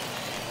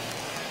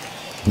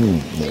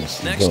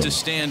 Next to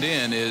stand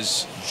in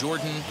is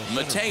Jordan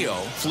Mateo.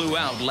 Flew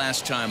out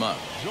last time up.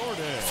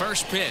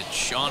 First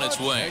pitch on its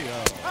way.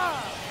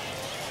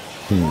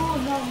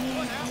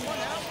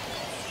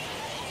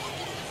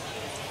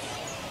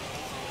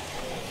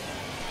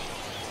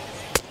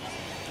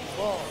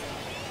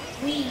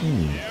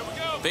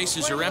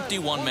 Bases are empty,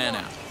 1 man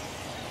out.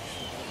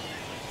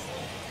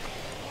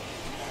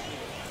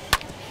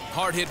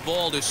 Hard hit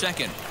ball to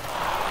second.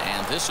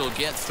 And this will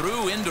get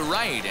through into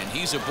right, and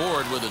he's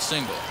aboard with a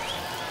single.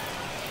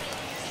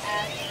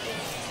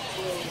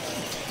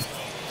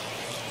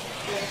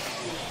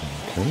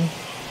 Okay.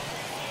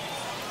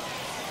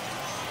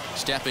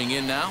 Stepping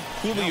in now,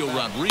 Julio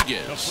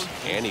Rodriguez.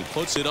 And he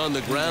puts it on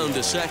the ground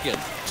to second.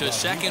 To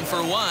second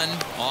for 1.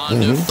 On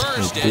to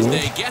first as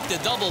they get the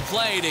double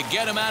play to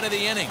get him out of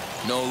the inning.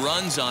 No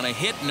runs on a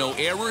hit, no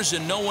errors,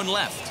 and no one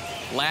left.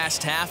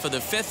 Last half of the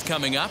 5th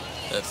coming up.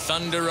 The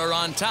Thunder are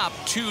on top,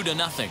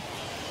 2-0.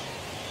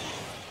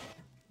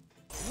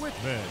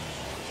 Whitman.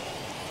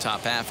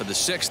 Top half of the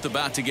 6th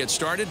about to get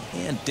started,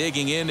 and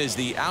digging in is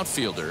the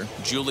outfielder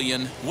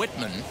Julian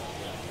Whitman.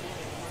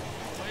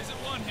 Plays at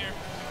 1 here.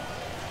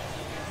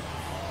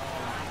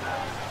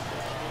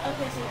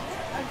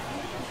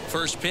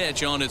 First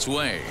pitch on its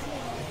way,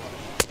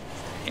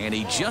 and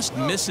he just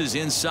misses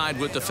inside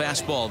with the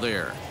fastball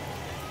there.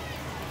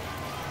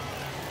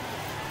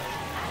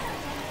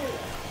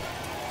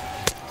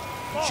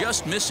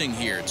 Just missing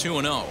here,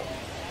 2-0.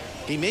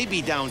 He may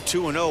be down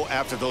 2-0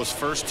 after those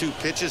first 2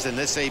 pitches in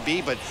this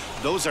AB, but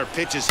those are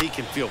pitches he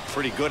can feel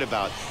pretty good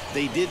about.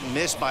 They did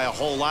miss by a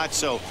whole lot,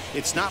 so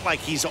it's not like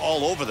he's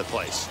all over the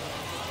place.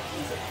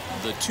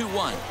 The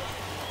 2-1.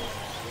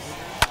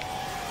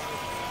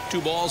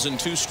 2 balls and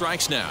 2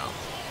 strikes now.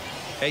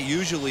 Hey,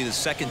 usually the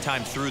second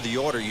time through the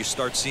order, you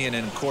start seeing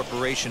an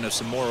incorporation of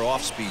some more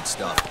off-speed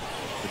stuff.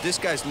 But this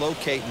guy's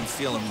locating and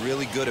feeling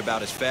really good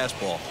about his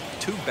fastball.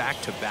 2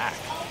 back-to-back.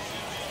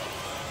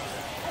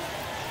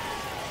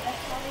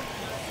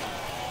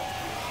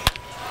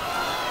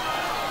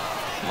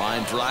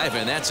 Line drive,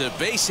 and that's a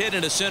base hit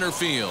into center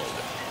field.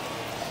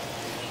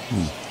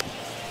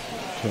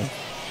 Okay.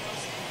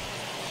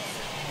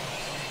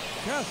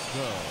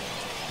 Castro.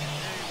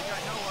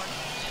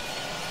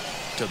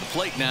 To the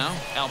plate now,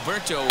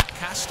 Alberto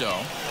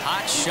Castro.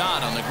 Hot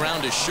shot on the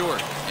ground is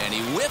short, and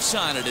he whiffs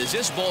on it as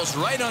this ball's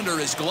right under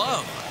his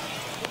glove.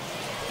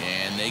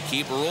 And they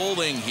keep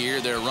rolling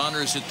here. They're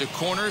runners at the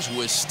corners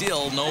with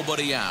still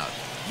nobody out.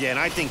 Yeah, and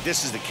I think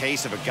this is the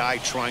case of a guy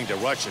trying to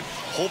rush it,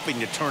 hoping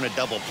to turn a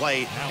double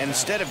play, and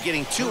instead of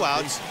getting 2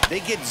 outs,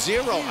 they get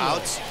 0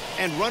 outs,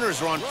 and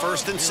runners are on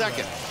first and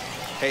second.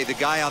 Hey, the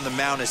guy on the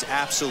mound is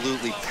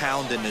absolutely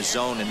pounding the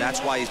zone, and that's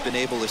why he's been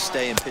able to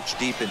stay and pitch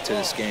deep into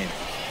this game.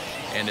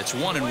 And it's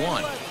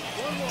 1-1.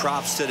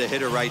 Props to the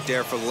hitter right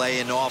there for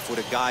laying off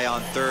with a guy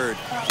on third.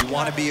 You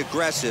want to be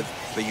aggressive,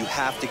 but you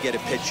have to get a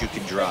pitch you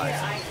can drive.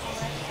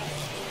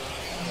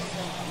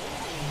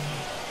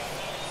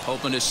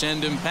 Hoping to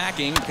send him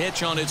packing.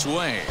 Pitch on its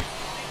way.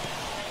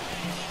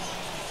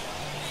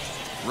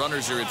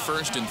 Runners are at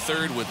first and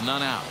third with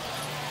none out.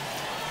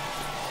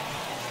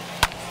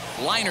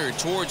 Liner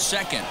towards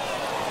second.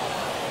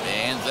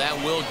 And that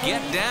will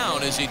get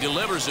down as he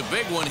delivers a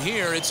big one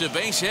here. It's a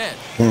base hit.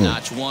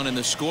 Notch 1 in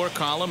the score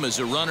column as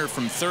a runner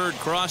from third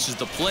crosses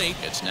the plate.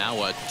 It's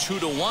now a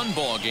 2-1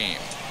 ball game.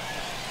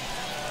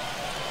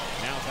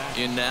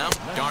 In now,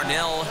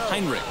 Darnell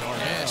Heinrich.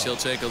 Yes, he'll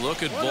take a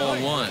look at ball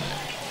 1.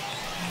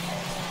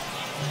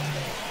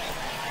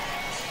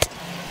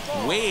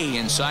 Way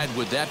inside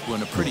with that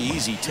one. A pretty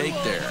easy take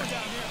there.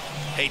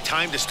 Hey,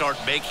 time to start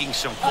making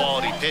some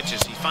quality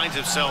pitches. He finds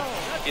himself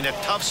in a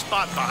tough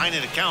spot behind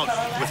an account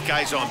with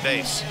guys on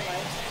base.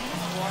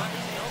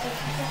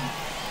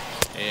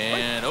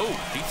 And, oh,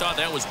 he thought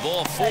that was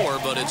ball 4,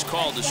 but it's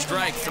called a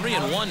strike.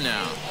 3-1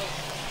 now.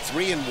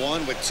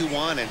 3-1 with 2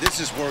 on, and this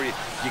is where you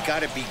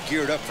got to be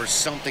geared up for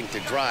something to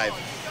drive.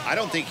 I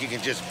don't think you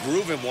can just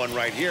groove him one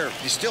right here.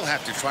 You still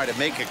have to try to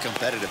make a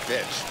competitive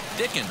pitch.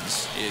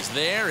 Dickens is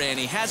there, and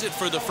he has it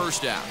for the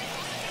first out.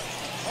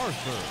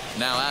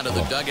 Now out of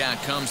the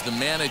dugout comes the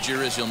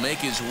manager as he'll make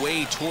his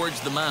way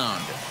towards the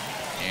mound.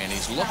 And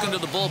he's looking to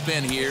the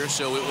bullpen here,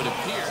 so it would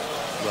appear.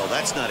 Well,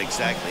 that's not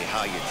exactly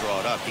how you draw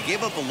it up. He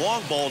gave up a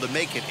long ball to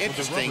make it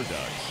interesting,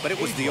 but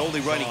it was the only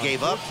run he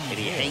gave up, and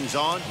he hangs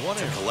on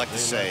to collect the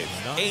save.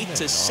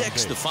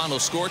 8-6, the final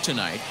score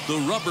tonight. The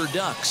Rubber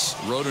Ducks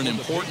rode an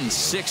important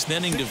 6th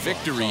inning to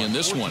victory in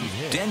this one.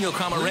 Daniel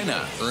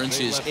Camarena earns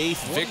his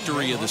 8th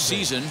victory of the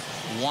season.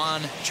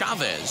 Juan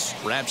Chavez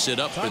wraps it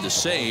up for the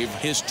save,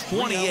 his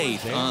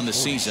 28th on the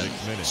season.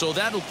 So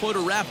that'll put a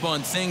wrap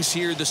on things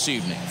here this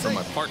evening. For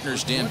my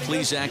partners Dan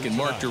Plesac and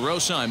Mark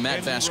DeRosa, I'm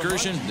Matt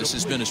Vasgersian. This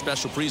has been a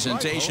special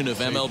presentation of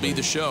MLB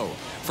The Show.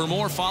 For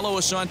more, follow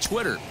us on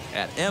Twitter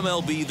at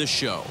MLB The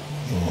Show.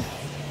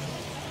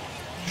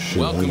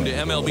 Welcome to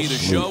MLB The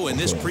Show and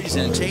this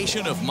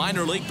presentation of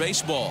minor league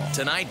baseball.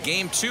 Tonight,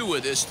 game 2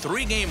 of this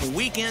 3-game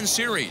weekend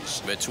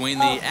series between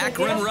the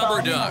Akron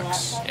Rubber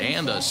Ducks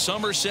and the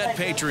Somerset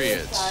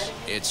Patriots.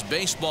 It's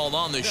baseball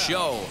on the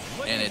show,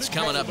 and it's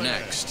coming up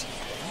next.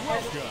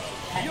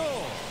 Your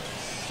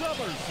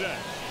Somerset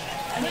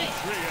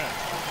Patriots.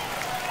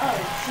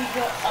 She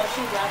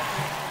left.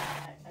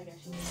 I guess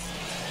she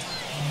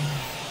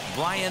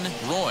Brian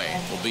Roy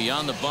will be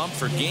on the bump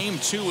for game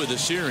 2 of the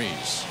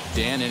series.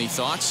 Dan, any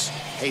thoughts?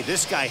 Hey,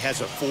 this guy has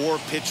a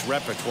 4-pitch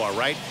repertoire,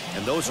 right?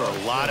 And those are a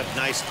lot of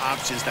nice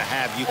options to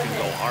have. You can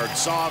go hard,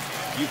 soft.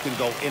 You can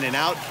go in and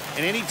out.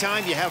 And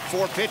anytime you have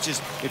 4 pitches,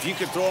 if you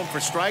can throw them for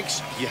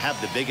strikes, you have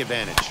the big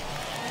advantage.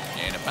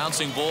 And a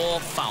bouncing ball,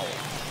 foul.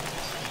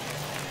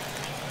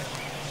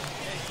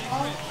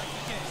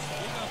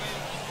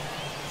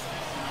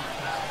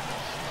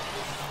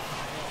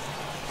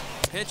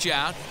 Pitch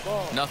out,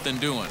 nothing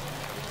doing.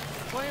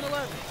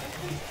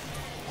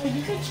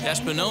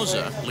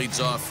 Espinoza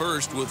leads off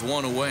first with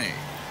 1 away.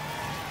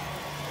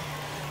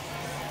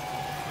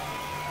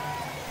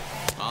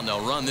 And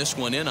they'll run this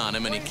one in on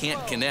him, and he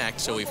can't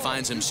connect, so he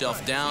finds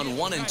himself down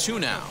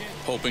 1-2 now,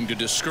 hoping to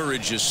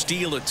discourage a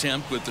steal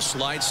attempt with the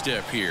slide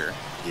step here.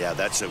 Yeah,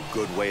 that's a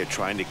good way of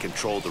trying to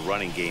control the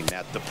running game.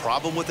 Now, the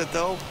problem with it,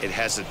 though, it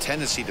has a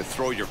tendency to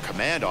throw your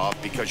command off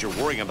because you're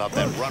worrying about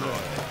that runner.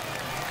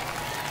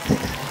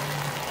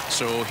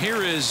 So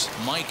here is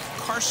Mike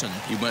Carson.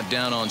 He went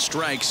down on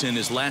strikes in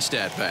his last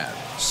at-bat.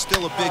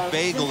 Still a big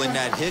bagel in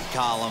that hit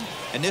column,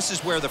 and this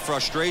is where the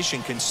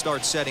frustration can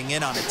start setting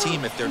in on a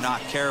team if they're not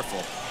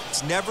careful.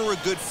 It's never a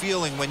good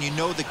feeling when you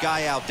know the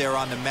guy out there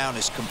on the mound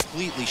is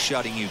completely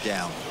shutting you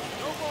down.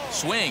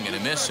 Swing and a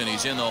miss, and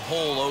he's in the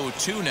hole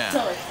 0-2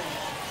 now.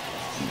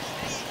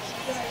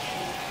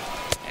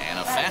 And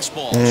a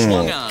fastball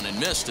swung on and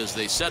missed as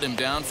they set him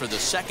down for the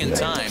 2nd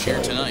time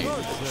here tonight.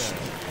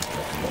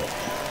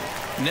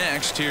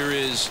 Next, here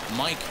is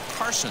Mike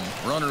Carson,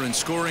 runner in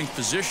scoring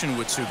position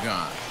with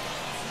Sugan.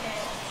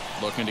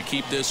 Looking to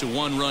keep this a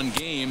 1-run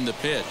game. The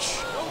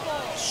pitch.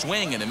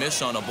 Swing and a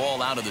miss on a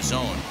ball out of the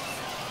zone.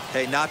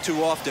 Hey, not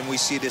too often we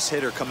see this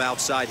hitter come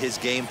outside his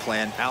game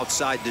plan,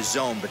 outside the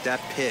zone, but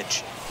that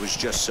pitch was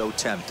just so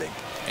tempting.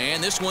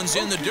 And this one's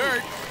in the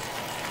dirt.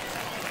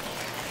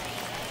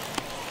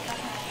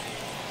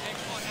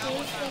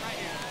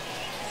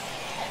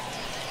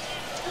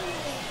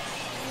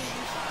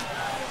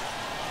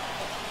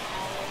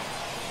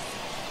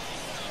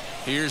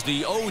 Here's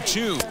the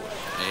 0-2,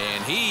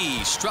 and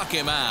he struck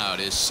him out,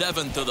 his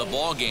 7th of the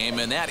ball game,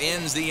 and that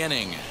ends the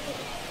inning.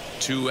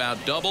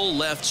 2-out double,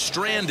 left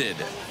stranded.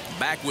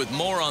 Back with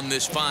more on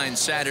this fine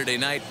Saturday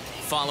night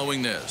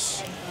following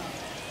this.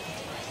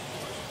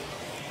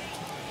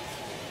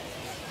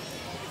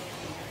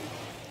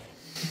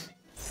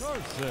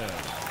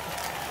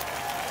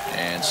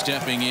 And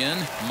stepping in,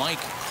 Mike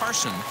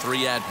Carson.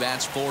 3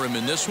 at-bats for him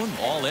in this one,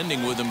 all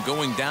ending with him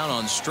going down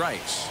on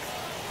strikes.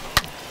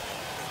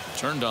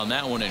 Turned on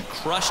that one and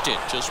crushed it.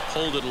 Just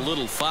pulled it a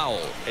little foul.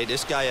 Hey,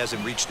 this guy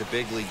hasn't reached the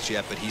big leagues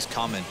yet, but he's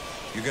coming.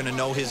 You're going to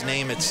know his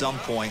name at some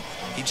point.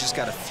 He just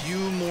got a few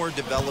more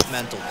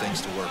developmental things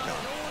to work on.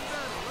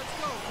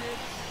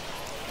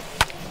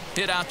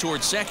 Hit out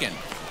towards second.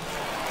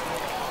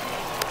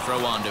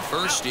 Throw on to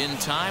first in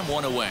time,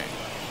 1 away.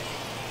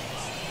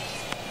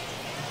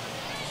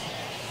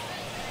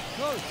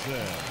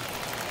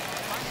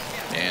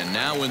 And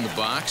now in the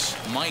box,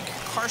 Mike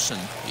Carson.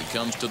 He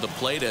comes to the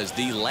plate as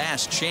the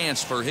last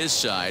chance for his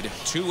side.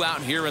 2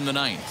 out here in the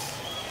 9th.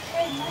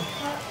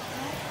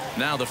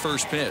 Now the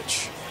first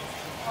pitch.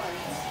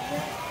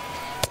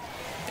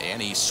 And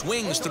he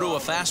swings through a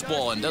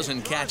fastball and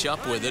doesn't catch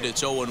up with it.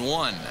 It's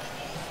 0-1.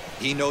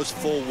 He knows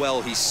full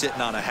well he's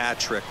sitting on a hat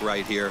trick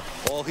right here.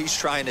 All he's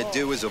trying to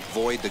do is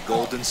avoid the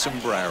golden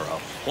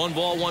sombrero. 1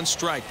 ball, 1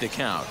 strike to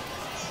count.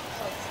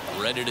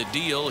 Ready to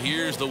deal.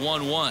 Here's the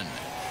 1-1.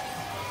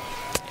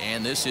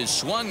 And this is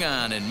swung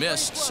on and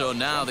missed, so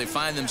now they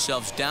find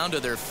themselves down to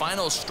their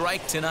final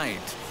strike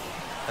tonight.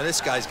 Now this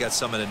guy's got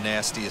some of the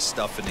nastiest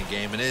stuff in the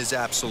game, and it is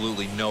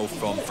absolutely no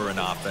fun for an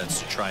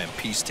offense to try and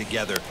piece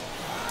together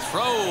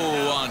throw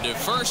onto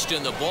first,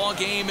 and the ball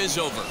game is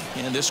over.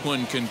 And this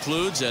one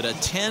concludes at a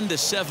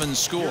 10-7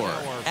 score.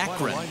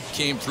 Akron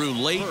came through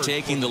late,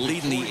 taking the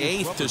lead in the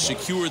 8th to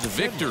secure the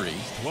victory.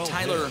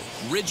 Tyler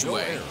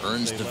Ridgway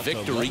earns the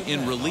victory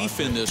in relief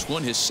in this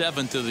one, his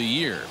 7th of the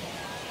year.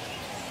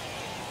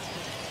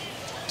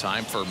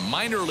 Time for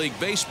minor league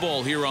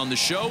baseball here on the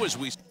show as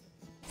we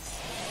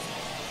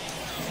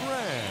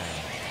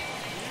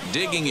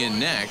digging in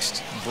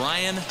next,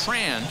 Brian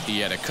Tran. He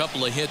had a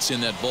couple of hits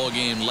in that ball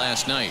game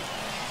last night.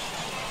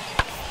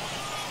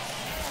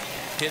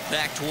 Hit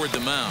back toward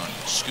the mound,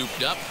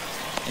 scooped up,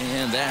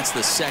 and that's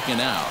the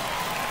second out.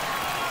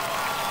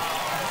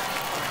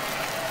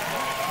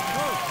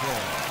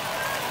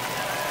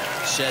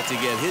 Set to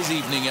get his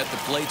evening at the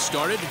plate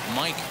started,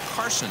 Mike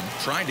Carson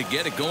trying to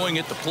get it going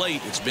at the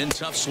plate. It's been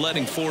tough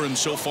sledding for him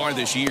so far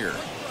this year.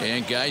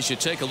 And guys, you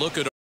take a look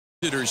at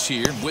visitors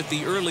here with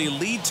the early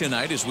lead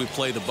tonight as we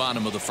play the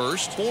bottom of the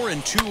first.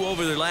 4-2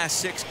 over their last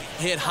 6.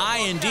 Hit high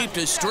and deep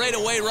to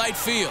straightaway right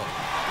field.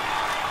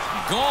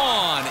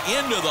 Gone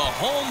into the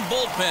home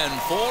bullpen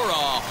for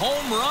a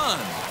home run.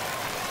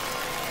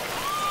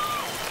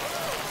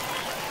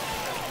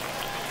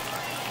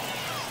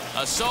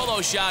 A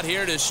solo shot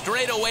here to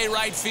straightaway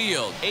right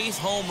field. 8th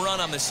home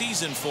run on the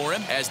season for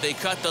him. As they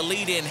cut the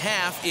lead in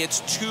half,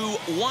 it's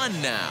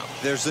 2-1 now.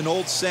 There's an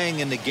old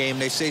saying in the game.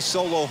 They say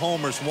solo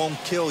homers won't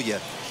kill you.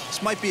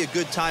 This might be a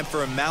good time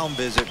for a mound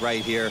visit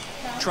right here.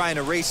 Try and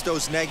erase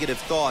those negative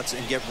thoughts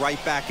and get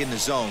right back in the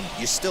zone.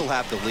 You still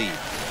have the lead.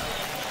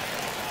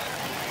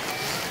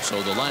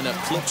 So the lineup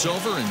flips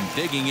over, and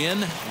digging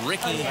in,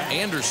 Ricky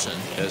Anderson,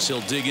 as he'll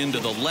dig into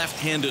the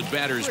left-handed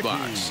batter's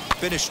box.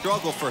 Been a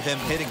struggle for him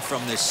hitting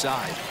from this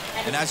side.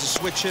 And as a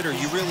switch hitter,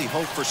 you really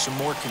hope for some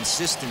more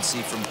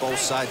consistency from both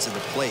sides of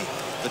the plate.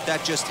 But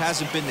that just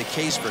hasn't been the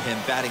case for him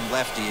batting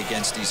lefty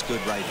against these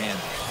good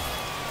right-handers.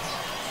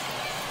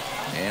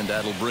 And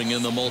that'll bring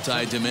in the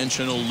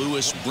multi-dimensional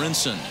Lewis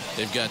Brinson.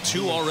 They've got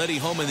 2 already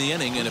home in the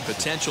inning and a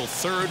potential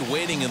 3rd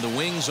waiting in the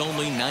wings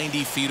only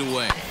 90 feet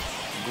away.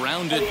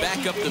 Grounded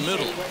back up the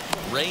middle,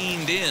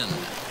 reined in.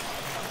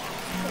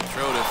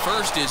 Throw to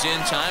first is in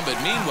time, but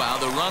meanwhile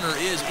the runner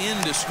is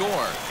in to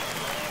score.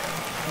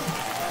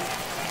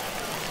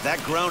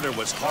 That grounder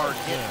was hard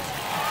hit.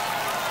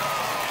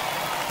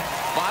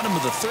 Bottom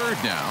of the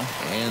 3rd now,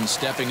 and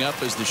stepping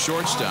up as the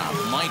shortstop,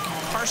 Mike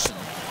Carson.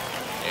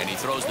 And he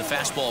throws the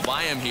fastball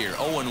by him here,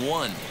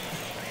 0-1.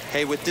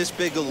 Hey, with this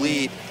big a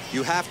lead,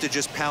 you have to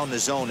just pound the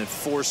zone and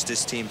force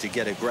this team to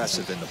get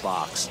aggressive in the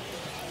box.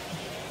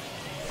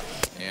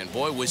 And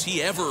boy, was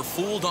he ever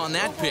fooled on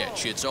that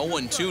pitch. It's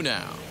 0-2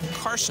 now.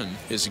 Carson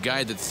is a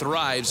guy that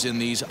thrives in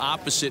these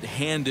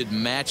opposite-handed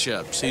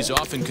matchups. He's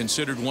often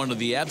considered one of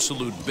the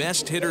absolute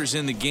best hitters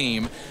in the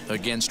game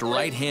against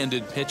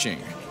right-handed pitching.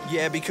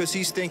 Yeah, because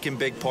he's thinking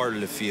big part of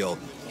the field.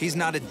 He's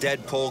not a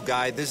dead pull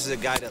guy. This is a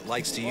guy that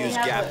likes to use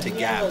gap to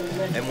gap.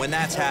 And when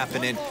that's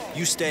happening,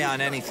 you stay on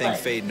anything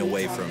fading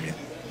away from you.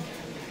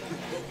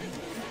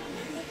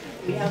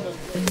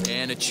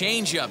 And a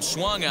changeup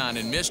swung on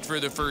and missed for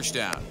the first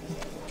out.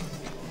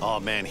 Oh,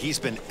 man, he's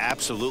been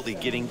absolutely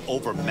getting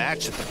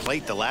overmatched at the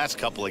plate the last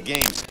couple of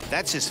games.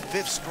 That's his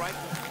 5th strike.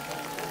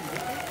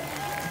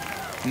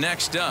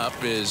 Next up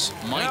is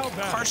Mike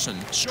Carson,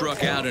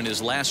 struck out in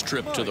his last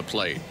trip to the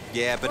plate.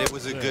 Yeah, but it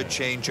was a good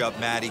changeup,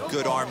 Matty.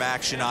 Good arm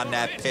action on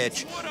that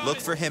pitch. Look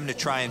for him to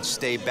try and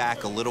stay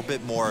back a little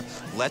bit more.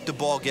 Let the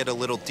ball get a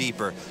little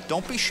deeper.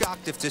 Don't be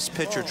shocked if this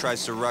pitcher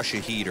tries to rush a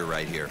heater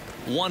right here.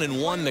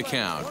 1-1 the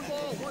count.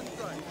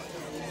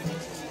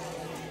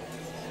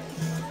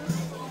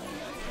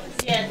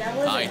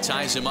 High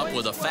ties him up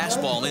with a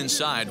fastball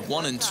inside,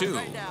 1-2.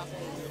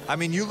 I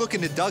mean, you look in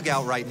the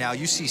dugout right now,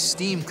 you see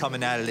steam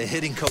coming out of the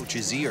hitting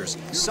coach's ears.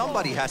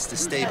 Somebody has to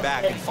stay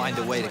back and find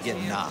a way to get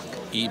a knock.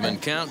 Even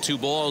count, 2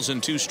 balls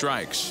and 2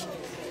 strikes.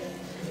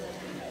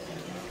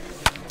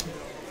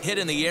 Hit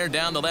in the air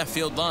down the left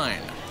field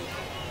line.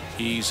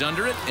 He's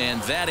under it,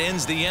 and that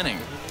ends the inning.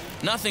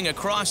 Nothing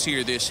across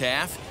here this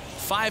half.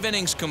 5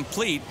 innings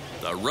complete.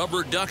 The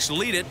Rubber Ducks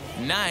lead it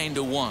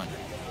 9-1.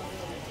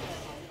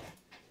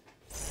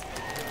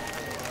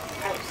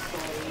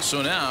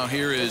 So now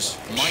here is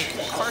Mike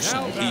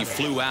Carson. He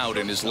flew out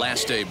in his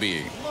last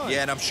AB.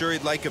 Yeah, and I'm sure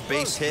he'd like a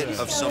base hit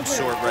of some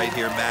sort right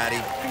here, Matty.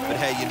 But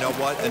hey, you know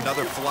what?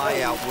 Another fly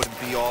out wouldn't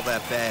be all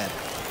that bad.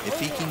 If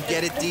he can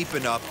get it deep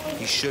enough,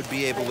 he should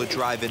be able to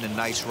drive in a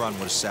nice run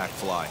with a sac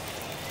fly.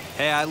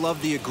 Hey, I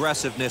love the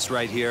aggressiveness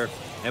right here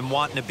and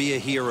wanting to be a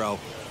hero.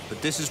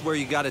 But this is where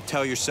you got to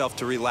tell yourself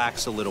to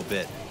relax a little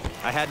bit.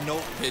 I had no...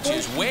 Pitch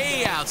is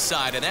way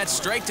outside, and that's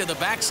straight to the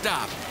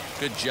backstop.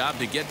 Good job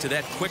to get to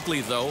that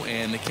quickly, though,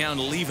 and the count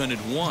will even at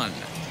 1.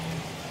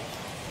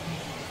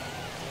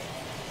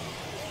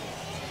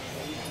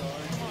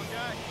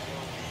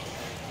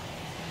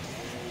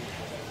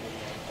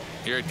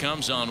 Here it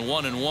comes on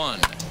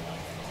 1-1.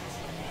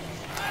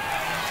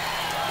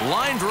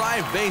 Line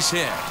drive base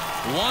hit.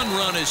 1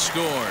 run is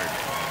scored,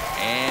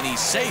 and he's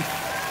safe.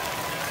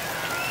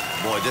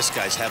 Boy, this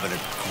guy's having a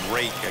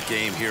great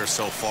game here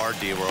so far,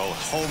 D-Row.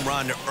 Home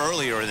run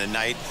earlier in the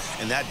night,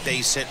 and that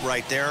base hit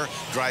right there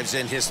drives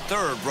in his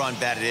third run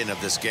batted in of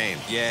this game.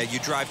 Yeah, you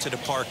drive to the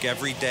park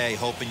every day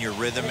hoping your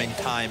rhythm and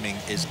timing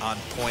is on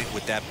point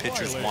with that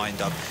pitcher's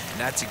windup, and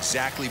that's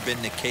exactly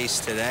been the case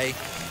today.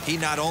 He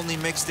not only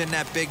mixed in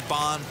that big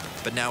bomb,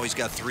 but now he's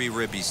got 3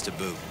 ribbies to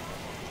boot.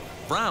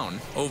 Brown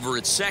over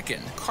at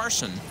second.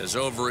 Carson is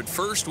over at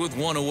first with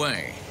 1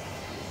 away.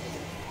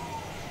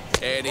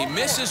 And he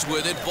misses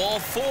with it, ball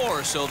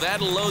 4, so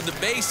that'll load the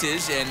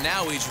bases, and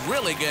now he's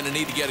really going to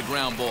need to get a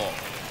ground ball.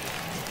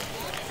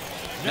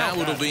 Now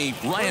it'll be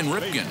Ryan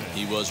Ripken.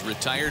 He was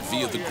retired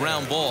via the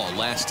ground ball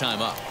last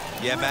time up.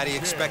 Yeah, Matty,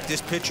 expect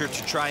this pitcher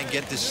to try and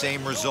get the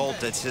same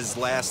result as his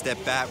last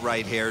at bat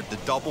right here. The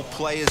double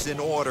play is in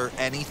order.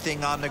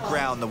 Anything on the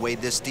ground, the way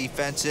this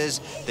defense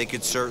is, they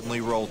could certainly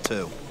roll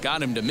 2.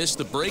 Got him to miss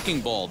the breaking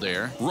ball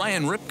there.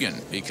 Ryan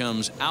Ripken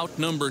becomes out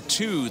number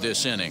 2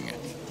 this inning.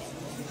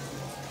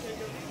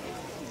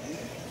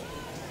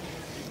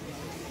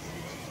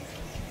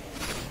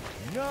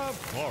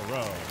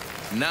 Navarro.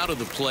 Now to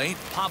the plate,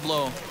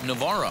 Pablo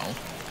Navarro.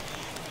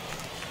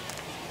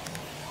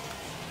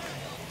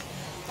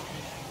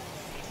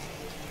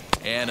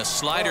 And a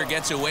slider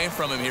gets away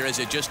from him here as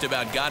it just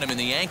about got him in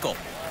the ankle.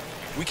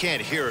 We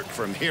can't hear it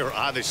from here,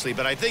 obviously,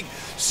 but I think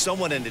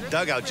someone in the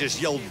dugout just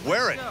yelled,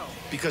 "Wear it,"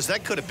 because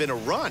that could have been a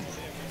run.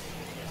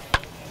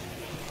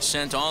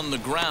 Sent on the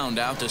ground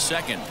out to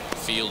second.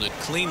 Fielded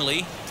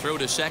cleanly. Throw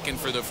to second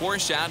for the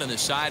force out, and the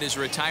side is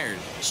retired.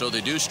 So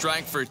they do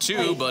strike for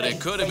 2, but it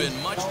could have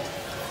been much.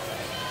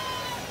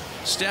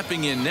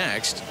 Stepping in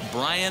next,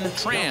 Brian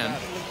Tran.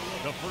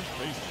 The first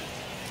baseman,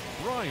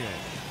 Brian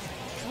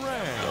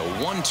Tran.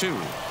 The 1-2.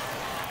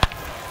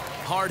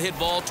 Hard hit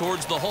ball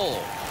towards the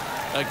hole.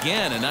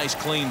 Again, a nice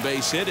clean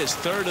base hit, his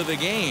 3rd of the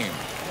game.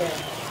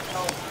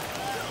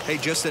 Hey,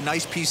 just a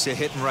nice piece of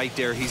hitting right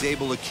there. He's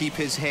able to keep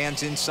his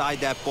hands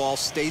inside that ball,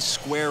 stay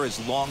square as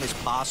long as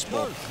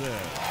possible.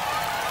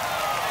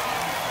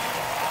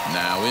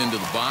 Now into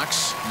the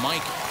box,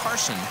 Mike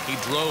Carson. He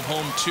drove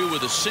home 2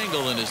 with a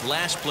single in his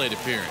last plate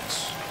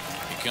appearance.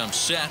 He comes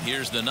set.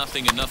 Here's the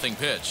 0-0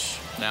 pitch.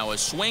 Now a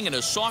swing and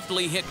a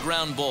softly hit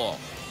ground ball.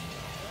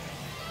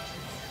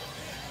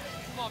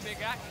 Come on, big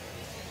guy.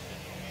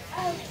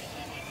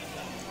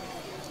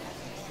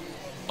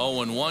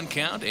 0-1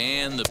 count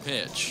and the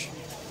pitch.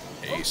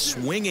 A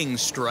swinging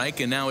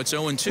strike, and now it's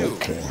 0-2.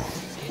 Okay.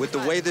 With the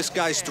way this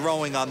guy's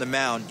throwing on the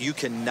mound, you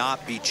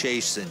cannot be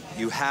chasing.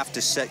 You have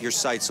to set your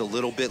sights a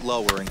little bit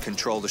lower and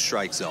control the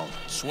strike zone.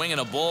 Swinging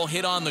a ball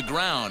hit on the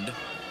ground. Hey,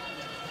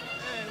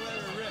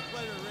 let her rip,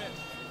 let her rip.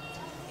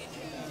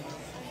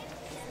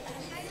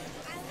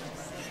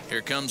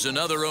 Here comes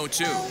another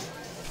 0-2.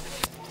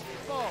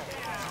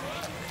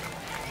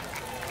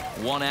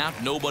 1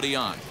 out, nobody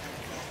on.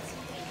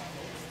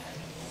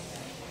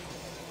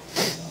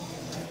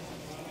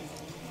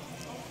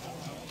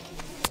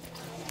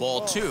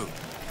 Ball 2.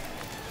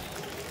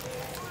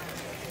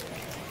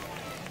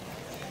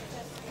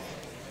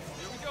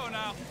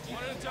 Now,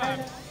 one at a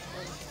time.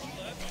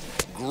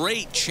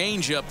 Great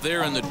changeup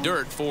there in the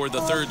dirt for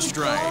the 3rd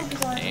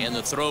strike. And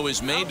the throw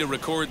is made to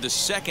record the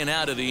 2nd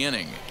out of the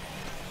inning.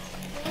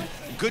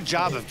 Good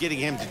job of getting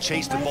him to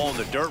chase the ball in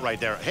the dirt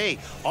right there. Hey,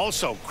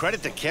 also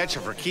credit the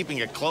catcher for keeping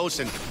it close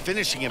and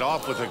finishing it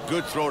off with a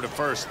good throw to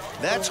first.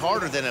 That's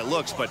harder than it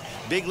looks, but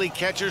big league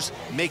catchers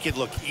make it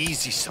look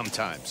easy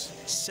sometimes.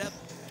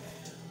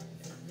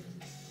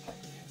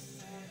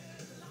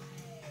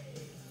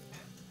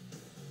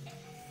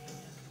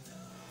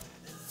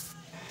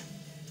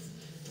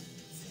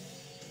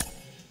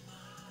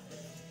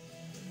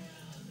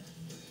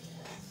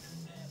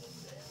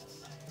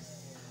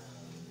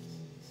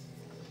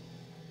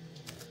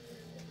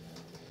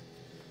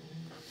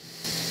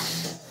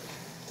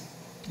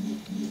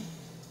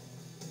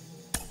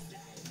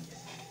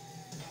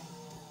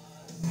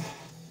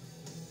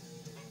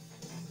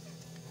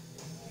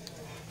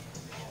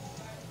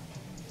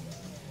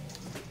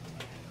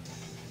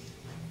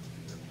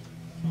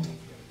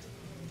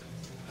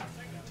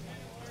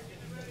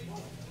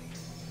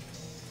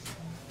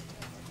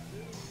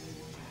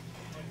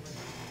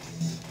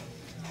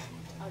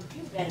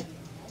 You better be.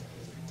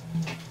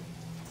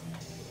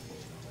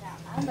 Now,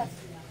 I'm about to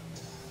do that.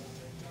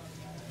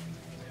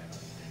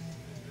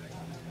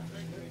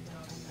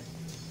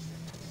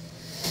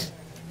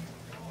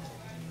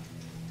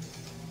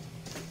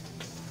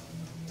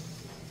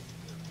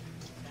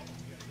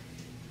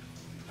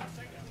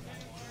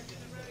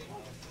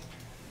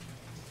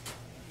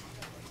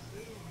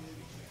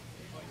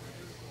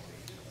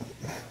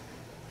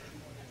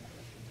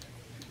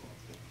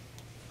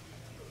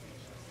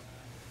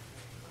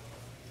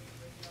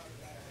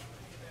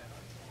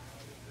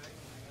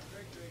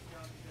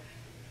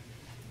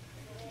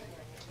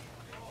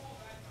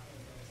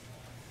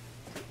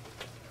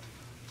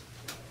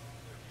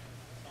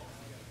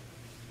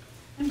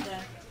 I'm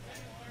done.